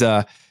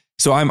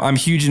 So I'm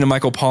huge into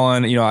Michael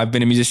Pollan. You know, I've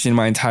been a musician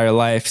my entire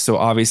life. So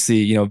obviously,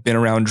 you know, been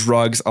around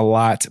drugs a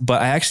lot,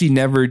 but I actually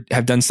never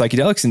have done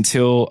psychedelics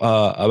until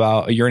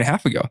about a year and a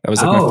half ago. That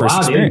was like my first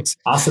experience.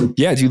 Dude. Awesome.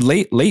 Yeah, dude,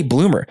 late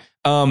bloomer.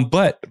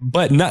 But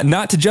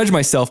not to judge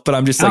myself, but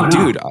I'm just like,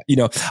 dude, you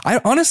know, I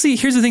honestly,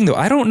 here's the thing though.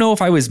 I don't know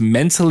if I was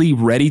mentally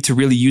ready to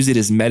really use it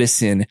as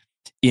medicine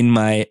in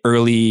my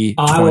early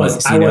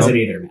 20s. I wasn't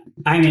either, man.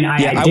 I mean,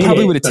 I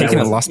probably would have taken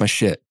it and lost my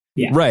shit.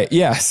 Yeah. Right.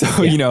 Yeah.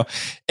 So, you know,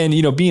 and,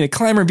 you know, being a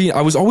climber,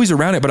 I was always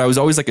around it, but I was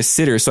always like a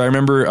sitter. So I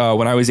remember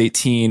when I was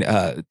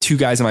 18, two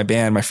guys in my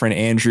band, my friend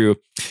Andrew,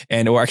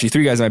 or actually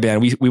three guys in my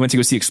band, we went to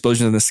go see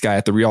Explosions in the Sky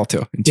at the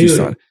Rialto in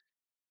Tucson.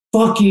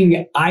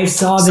 I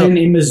saw them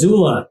in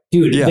Missoula.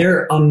 Dude,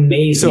 they're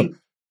amazing.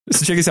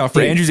 So check this out.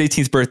 For Andrew's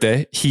 18th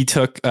birthday, he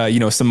took, you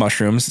know, some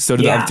mushrooms. So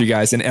did the other three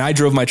guys. And I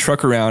drove my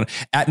truck around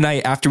at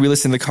night after we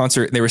listened to the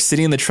concert. They were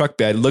sitting in the truck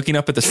bed looking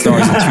up at the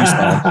stars in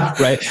Tucson.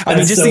 Right. I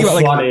mean, just think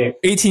about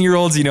like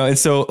 18-year-olds, you know. And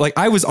so like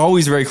I was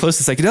always very close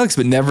to psychedelics,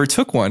 but never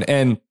took one.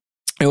 And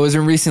it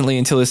wasn't recently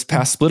until this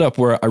past split up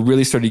where I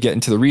really started getting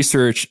into the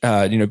research,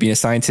 you know, being a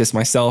scientist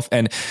myself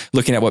and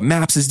looking at what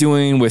MAPS is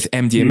doing with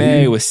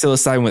MDMA, with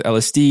psilocybin, with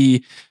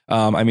LSD.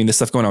 I mean, the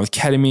stuff going on with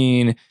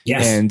ketamine.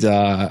 Yes. And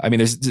I mean,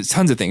 there's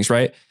tons of things,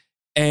 right?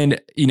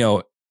 And, you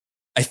know,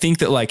 I think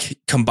that like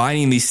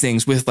combining these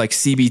things with like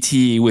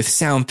CBT, with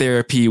sound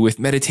therapy, with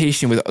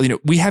meditation, with, you know,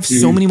 we have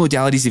so many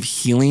modalities of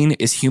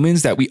healing as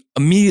humans that we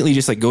immediately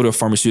just like go to a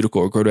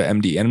pharmaceutical or go to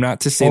MD. And I'm not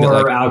to say that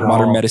like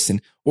modern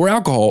medicine or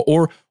alcohol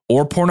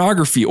or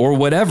pornography or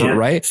whatever,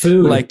 right?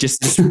 Food. Like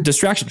just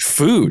distraction,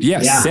 food. Yeah,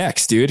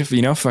 sex, dude.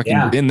 You know,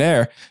 fucking been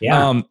there.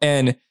 Yeah.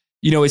 And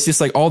you know, it's just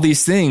like all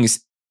these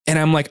things. And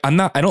I'm like,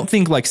 I don't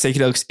think like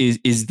psychedelics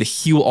is the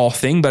heal all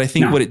thing, but I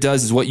think what it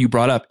does is what you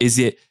brought up is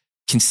it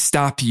can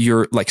stop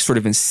your like sort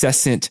of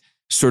incessant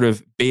sort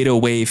of beta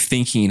wave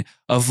thinking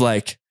of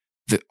like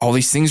all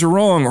these things are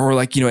wrong or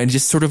like, you know, and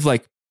just sort of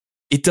like,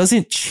 it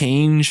doesn't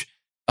change,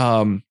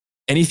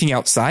 anything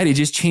outside. It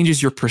just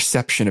changes your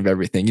perception of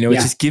everything. You know, it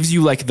just gives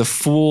you like the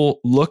full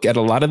look at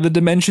a lot of the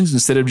dimensions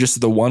instead of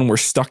just the one we're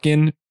stuck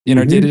in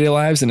our day-to-day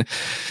lives. And,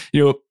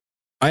 you know,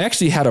 I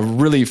actually had a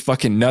really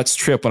fucking nuts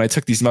trip when I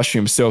took these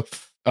mushrooms. So,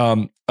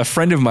 a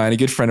friend of mine, a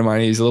good friend of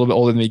mine, he's a little bit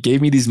older than me,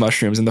 gave me these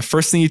mushrooms. And the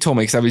first thing he told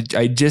me, cause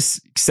I just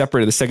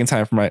separated the second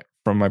time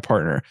from my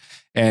partner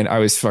and I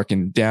was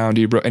fucking down,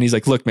 dude, bro. And he's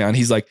like, look, man,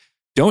 he's like,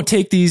 don't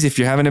take these if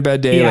you're having a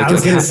bad day. Yeah, like, I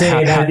was going to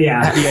say that.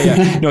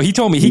 Yeah. No, he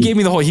told me, he gave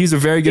me the whole, he's a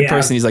very good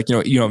person. He's like,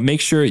 you know,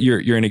 make sure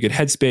you're in a good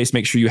headspace.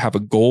 Make sure you have a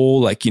goal.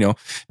 Like, you know,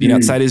 being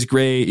outside is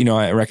great. You know,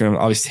 I recommend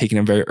obviously taking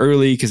them very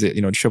early because it,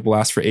 you know, trip will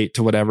last for 8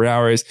 to whatever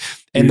hours.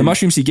 And the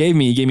mushrooms he gave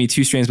me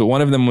 2 strains, but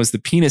one of them was the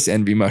penis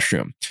envy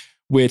mushroom,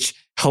 which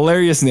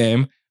hilarious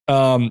name.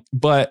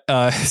 But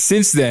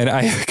since then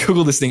I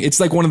Googled this thing.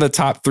 It's like one of the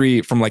top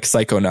 3 from like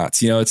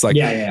Psychonauts. You know, it's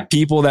like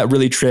people that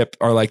really trip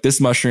are like,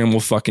 this mushroom will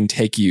fucking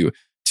take you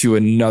to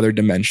another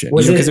dimension.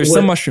 Because there's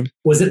some mushroom.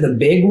 Was it the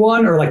big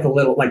one or like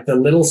the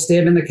little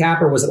stem in the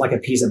cap, or was it like a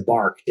piece of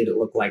bark? Did it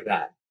look like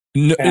that?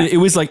 No, it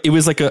was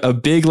like a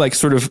big, like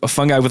sort of a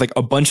fungi with like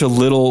a bunch of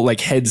little like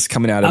heads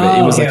coming out of it.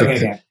 It was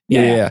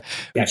yeah.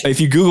 Gotcha.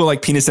 If you Google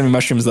like penis envy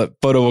mushrooms, that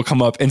photo will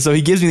come up. And so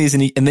he gives me these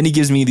and then he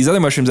gives me these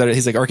other mushrooms that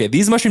he's like, okay,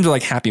 these mushrooms are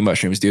like happy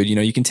mushrooms, dude. You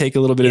know, you can take a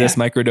little bit of this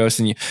microdose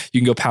and you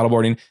can go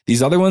paddleboarding.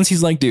 These other ones,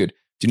 he's like, dude,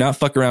 do not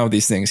fuck around with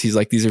these things. He's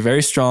like, these are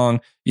very strong.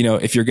 You know,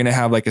 if you're going to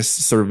have like a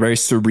sort of very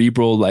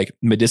cerebral, like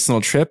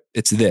medicinal trip,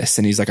 it's this.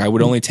 And he's like, I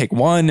would only take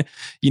one,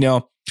 you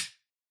know.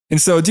 And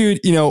so,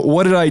 dude, you know,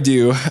 what did I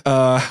do?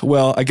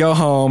 Well, I go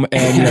home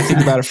and, you know, think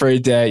about it for a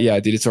day. Yeah,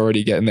 dude, it's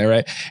already getting there,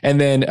 right? And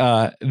then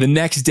the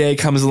next day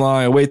comes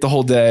along. I wait the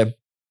whole day.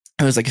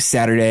 It was like a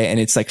Saturday and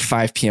it's like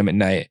 5 p.m. at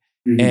night.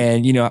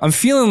 And, you know, I'm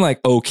feeling like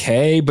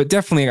okay, but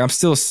definitely I'm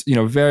still, you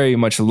know, very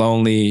much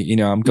lonely. You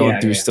know, I'm going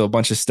through still a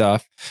bunch of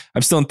stuff.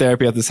 I'm still in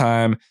therapy at the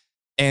time.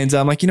 And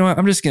I'm like, you know what?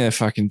 I'm just going to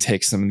fucking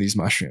take some of these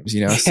mushrooms,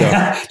 you know? So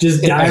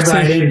just dive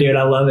right in, dude.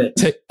 I love it.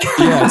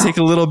 Take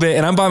a little bit.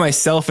 And I'm by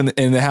myself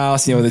in the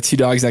house, you know, with the 2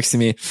 dogs next to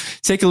me.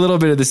 Take a little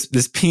bit of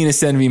this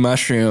penis envy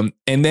mushroom.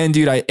 And then,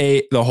 dude, I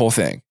ate the whole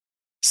thing.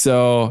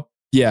 So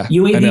yeah.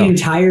 You ate the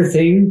entire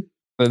thing?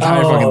 The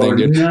entire fucking thing,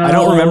 dude. No. I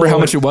don't remember how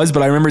much it was,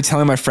 but I remember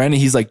telling my friend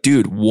and he's like,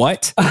 dude,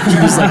 what? He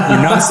was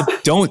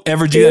like, don't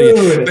ever do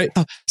that again.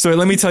 But, so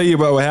let me tell you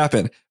about what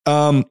happened.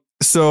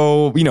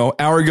 So, you know,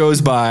 hour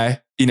goes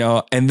by, you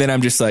know, and then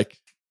I'm just like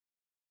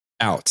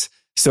out.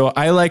 So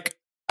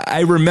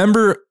I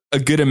remember a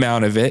good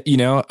amount of it, you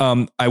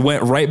know. I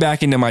went right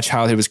back into my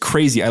childhood. It was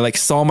crazy. I like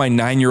saw my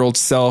 9-year-old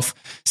self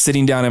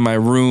sitting down in my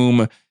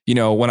room, you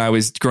know, when I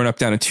was growing up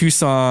down in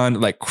Tucson,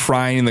 like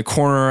crying in the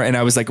corner. And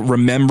I was like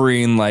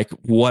remembering like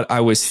what I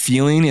was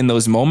feeling in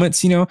those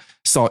moments, you know,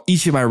 saw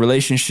each of my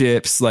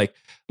relationships, like,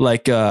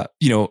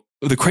 you know,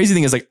 the crazy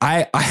thing is like,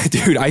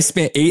 I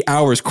spent 8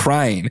 hours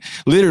crying,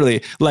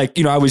 literally. Like,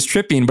 you know, I was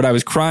tripping, but I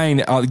was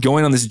crying,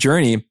 going on this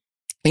journey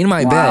in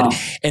my bed.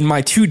 And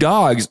my 2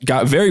 dogs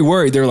got very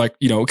worried. They're like,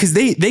 you know, cause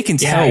they can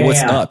tell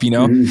what's up, you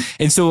know?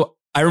 And so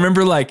I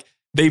remember like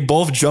they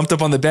both jumped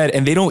up on the bed,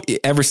 and they don't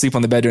ever sleep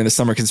on the bed during the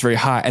summer because it's very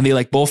hot. And they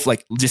like both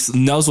like just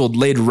nuzzled,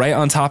 laid right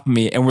on top of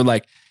me. And we're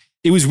like,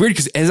 it was weird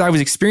because as I was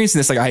experiencing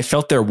this, like I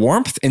felt their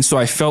warmth. And so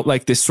I felt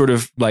like this sort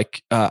of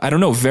like, I don't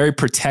know, very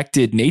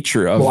protected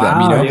nature of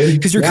them, you know,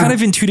 because you're kind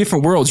of in two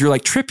different worlds. You're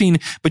like tripping,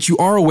 but you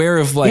are aware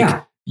of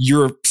like,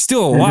 you're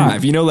still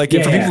alive, you know, like for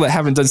people that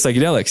haven't done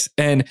psychedelics.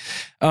 And,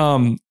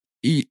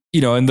 you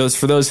know, and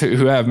for those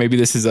who have, maybe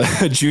this is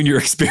a junior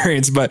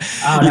experience, but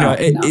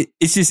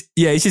it's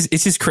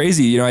just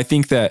crazy. You know, I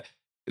think that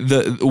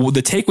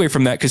the takeaway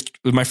from that, because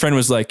my friend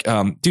was like,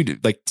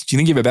 dude, like, do you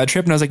think you have a bad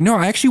trip? And I was like, no,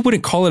 I actually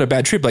wouldn't call it a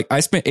bad trip. Like I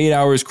spent 8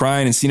 hours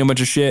crying and seeing a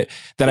bunch of shit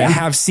that I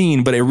have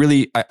seen, but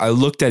I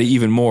looked at it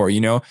even more,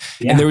 you know,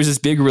 and there was this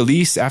big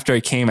release after I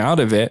came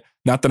out of it.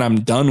 Not that I'm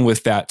done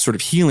with that sort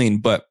of healing,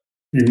 but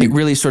it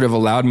really sort of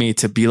allowed me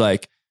to be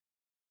like,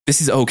 this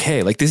is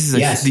okay. Like this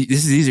is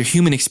these are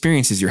human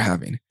experiences you're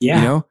having, you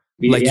know,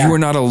 like you are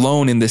not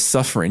alone in this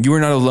suffering. You are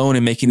not alone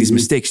in making these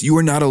mistakes. You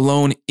are not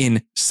alone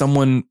in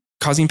someone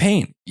causing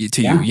pain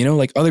to you, you know,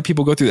 like other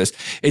people go through this.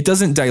 It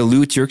doesn't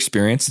dilute your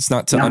experience. It's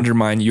not to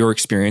undermine your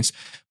experience,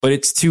 but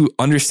it's to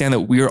understand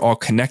that we are all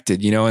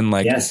connected, you know, and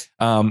like,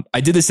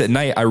 I did this at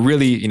night. I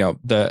really, you know,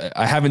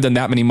 I haven't done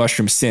that many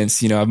mushrooms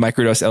since, you know, I've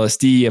microdosed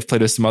LSD. I've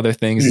played with some other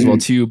things as well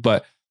too,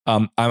 but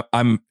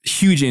I'm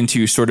huge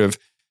into sort of,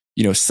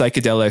 you know,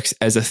 psychedelics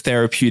as a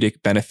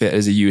therapeutic benefit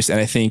as a use.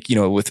 And I think, you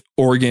know, with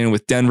Oregon,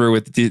 with Denver,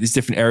 with these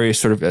different areas,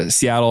 sort of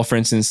Seattle, for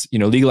instance, you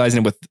know,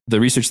 legalizing it with the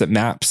research that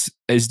MAPS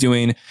is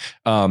doing,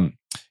 you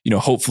know,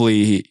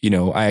 hopefully, you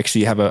know, I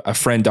actually have a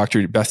friend,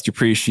 Dr. Beth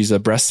Dupree. She's a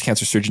breast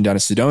cancer surgeon down in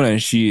Sedona,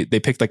 and they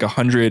picked like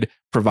 100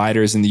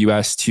 providers in the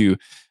US to,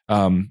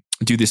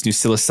 do this new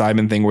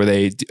psilocybin thing where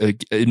they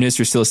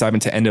administer psilocybin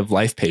to end of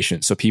life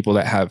patients. So people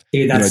that have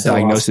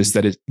diagnosis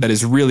awesome. that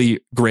is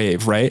really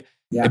grave. Right.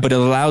 Yeah. But it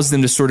allows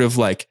them to sort of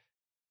like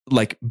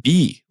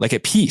be like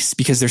at peace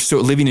because they're so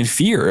living in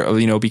fear of,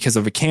 you know, because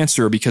of a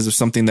cancer or because of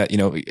something that, you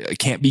know,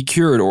 can't be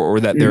cured or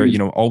that they're, you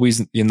know,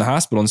 always in the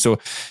hospital. And so,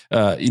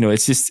 you know,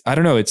 it's just, I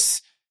don't know,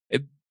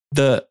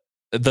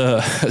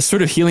 the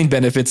sort of healing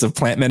benefits of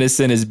plant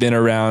medicine has been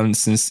around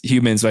since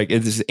humans, like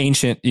it's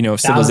ancient, you know,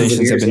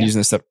 civilizations have been using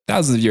this stuff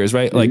thousands of years,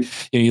 right? Like,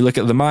 you know, you look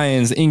at the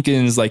Mayans, the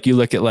Incans, like you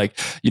look at like,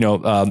 you know,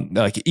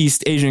 like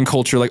East Asian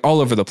culture, like all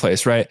over the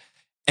place. Right.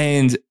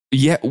 And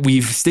yet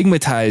we've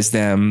stigmatized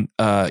them,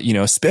 you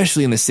know,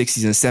 especially in the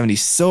 60s and 70s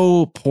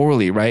so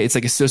poorly, right? It's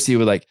like associated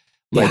with like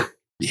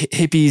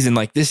hippies and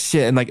like this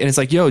shit. And like, and it's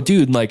like, yo,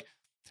 dude, like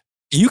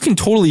you can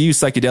totally use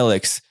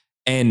psychedelics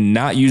and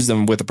not use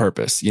them with a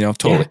purpose, you know,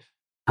 totally.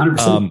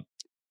 100%.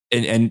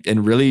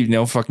 And really, you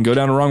know, fucking go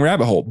down a wrong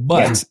rabbit hole.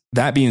 But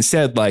that being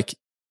said, like,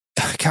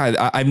 God,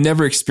 I've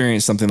never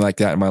experienced something like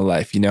that in my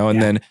life, you know?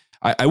 And then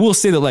I will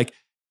say that like,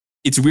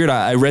 it's weird.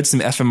 I read some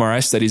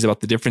fMRI studies about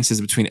the differences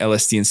between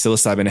LSD and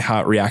psilocybin and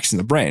how it reacts in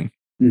the brain.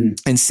 And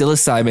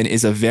psilocybin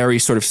is a very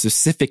sort of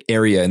specific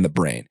area in the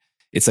brain.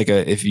 It's like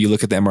if you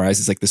look at the MRIs,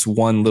 it's like this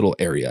one little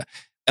area.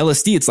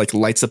 LSD, it's like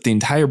lights up the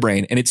entire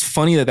brain. And it's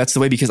funny that that's the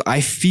way, because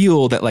I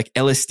feel that like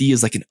LSD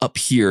is like an up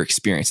here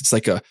experience. It's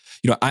like a,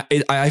 you know,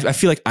 I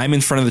feel like I'm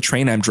in front of the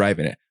train, I'm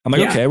driving it. I'm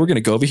like, okay, we're going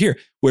to go over here.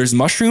 Whereas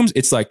mushrooms,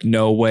 it's like,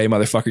 no way,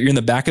 motherfucker. You're in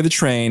the back of the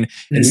train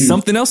and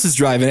something else is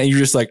driving it. And you're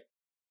just like,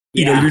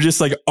 you know, you're just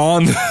like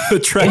on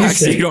the tracks.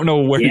 So you don't know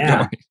where you're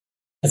going.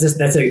 That's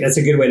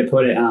a good way to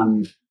put it.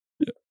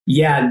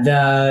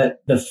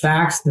 The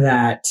fact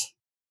that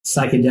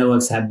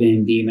psychedelics have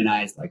been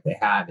demonized like they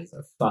have is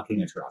a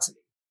fucking atrocity,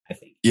 I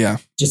think. Yeah.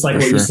 Just like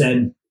what you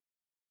said.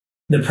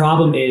 The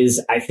problem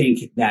is, I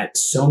think that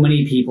so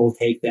many people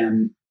take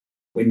them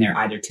when they're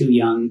either too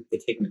young, they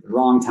take them at the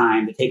wrong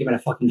time, they take them at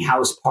a fucking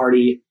house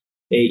party.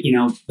 They, you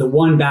know, the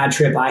one bad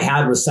trip I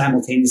had was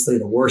simultaneously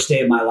the worst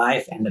day of my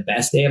life and the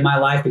best day of my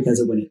life,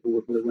 because when it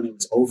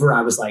was over,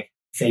 I was like,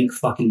 thank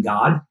fucking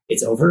God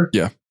it's over.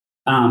 Yeah.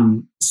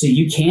 So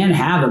you can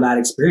have a bad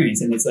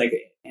experience, and it's like,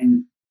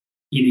 and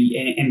you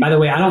know, and by the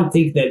way, I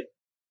think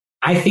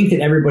that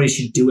everybody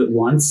should do it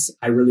once.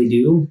 I really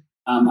do.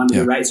 Under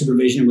the right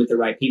supervision with the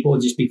right people,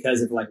 just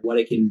because of like what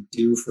it can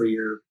do for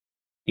your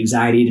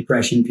anxiety,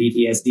 depression,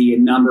 PTSD,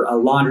 a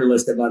laundry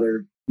list of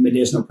other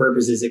medicinal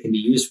purposes it can be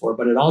used for.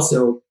 But it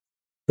also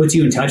puts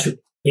you in touch with,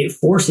 it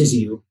forces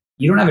you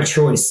don't have a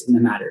choice in the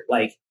matter.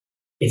 Like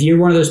if you're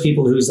one of those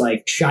people who's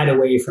like shied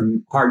away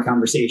from hard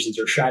conversations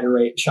or shied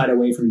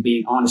away from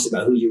being honest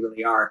about who you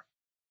really are,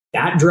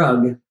 that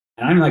drug, and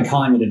I'm not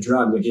calling it a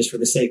drug, but just for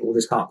the sake, we'll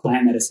just call it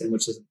plant medicine,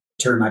 which is a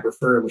term I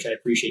prefer, which I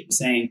appreciate you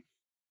saying.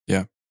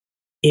 Yeah.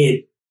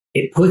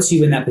 It puts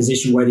you in that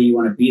position whether you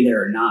want to be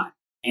there or not.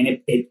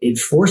 And it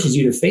forces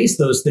you to face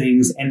those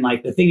things. And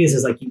like, the thing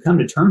is like you come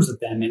to terms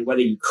with them, and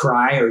whether you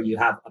cry or you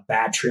have a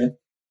bad trip,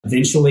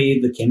 eventually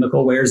the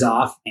chemical wears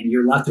off and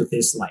you're left with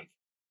this, like,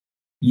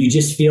 you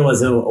just feel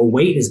as though a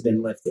weight has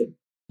been lifted.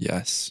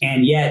 Yes.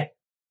 And yet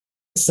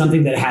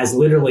something that has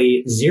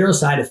literally zero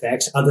side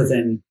effects other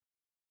than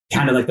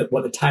kind of like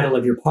what the title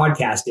of your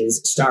podcast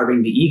is,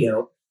 Starving the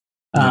Ego.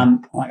 I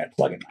got to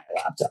plug in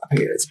my laptop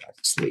here. It's about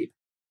to sleep.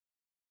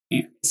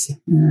 All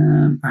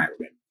right, we're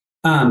good.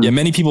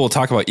 Many people will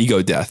talk about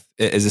ego death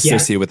as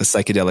associated with a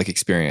psychedelic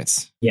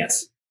experience.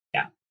 Yes.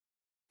 Yeah.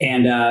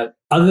 And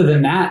other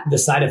than that, the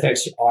side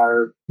effects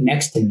are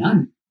next to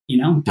none,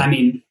 I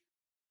mean,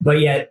 but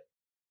yet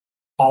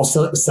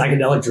also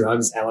psychedelic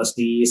drugs,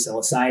 LSD,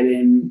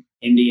 psilocybin,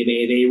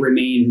 MDMA, they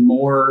remain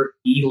more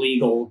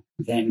illegal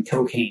than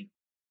cocaine,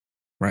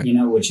 right?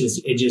 Which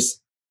is,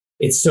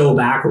 it's so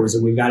backwards,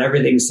 and we've got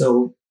everything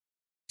so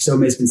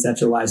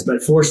misconceptualized.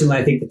 But fortunately,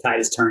 I think the tide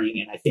is turning,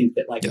 and I think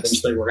that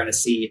eventually we're going to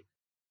see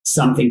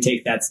something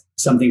take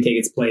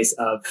its place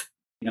of,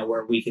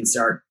 where we can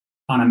start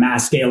on a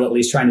mass scale, at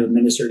least trying to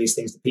administer these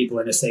things to people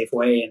in a safe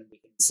way, and we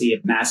can see a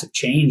massive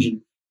change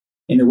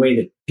in the way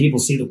that people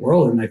see the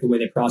world and the way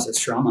they process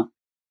trauma.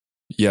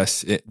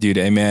 Yes, dude.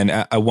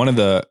 Amen. One of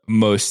the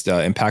most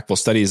impactful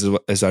studies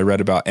is I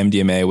read about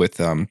MDMA with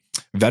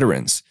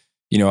veterans.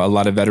 A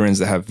lot of veterans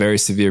that have very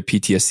severe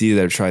PTSD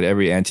that have tried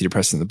every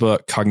antidepressant in the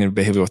book, cognitive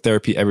behavioral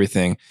therapy,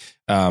 everything,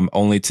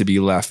 only to be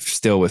left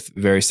still with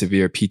very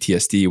severe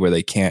PTSD where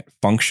they can't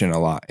function a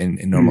lot in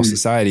normal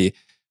society.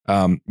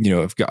 I've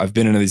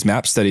been into these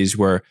MAP studies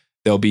where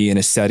they'll be in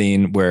a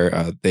setting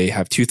where they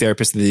have two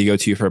therapists that they go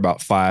to for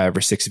about 5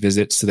 or 6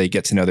 visits. So they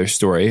get to know their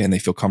story and they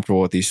feel comfortable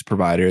with these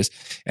providers.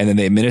 And then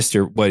they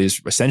administer what is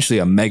essentially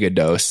a mega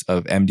dose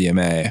of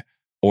MDMA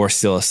or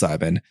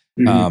psilocybin.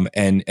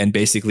 And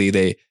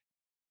basically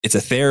it's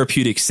a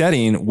therapeutic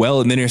setting, well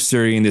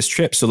administering this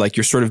trip. So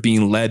you're sort of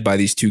being led by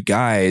these two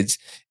guides,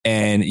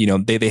 and,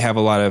 they have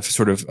a lot of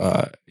sort of,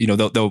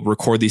 they'll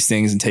record these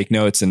things and take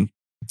notes, and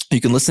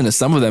you can listen to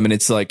some of them. And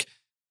it's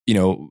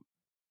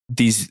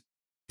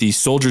these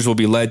soldiers will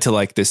be led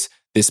to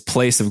this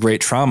place of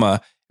great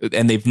trauma,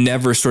 and they've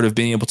never sort of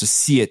been able to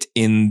see it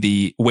in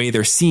the way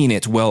they're seeing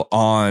it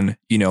on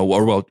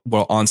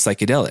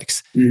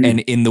psychedelics. And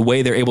in the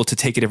way they're able to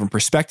take a different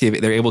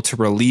perspective, they're able to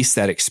release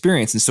that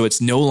experience. And so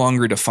it's no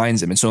longer defines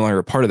them. It's no longer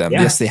a part of them.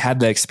 Yeah. Yes, they had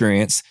that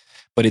experience,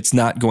 but it's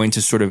not going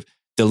to sort of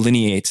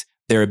delineate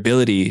their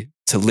ability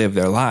to live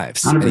their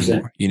lives 100%.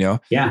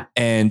 Anymore, Yeah.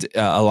 And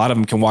a lot of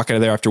them can walk out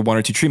of there after 1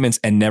 or 2 treatments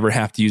and never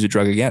have to use a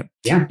drug again.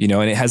 Yeah.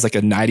 And it has a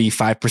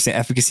 95%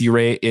 efficacy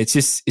rate. It's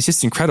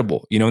just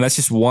incredible, and that's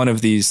just one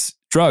of these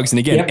drugs. And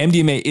again,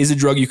 MDMA is a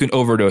drug you can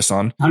overdose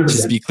on. 100%.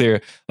 Just to be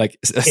clear,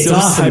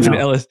 psilocybin and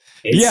LSD.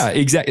 Yeah,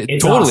 exactly.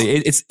 Totally.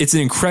 Awesome. It's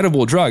an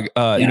incredible drug.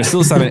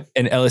 Psilocybin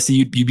and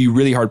LSD, you'd be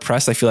really hard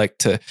pressed, I feel like,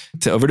 to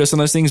overdose on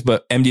those things,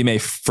 but MDMA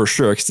for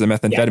sure, because it's a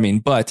methamphetamine.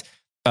 Yeah. But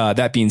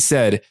that being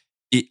said,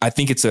 I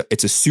think it's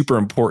a super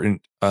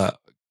important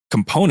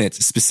component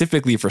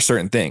specifically for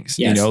certain things.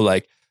 Yes.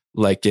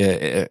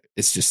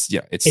 It's just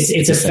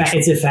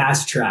it's a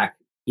fast track.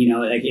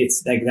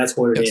 That's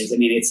what it is. I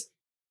mean,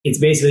 it's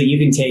basically you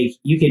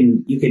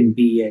can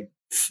be a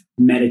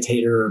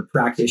meditator or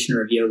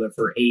practitioner of yoga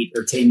for 8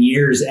 or 10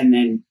 years, and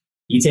then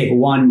you take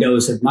 1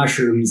 dose of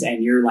mushrooms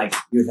and you're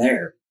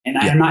there. And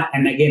I'm not.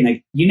 And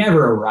again, you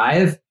never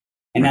arrive,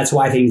 and that's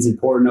why I think it's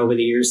important over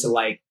the years to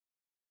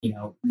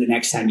the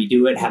next time you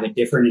do it, have a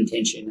different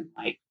intention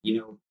and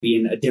be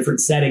in a different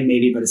setting,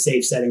 maybe, but a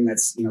safe setting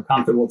that's,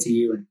 comfortable to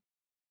you.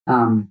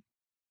 And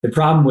the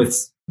problem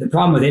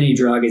with any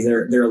drug is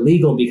they're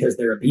illegal because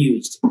they're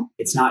abused.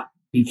 It's not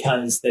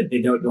because that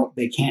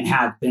they can't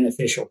have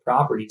beneficial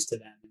properties to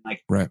them.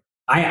 Right.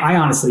 I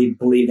honestly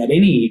believe that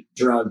any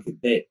drug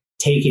that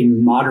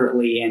taken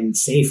moderately and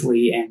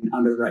safely and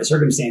under the right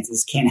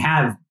circumstances can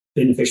have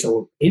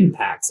beneficial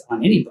impacts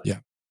on anybody. Yeah.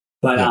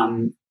 But,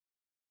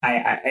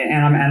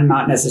 I'm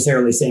not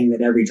necessarily saying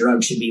that every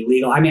drug should be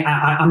legal. I mean,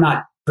 I'm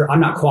not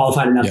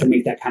qualified enough to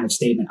make that kind of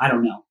statement. I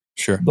don't know.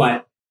 Sure.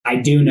 But I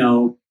do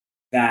know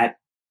that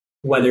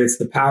whether it's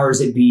the powers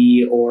that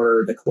be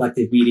or the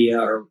collective media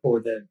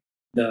or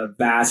the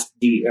vast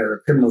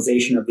or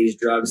criminalization of these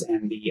drugs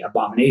and the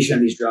abomination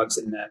of these drugs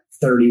in the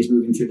 30s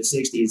moving through the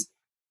 60s,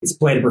 it's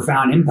played a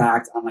profound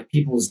impact on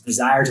people's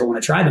desire to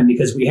want to try them,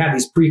 because we have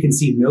these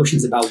preconceived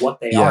notions about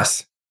what they are.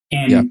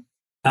 And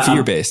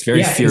fear-based,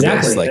 very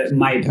fear-based. Exactly.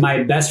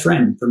 My best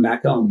friend from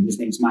back home, his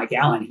name's Mike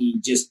Allen.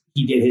 He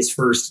did his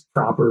first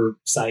proper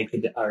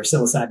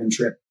psilocybin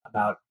trip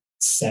about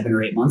 7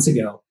 or 8 months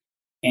ago.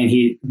 And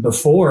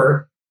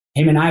before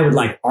him and I would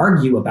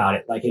argue about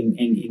it.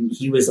 And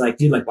he was like,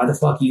 dude, why the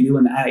fuck are you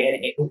doing that?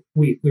 And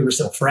we were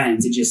still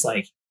friends. It just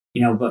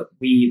but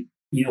we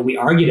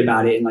argued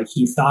about it, and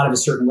he thought of a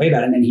certain way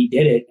about it, and then he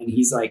did it. And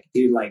he's like,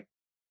 dude,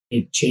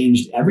 it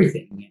changed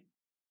everything.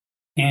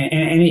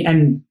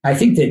 And I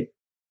think that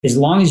as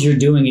long as you're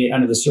doing it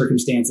under the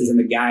circumstances and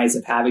the guise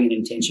of having an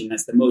intention,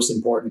 that's the most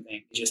important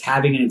thing. Just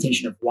having an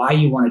intention of why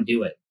you want to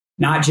do it.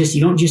 Not just,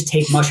 you don't just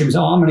take mushrooms.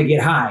 Oh, I'm going to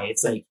get high.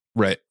 It's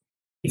right.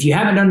 If you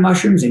haven't done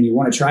mushrooms and you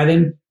want to try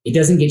them, it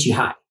doesn't get you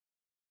high.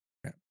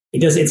 Yeah.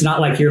 It's not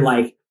like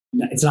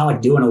it's not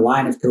like doing a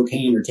line of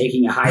cocaine or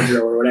taking a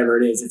hydro or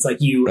whatever it is. It's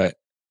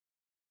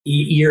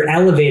you're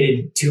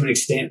elevated to an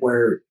extent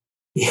where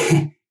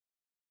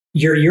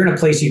you're in a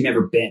place you've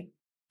never been.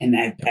 And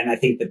I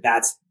think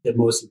that's the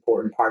most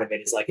important part of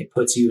it, is it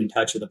puts you in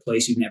touch with a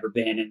place you've never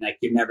been, and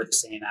you're never the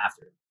same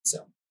after.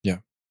 So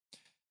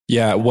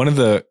Yeah. One of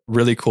the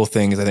really cool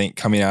things I think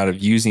coming out of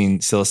using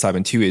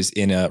psilocybin too is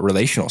in a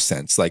relational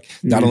sense, like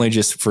not only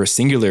just for a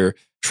singular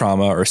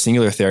trauma or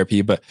singular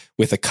therapy, but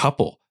with a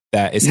couple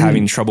that is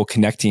having trouble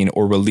connecting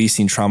or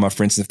releasing trauma.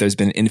 For instance, if there's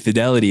been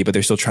infidelity, but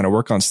they're still trying to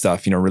work on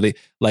stuff, really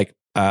like,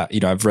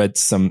 I've read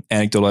some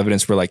anecdotal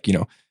evidence where like,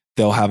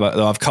 they'll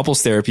have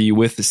couples therapy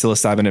with the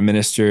psilocybin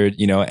administered,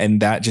 and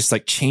that just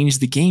like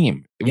changed the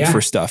game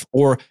for stuff.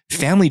 Or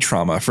family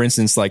trauma, for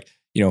instance, like,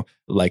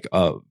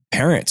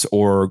 parents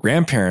or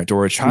grandparent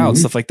or a child,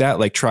 stuff like that,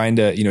 like trying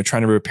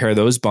to repair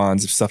those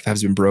bonds if stuff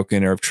has been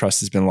broken or if trust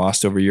has been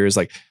lost over years.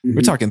 Like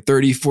we're talking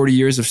 30, 40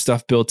 years of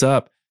stuff built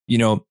up,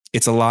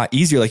 it's a lot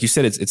easier. Like you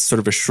said, it's sort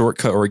of a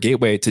shortcut or a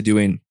gateway to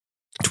doing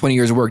 20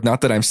 years of work.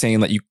 Not that I'm saying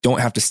that you don't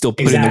have to still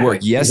put in the work.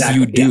 Yes,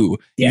 you do.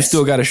 Yeah. You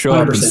still got to show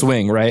 100%. Up and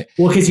swing, right?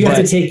 Well, because you have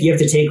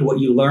to take what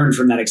you learned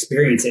from that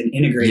experience and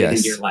integrate it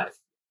into your life.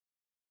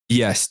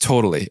 Yes,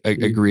 totally.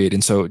 Agreed.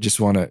 And so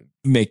just want to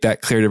make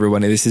that clear to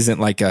everyone. This isn't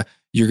like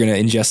you're going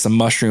to ingest some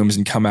mushrooms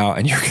and come out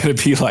and you're going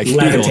to be like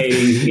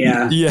levitating.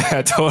 Yeah.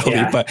 Yeah, totally.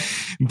 Yeah.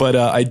 But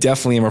I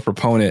definitely am a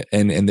proponent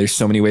and there's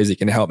so many ways it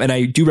can help. And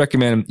I do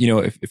recommend,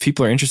 if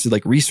people are interested,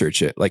 like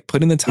research it, like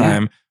put in the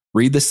time,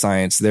 read the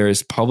science.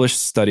 There's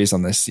published studies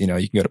on this. You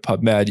can go to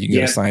PubMed, you can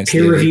go to Science.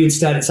 Peer-reviewed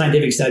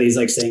scientific studies,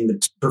 like saying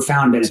the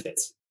profound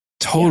benefits.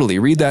 Totally.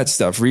 Read that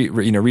stuff. Read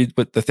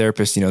what the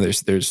therapist,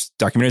 there's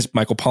documentaries.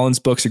 Michael Pollan's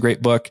book's a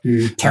great book.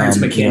 Terrence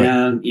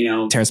McKenna,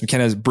 Terrence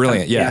McKenna is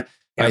brilliant. Yeah.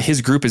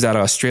 His group is out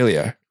of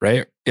Australia,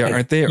 right? Yeah,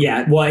 aren't they?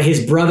 Yeah. Well,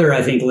 his brother,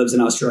 I think, lives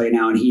in Australia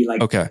now, and he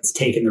has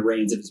taken the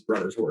reins of his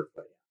brother's work.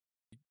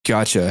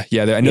 Gotcha.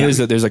 Yeah. I know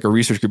there's like a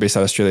research group based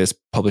out of Australia that's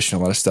publishing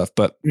a lot of stuff,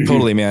 but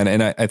totally, man.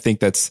 And I think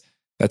that's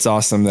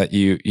awesome that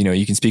you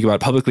can speak about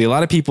it publicly. A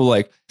lot of people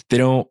they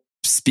don't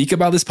speak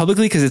about this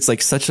publicly because it's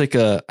like such like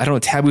a, I don't know,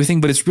 taboo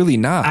thing, but it's really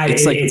not.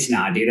 It's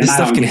not, dude. This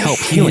stuff can help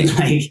healing.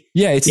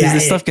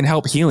 This stuff can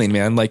help healing,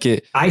 man.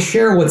 I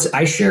share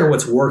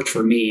what's worked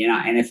for me.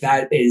 And if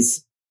that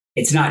is,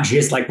 it's not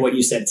just like what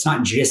you said, it's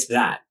not just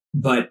that,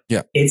 but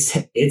it's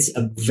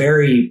a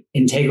very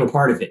integral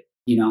part of it,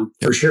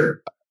 for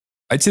sure.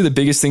 I'd say the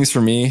biggest things for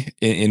me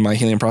in my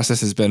healing process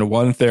has been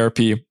 1,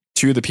 therapy,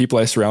 2, the people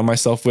I surround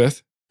myself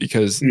with,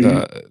 because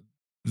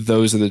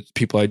those are the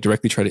people I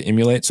directly try to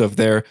emulate. So if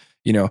they're,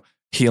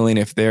 healing,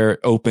 if they're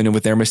open and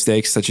with their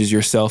mistakes, such as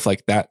yourself,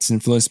 like that's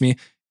influenced me.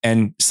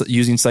 And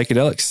using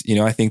psychedelics,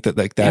 I think that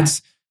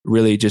that's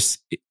really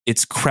just,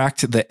 it's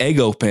cracked the egg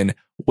open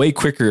way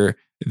quicker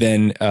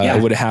than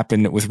would have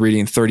happened with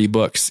reading 30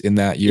 books in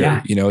that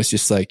year. It's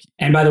just like,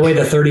 and by the way,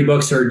 the 30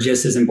 books are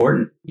just as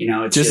important,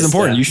 it's just as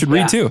important. You should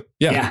read too.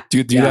 Yeah.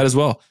 Do that as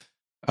well.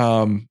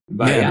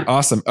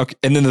 Awesome. Okay.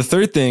 And then the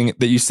third thing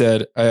that you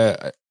said,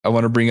 I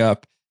want to bring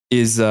up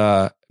is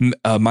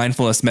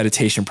mindfulness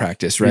meditation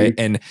practice, right?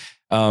 And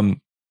I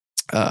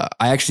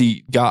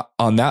actually got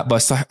on that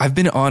bus. So I've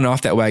been on and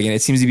off that wagon.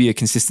 It seems to be a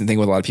consistent thing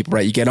with a lot of people,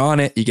 right? You get on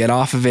it, you get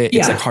off of it.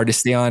 It's like hard to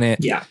stay on it.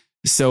 Yeah.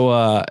 So,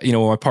 when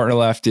my partner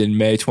left in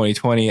May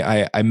 2020,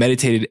 I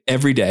meditated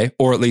every day,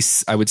 or at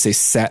least I would say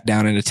sat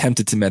down and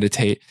attempted to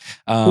meditate.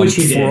 Which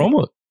you did.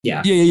 Almost,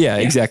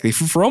 exactly.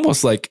 For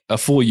almost like a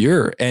full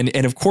year.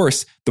 And of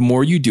course, the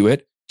more you do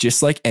it,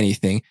 just like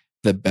anything,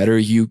 the better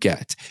you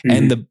get.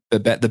 And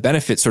the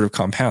benefit sort of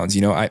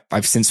compounds.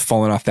 I've since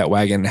fallen off that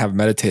wagon and haven't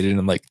meditated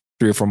in like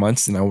 3 or 4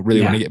 months, and I really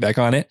want to get back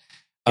on it.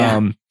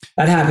 That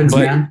happens,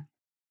 man.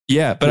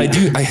 Yeah, but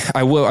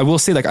I will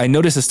say, like, I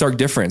notice a stark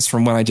difference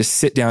from when I just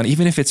sit down,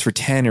 even if it's for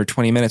 10 or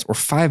 20 minutes or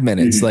 5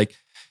 minutes,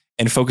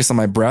 and focus on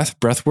my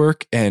breath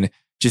work and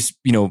just,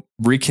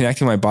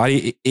 reconnecting my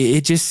body.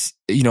 It just,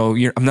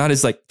 I'm not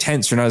as like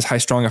tense or not as high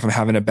strung if I'm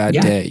having a bad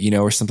day,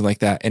 or something like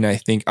that. And I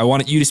think I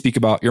wanted you to speak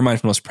about your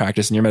mindfulness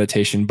practice and your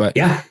meditation, but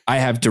I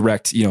have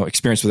direct,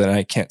 experience with it, and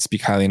I can't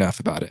speak highly enough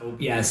about it.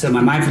 Yeah. So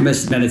my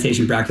mindfulness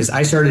meditation practice,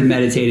 I started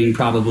meditating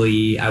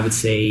probably, I would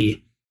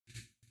say,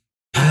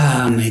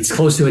 it's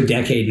close to a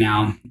decade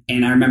now.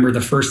 And I remember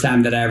the first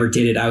time that I ever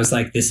did it, I was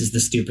like, this is the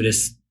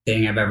stupidest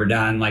thing I've ever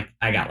done. Like,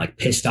 I got like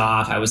pissed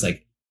off. I was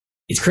like,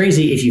 it's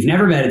crazy. If you've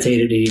never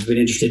meditated and you've been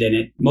interested in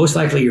it, most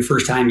likely your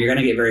first time, you're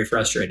going to get very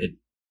frustrated,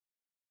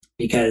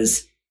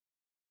 because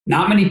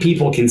not many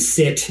people can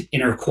sit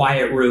in a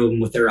quiet room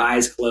with their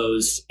eyes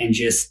closed and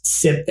just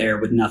sit there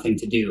with nothing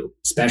to do,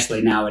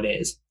 especially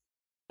nowadays.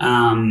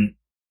 And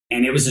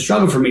it was a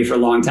struggle for me for a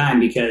long time,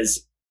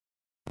 because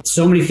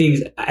so many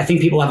things, I think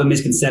people have a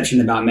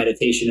misconception about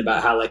meditation,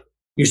 about how like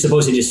you're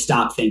supposed to just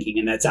stop thinking,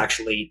 and that's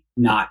actually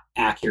not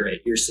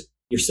accurate. You're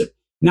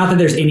not that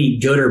there's any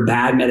good or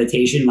bad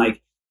meditation.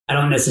 Like, I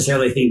don't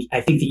necessarily think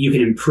that you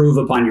can improve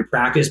upon your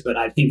practice, but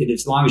I think that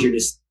as long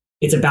as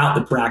it's about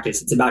the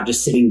practice, it's about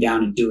just sitting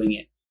down and doing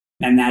it.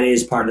 And that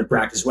is part of the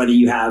practice, whether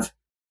you have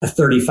a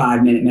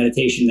 35-minute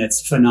meditation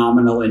that's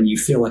phenomenal and you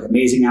feel like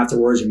amazing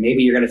afterwards, or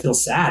maybe you're going to feel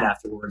sad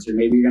afterwards, or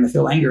maybe you're going to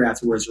feel anger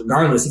afterwards.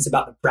 Regardless, it's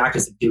about the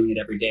practice of doing it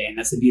every day. And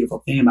that's the beautiful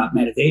thing about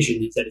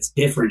meditation, is that it's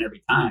different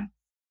every time.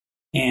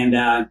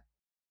 And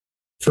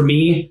for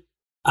me,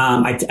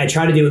 I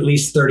try to do at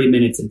least 30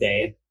 minutes a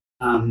day.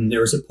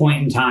 There was a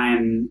point in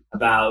time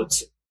about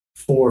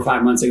 4 or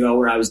 5 months ago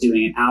where I was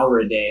doing an hour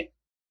a day,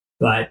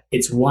 but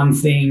it's one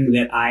thing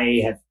that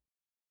I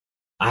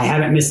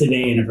haven't missed a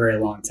day in a very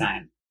long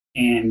time.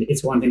 And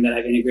it's one thing that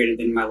I've integrated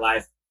into my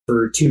life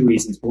for 2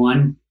 reasons.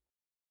 One,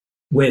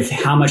 with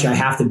how much I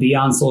have to be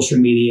on social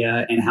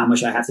media and how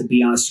much I have to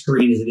be on a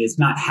screen as it is,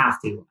 not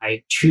have to,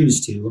 I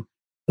choose to,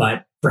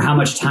 but for how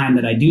much time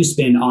that I do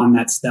spend on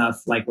that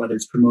stuff, like whether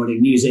it's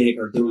promoting music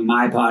or doing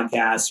my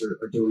podcast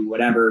or doing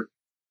whatever,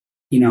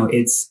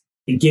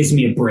 it gives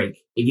me a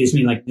break. It gives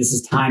me like, this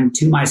is time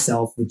to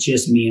myself with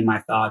just me and my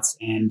thoughts,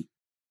 and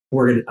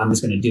I'm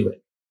just going to do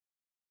it.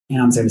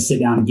 And I'm just going to sit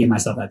down and give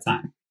myself that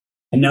time.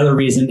 Another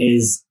reason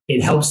is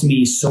it helps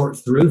me sort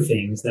through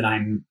things that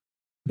I'm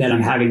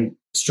having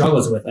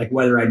struggles with, like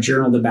whether I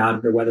journaled about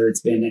it or whether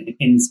it's been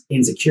an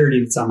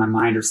insecurity that's on my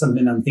mind or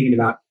something that I'm thinking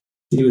about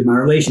to do with my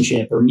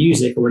relationship or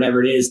music or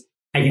whatever it is.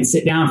 I can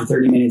sit down for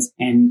 30 minutes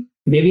and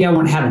maybe I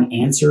won't have an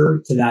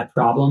answer to that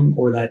problem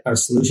or a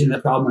solution to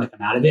that problem when I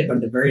come out of it, but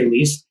at the very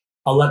least,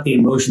 I'll let the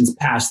emotions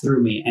pass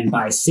through me. And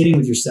by sitting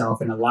with yourself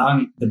and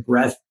allowing the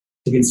breath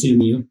to consume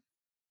you,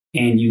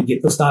 and you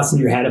get those thoughts in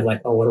your head of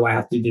like, oh, what do I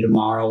have to do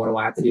tomorrow? What do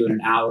I have to do in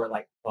an hour?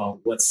 Like, oh,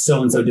 what's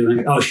so-and-so doing?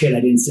 Like, oh shit, I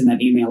didn't send that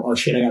email. Oh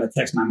shit, I got to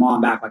text my mom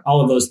back. Like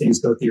all of those things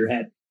go through your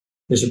head.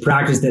 There's a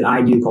practice that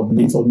I do called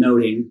mental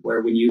noting,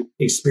 where when you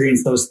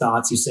experience those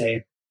thoughts, you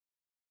say,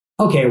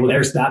 okay, well,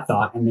 there's that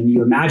thought. And then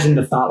you imagine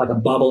the thought like a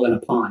bubble in a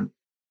pond,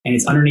 and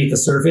it's underneath the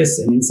surface,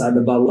 and inside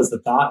the bubble is the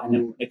thought. And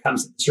then when it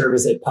comes to the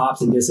surface, it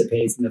pops and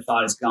dissipates and the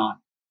thought is gone.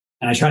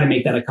 And I try to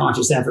make that a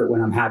conscious effort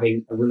when I'm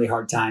having a really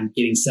hard time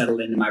getting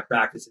settled into my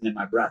practice and in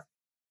my breath.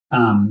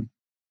 And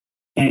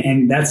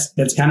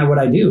that's kind of what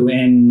I do.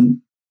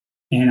 And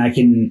I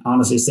can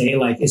honestly say,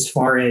 like, as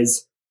far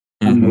as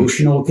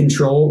emotional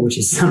control, which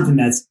is something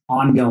that's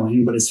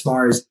ongoing, but that's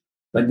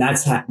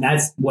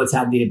what's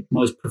had the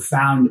most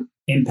profound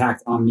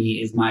impact on me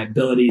is my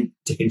ability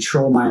to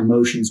control my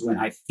emotions. When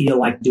I feel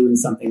like doing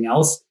something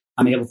else,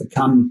 I'm able to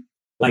come,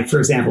 like, for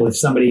example, if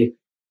somebody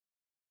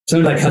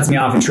like cuts me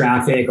off in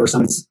traffic, or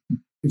someone's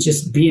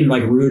just being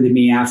like rude to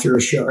me after a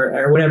show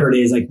or whatever it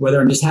is, like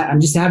whether I'm just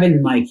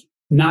having like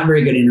not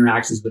very good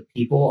interactions with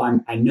people,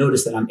 I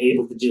notice that I'm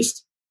able to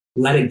just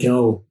let it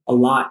go a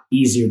lot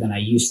easier than I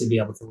used to be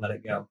able to let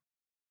it go.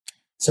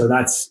 So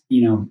that's,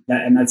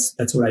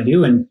 that's what I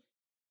do. And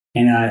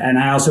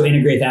I also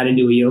integrate that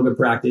into a yoga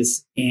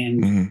practice,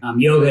 and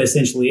yoga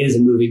essentially is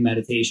a moving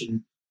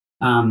meditation.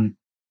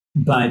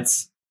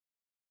 But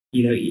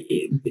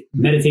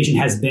meditation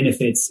has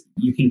benefits.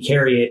 You can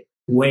carry it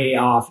way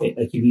off.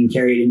 Like you can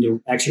carry it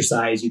into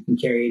exercise. You can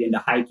carry it into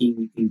hiking.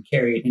 You can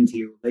carry it into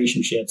your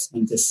relationships,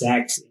 into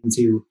sex,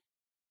 into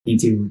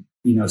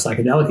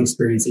psychedelic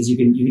experiences. You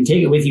can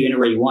take it with you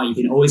anywhere you want.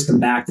 You can always come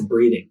back to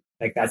breathing.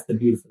 Like that's the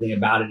beautiful thing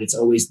about it. It's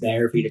always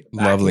there for you to come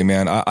back. Lovely,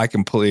 man. I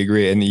completely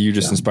agree. And you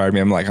just inspired me.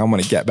 I'm like, I'm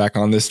going to get back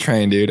on this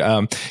train, dude.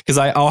 Cause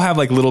I'll have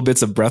like little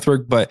bits of breath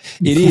work, but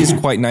it is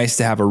quite nice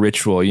to have a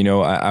ritual.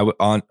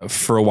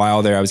 For a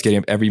while there, I was getting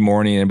up every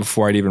morning, and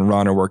before I'd even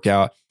run or work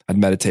out, I'd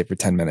meditate for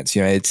 10 minutes.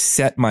 It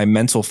set my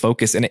mental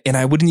focus, and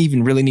I wouldn't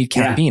even really need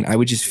caffeine. I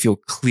would just feel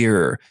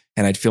clearer,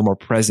 and I'd feel more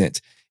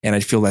present, and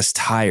I'd feel less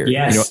tired,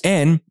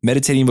 and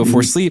meditating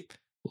before sleep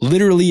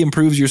literally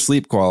improves your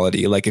sleep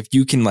quality. Like if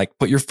you can like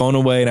put your phone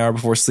away an hour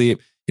before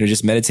sleep,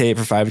 just meditate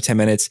for 5 to 10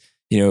 minutes,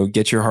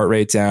 get your heart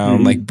rate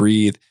down, like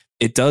breathe.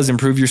 It does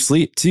improve your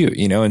sleep too,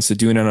 and so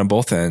doing it on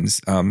both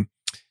ends.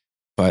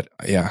 But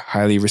yeah,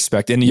 highly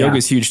respect. And yoga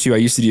is huge too. I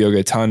used to do yoga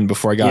a ton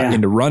before I got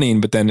into running,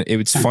 but then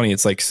it's funny.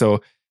 It's like,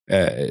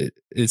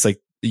 it's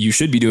like you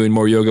should be doing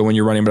more yoga when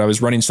you're running, but I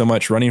was running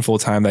full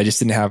time that I just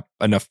didn't have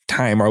enough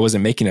time, or I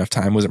wasn't making enough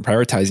time, wasn't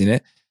prioritizing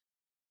it.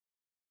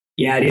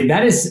 Yeah, dude,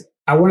 that's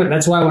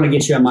why I want to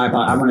get you on my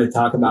podcast. I want to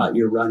talk about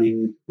your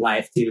running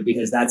life too,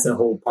 because that's a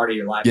whole part of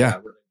your life that I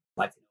really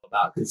like to know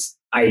about. Because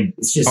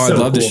it's just I'd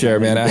love to share,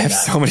 man. I have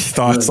so many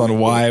thoughts on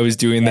why I was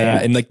doing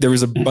that. And like, there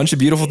was a bunch of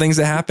beautiful things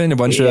that happened, a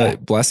bunch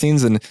of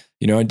blessings. And,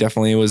 I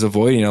definitely was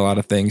avoiding a lot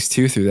of things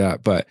too through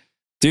that. But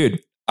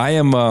dude, I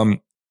am,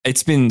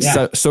 it's been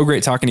so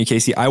great talking to you,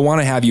 Casey. I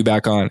want to have you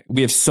back on.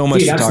 We have so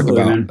much to talk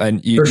about. Man.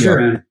 And for sure,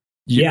 man.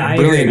 Yeah,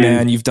 brilliant,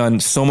 man. You've done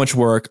so much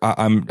work.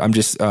 I'm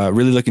just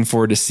really looking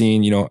forward to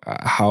seeing,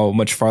 how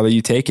much farther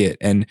you take it.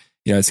 And,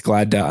 it's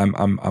glad that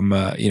I'm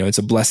it's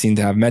a blessing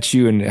to have met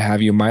you and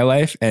have you in my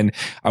life. And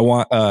I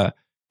want, can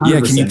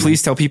you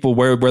please tell people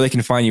where they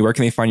can find you? Where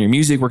can they find your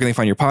music? Where can they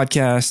find your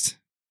podcast?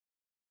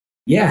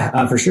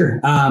 Yeah, for sure.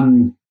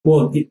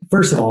 Well,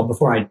 first of all,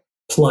 before I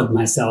plug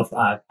myself,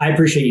 I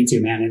appreciate you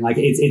too, man. And like,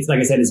 it's like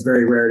I said, it's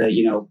very rare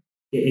to,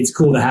 it's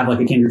cool to have like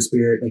a kindred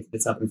spirit like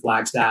that's up in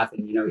Flagstaff.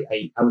 And,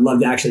 I would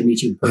love to actually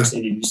meet you in person,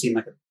 and you seem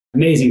like an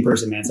amazing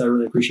person, man. So I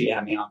really appreciate you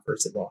having me on,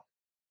 first of all.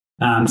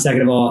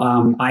 Second of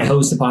all, I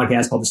host a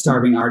podcast called The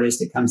Starving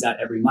Artist. It comes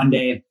out every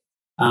Monday.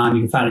 You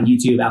can find it on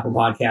YouTube, Apple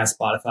Podcasts,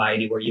 Spotify,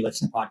 anywhere you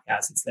listen to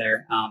podcasts, it's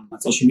there. On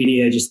social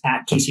media, just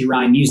at Casey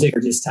Ryan Music,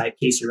 or just type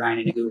Casey Ryan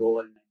into Google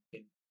and you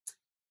can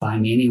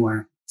find me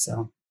anywhere.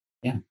 So,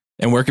 yeah.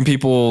 And where can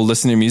people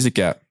listen to music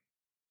at?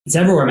 It's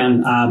everywhere,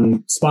 man.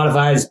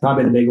 Spotify is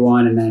probably the big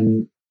one. And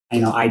then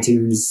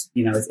iTunes,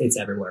 it's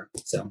everywhere.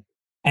 So,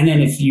 and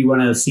then if you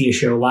want to see a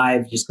show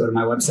live, just go to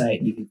my website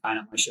and you can find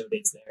out my show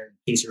dates there,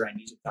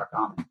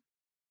 CaseyWrightMusic.com.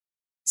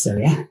 So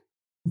yeah.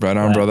 Right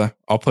on, brother.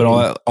 I'll put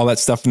all that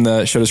stuff in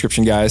the show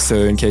description, guys. So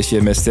in case you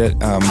missed it,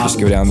 just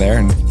go down there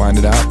and find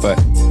it out. But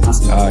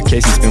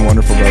Casey, it's been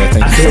wonderful, brother.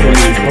 Thank you so much.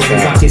 Hopefully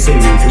talk to you soon,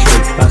 man. For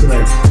sure. Talk to you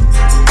later.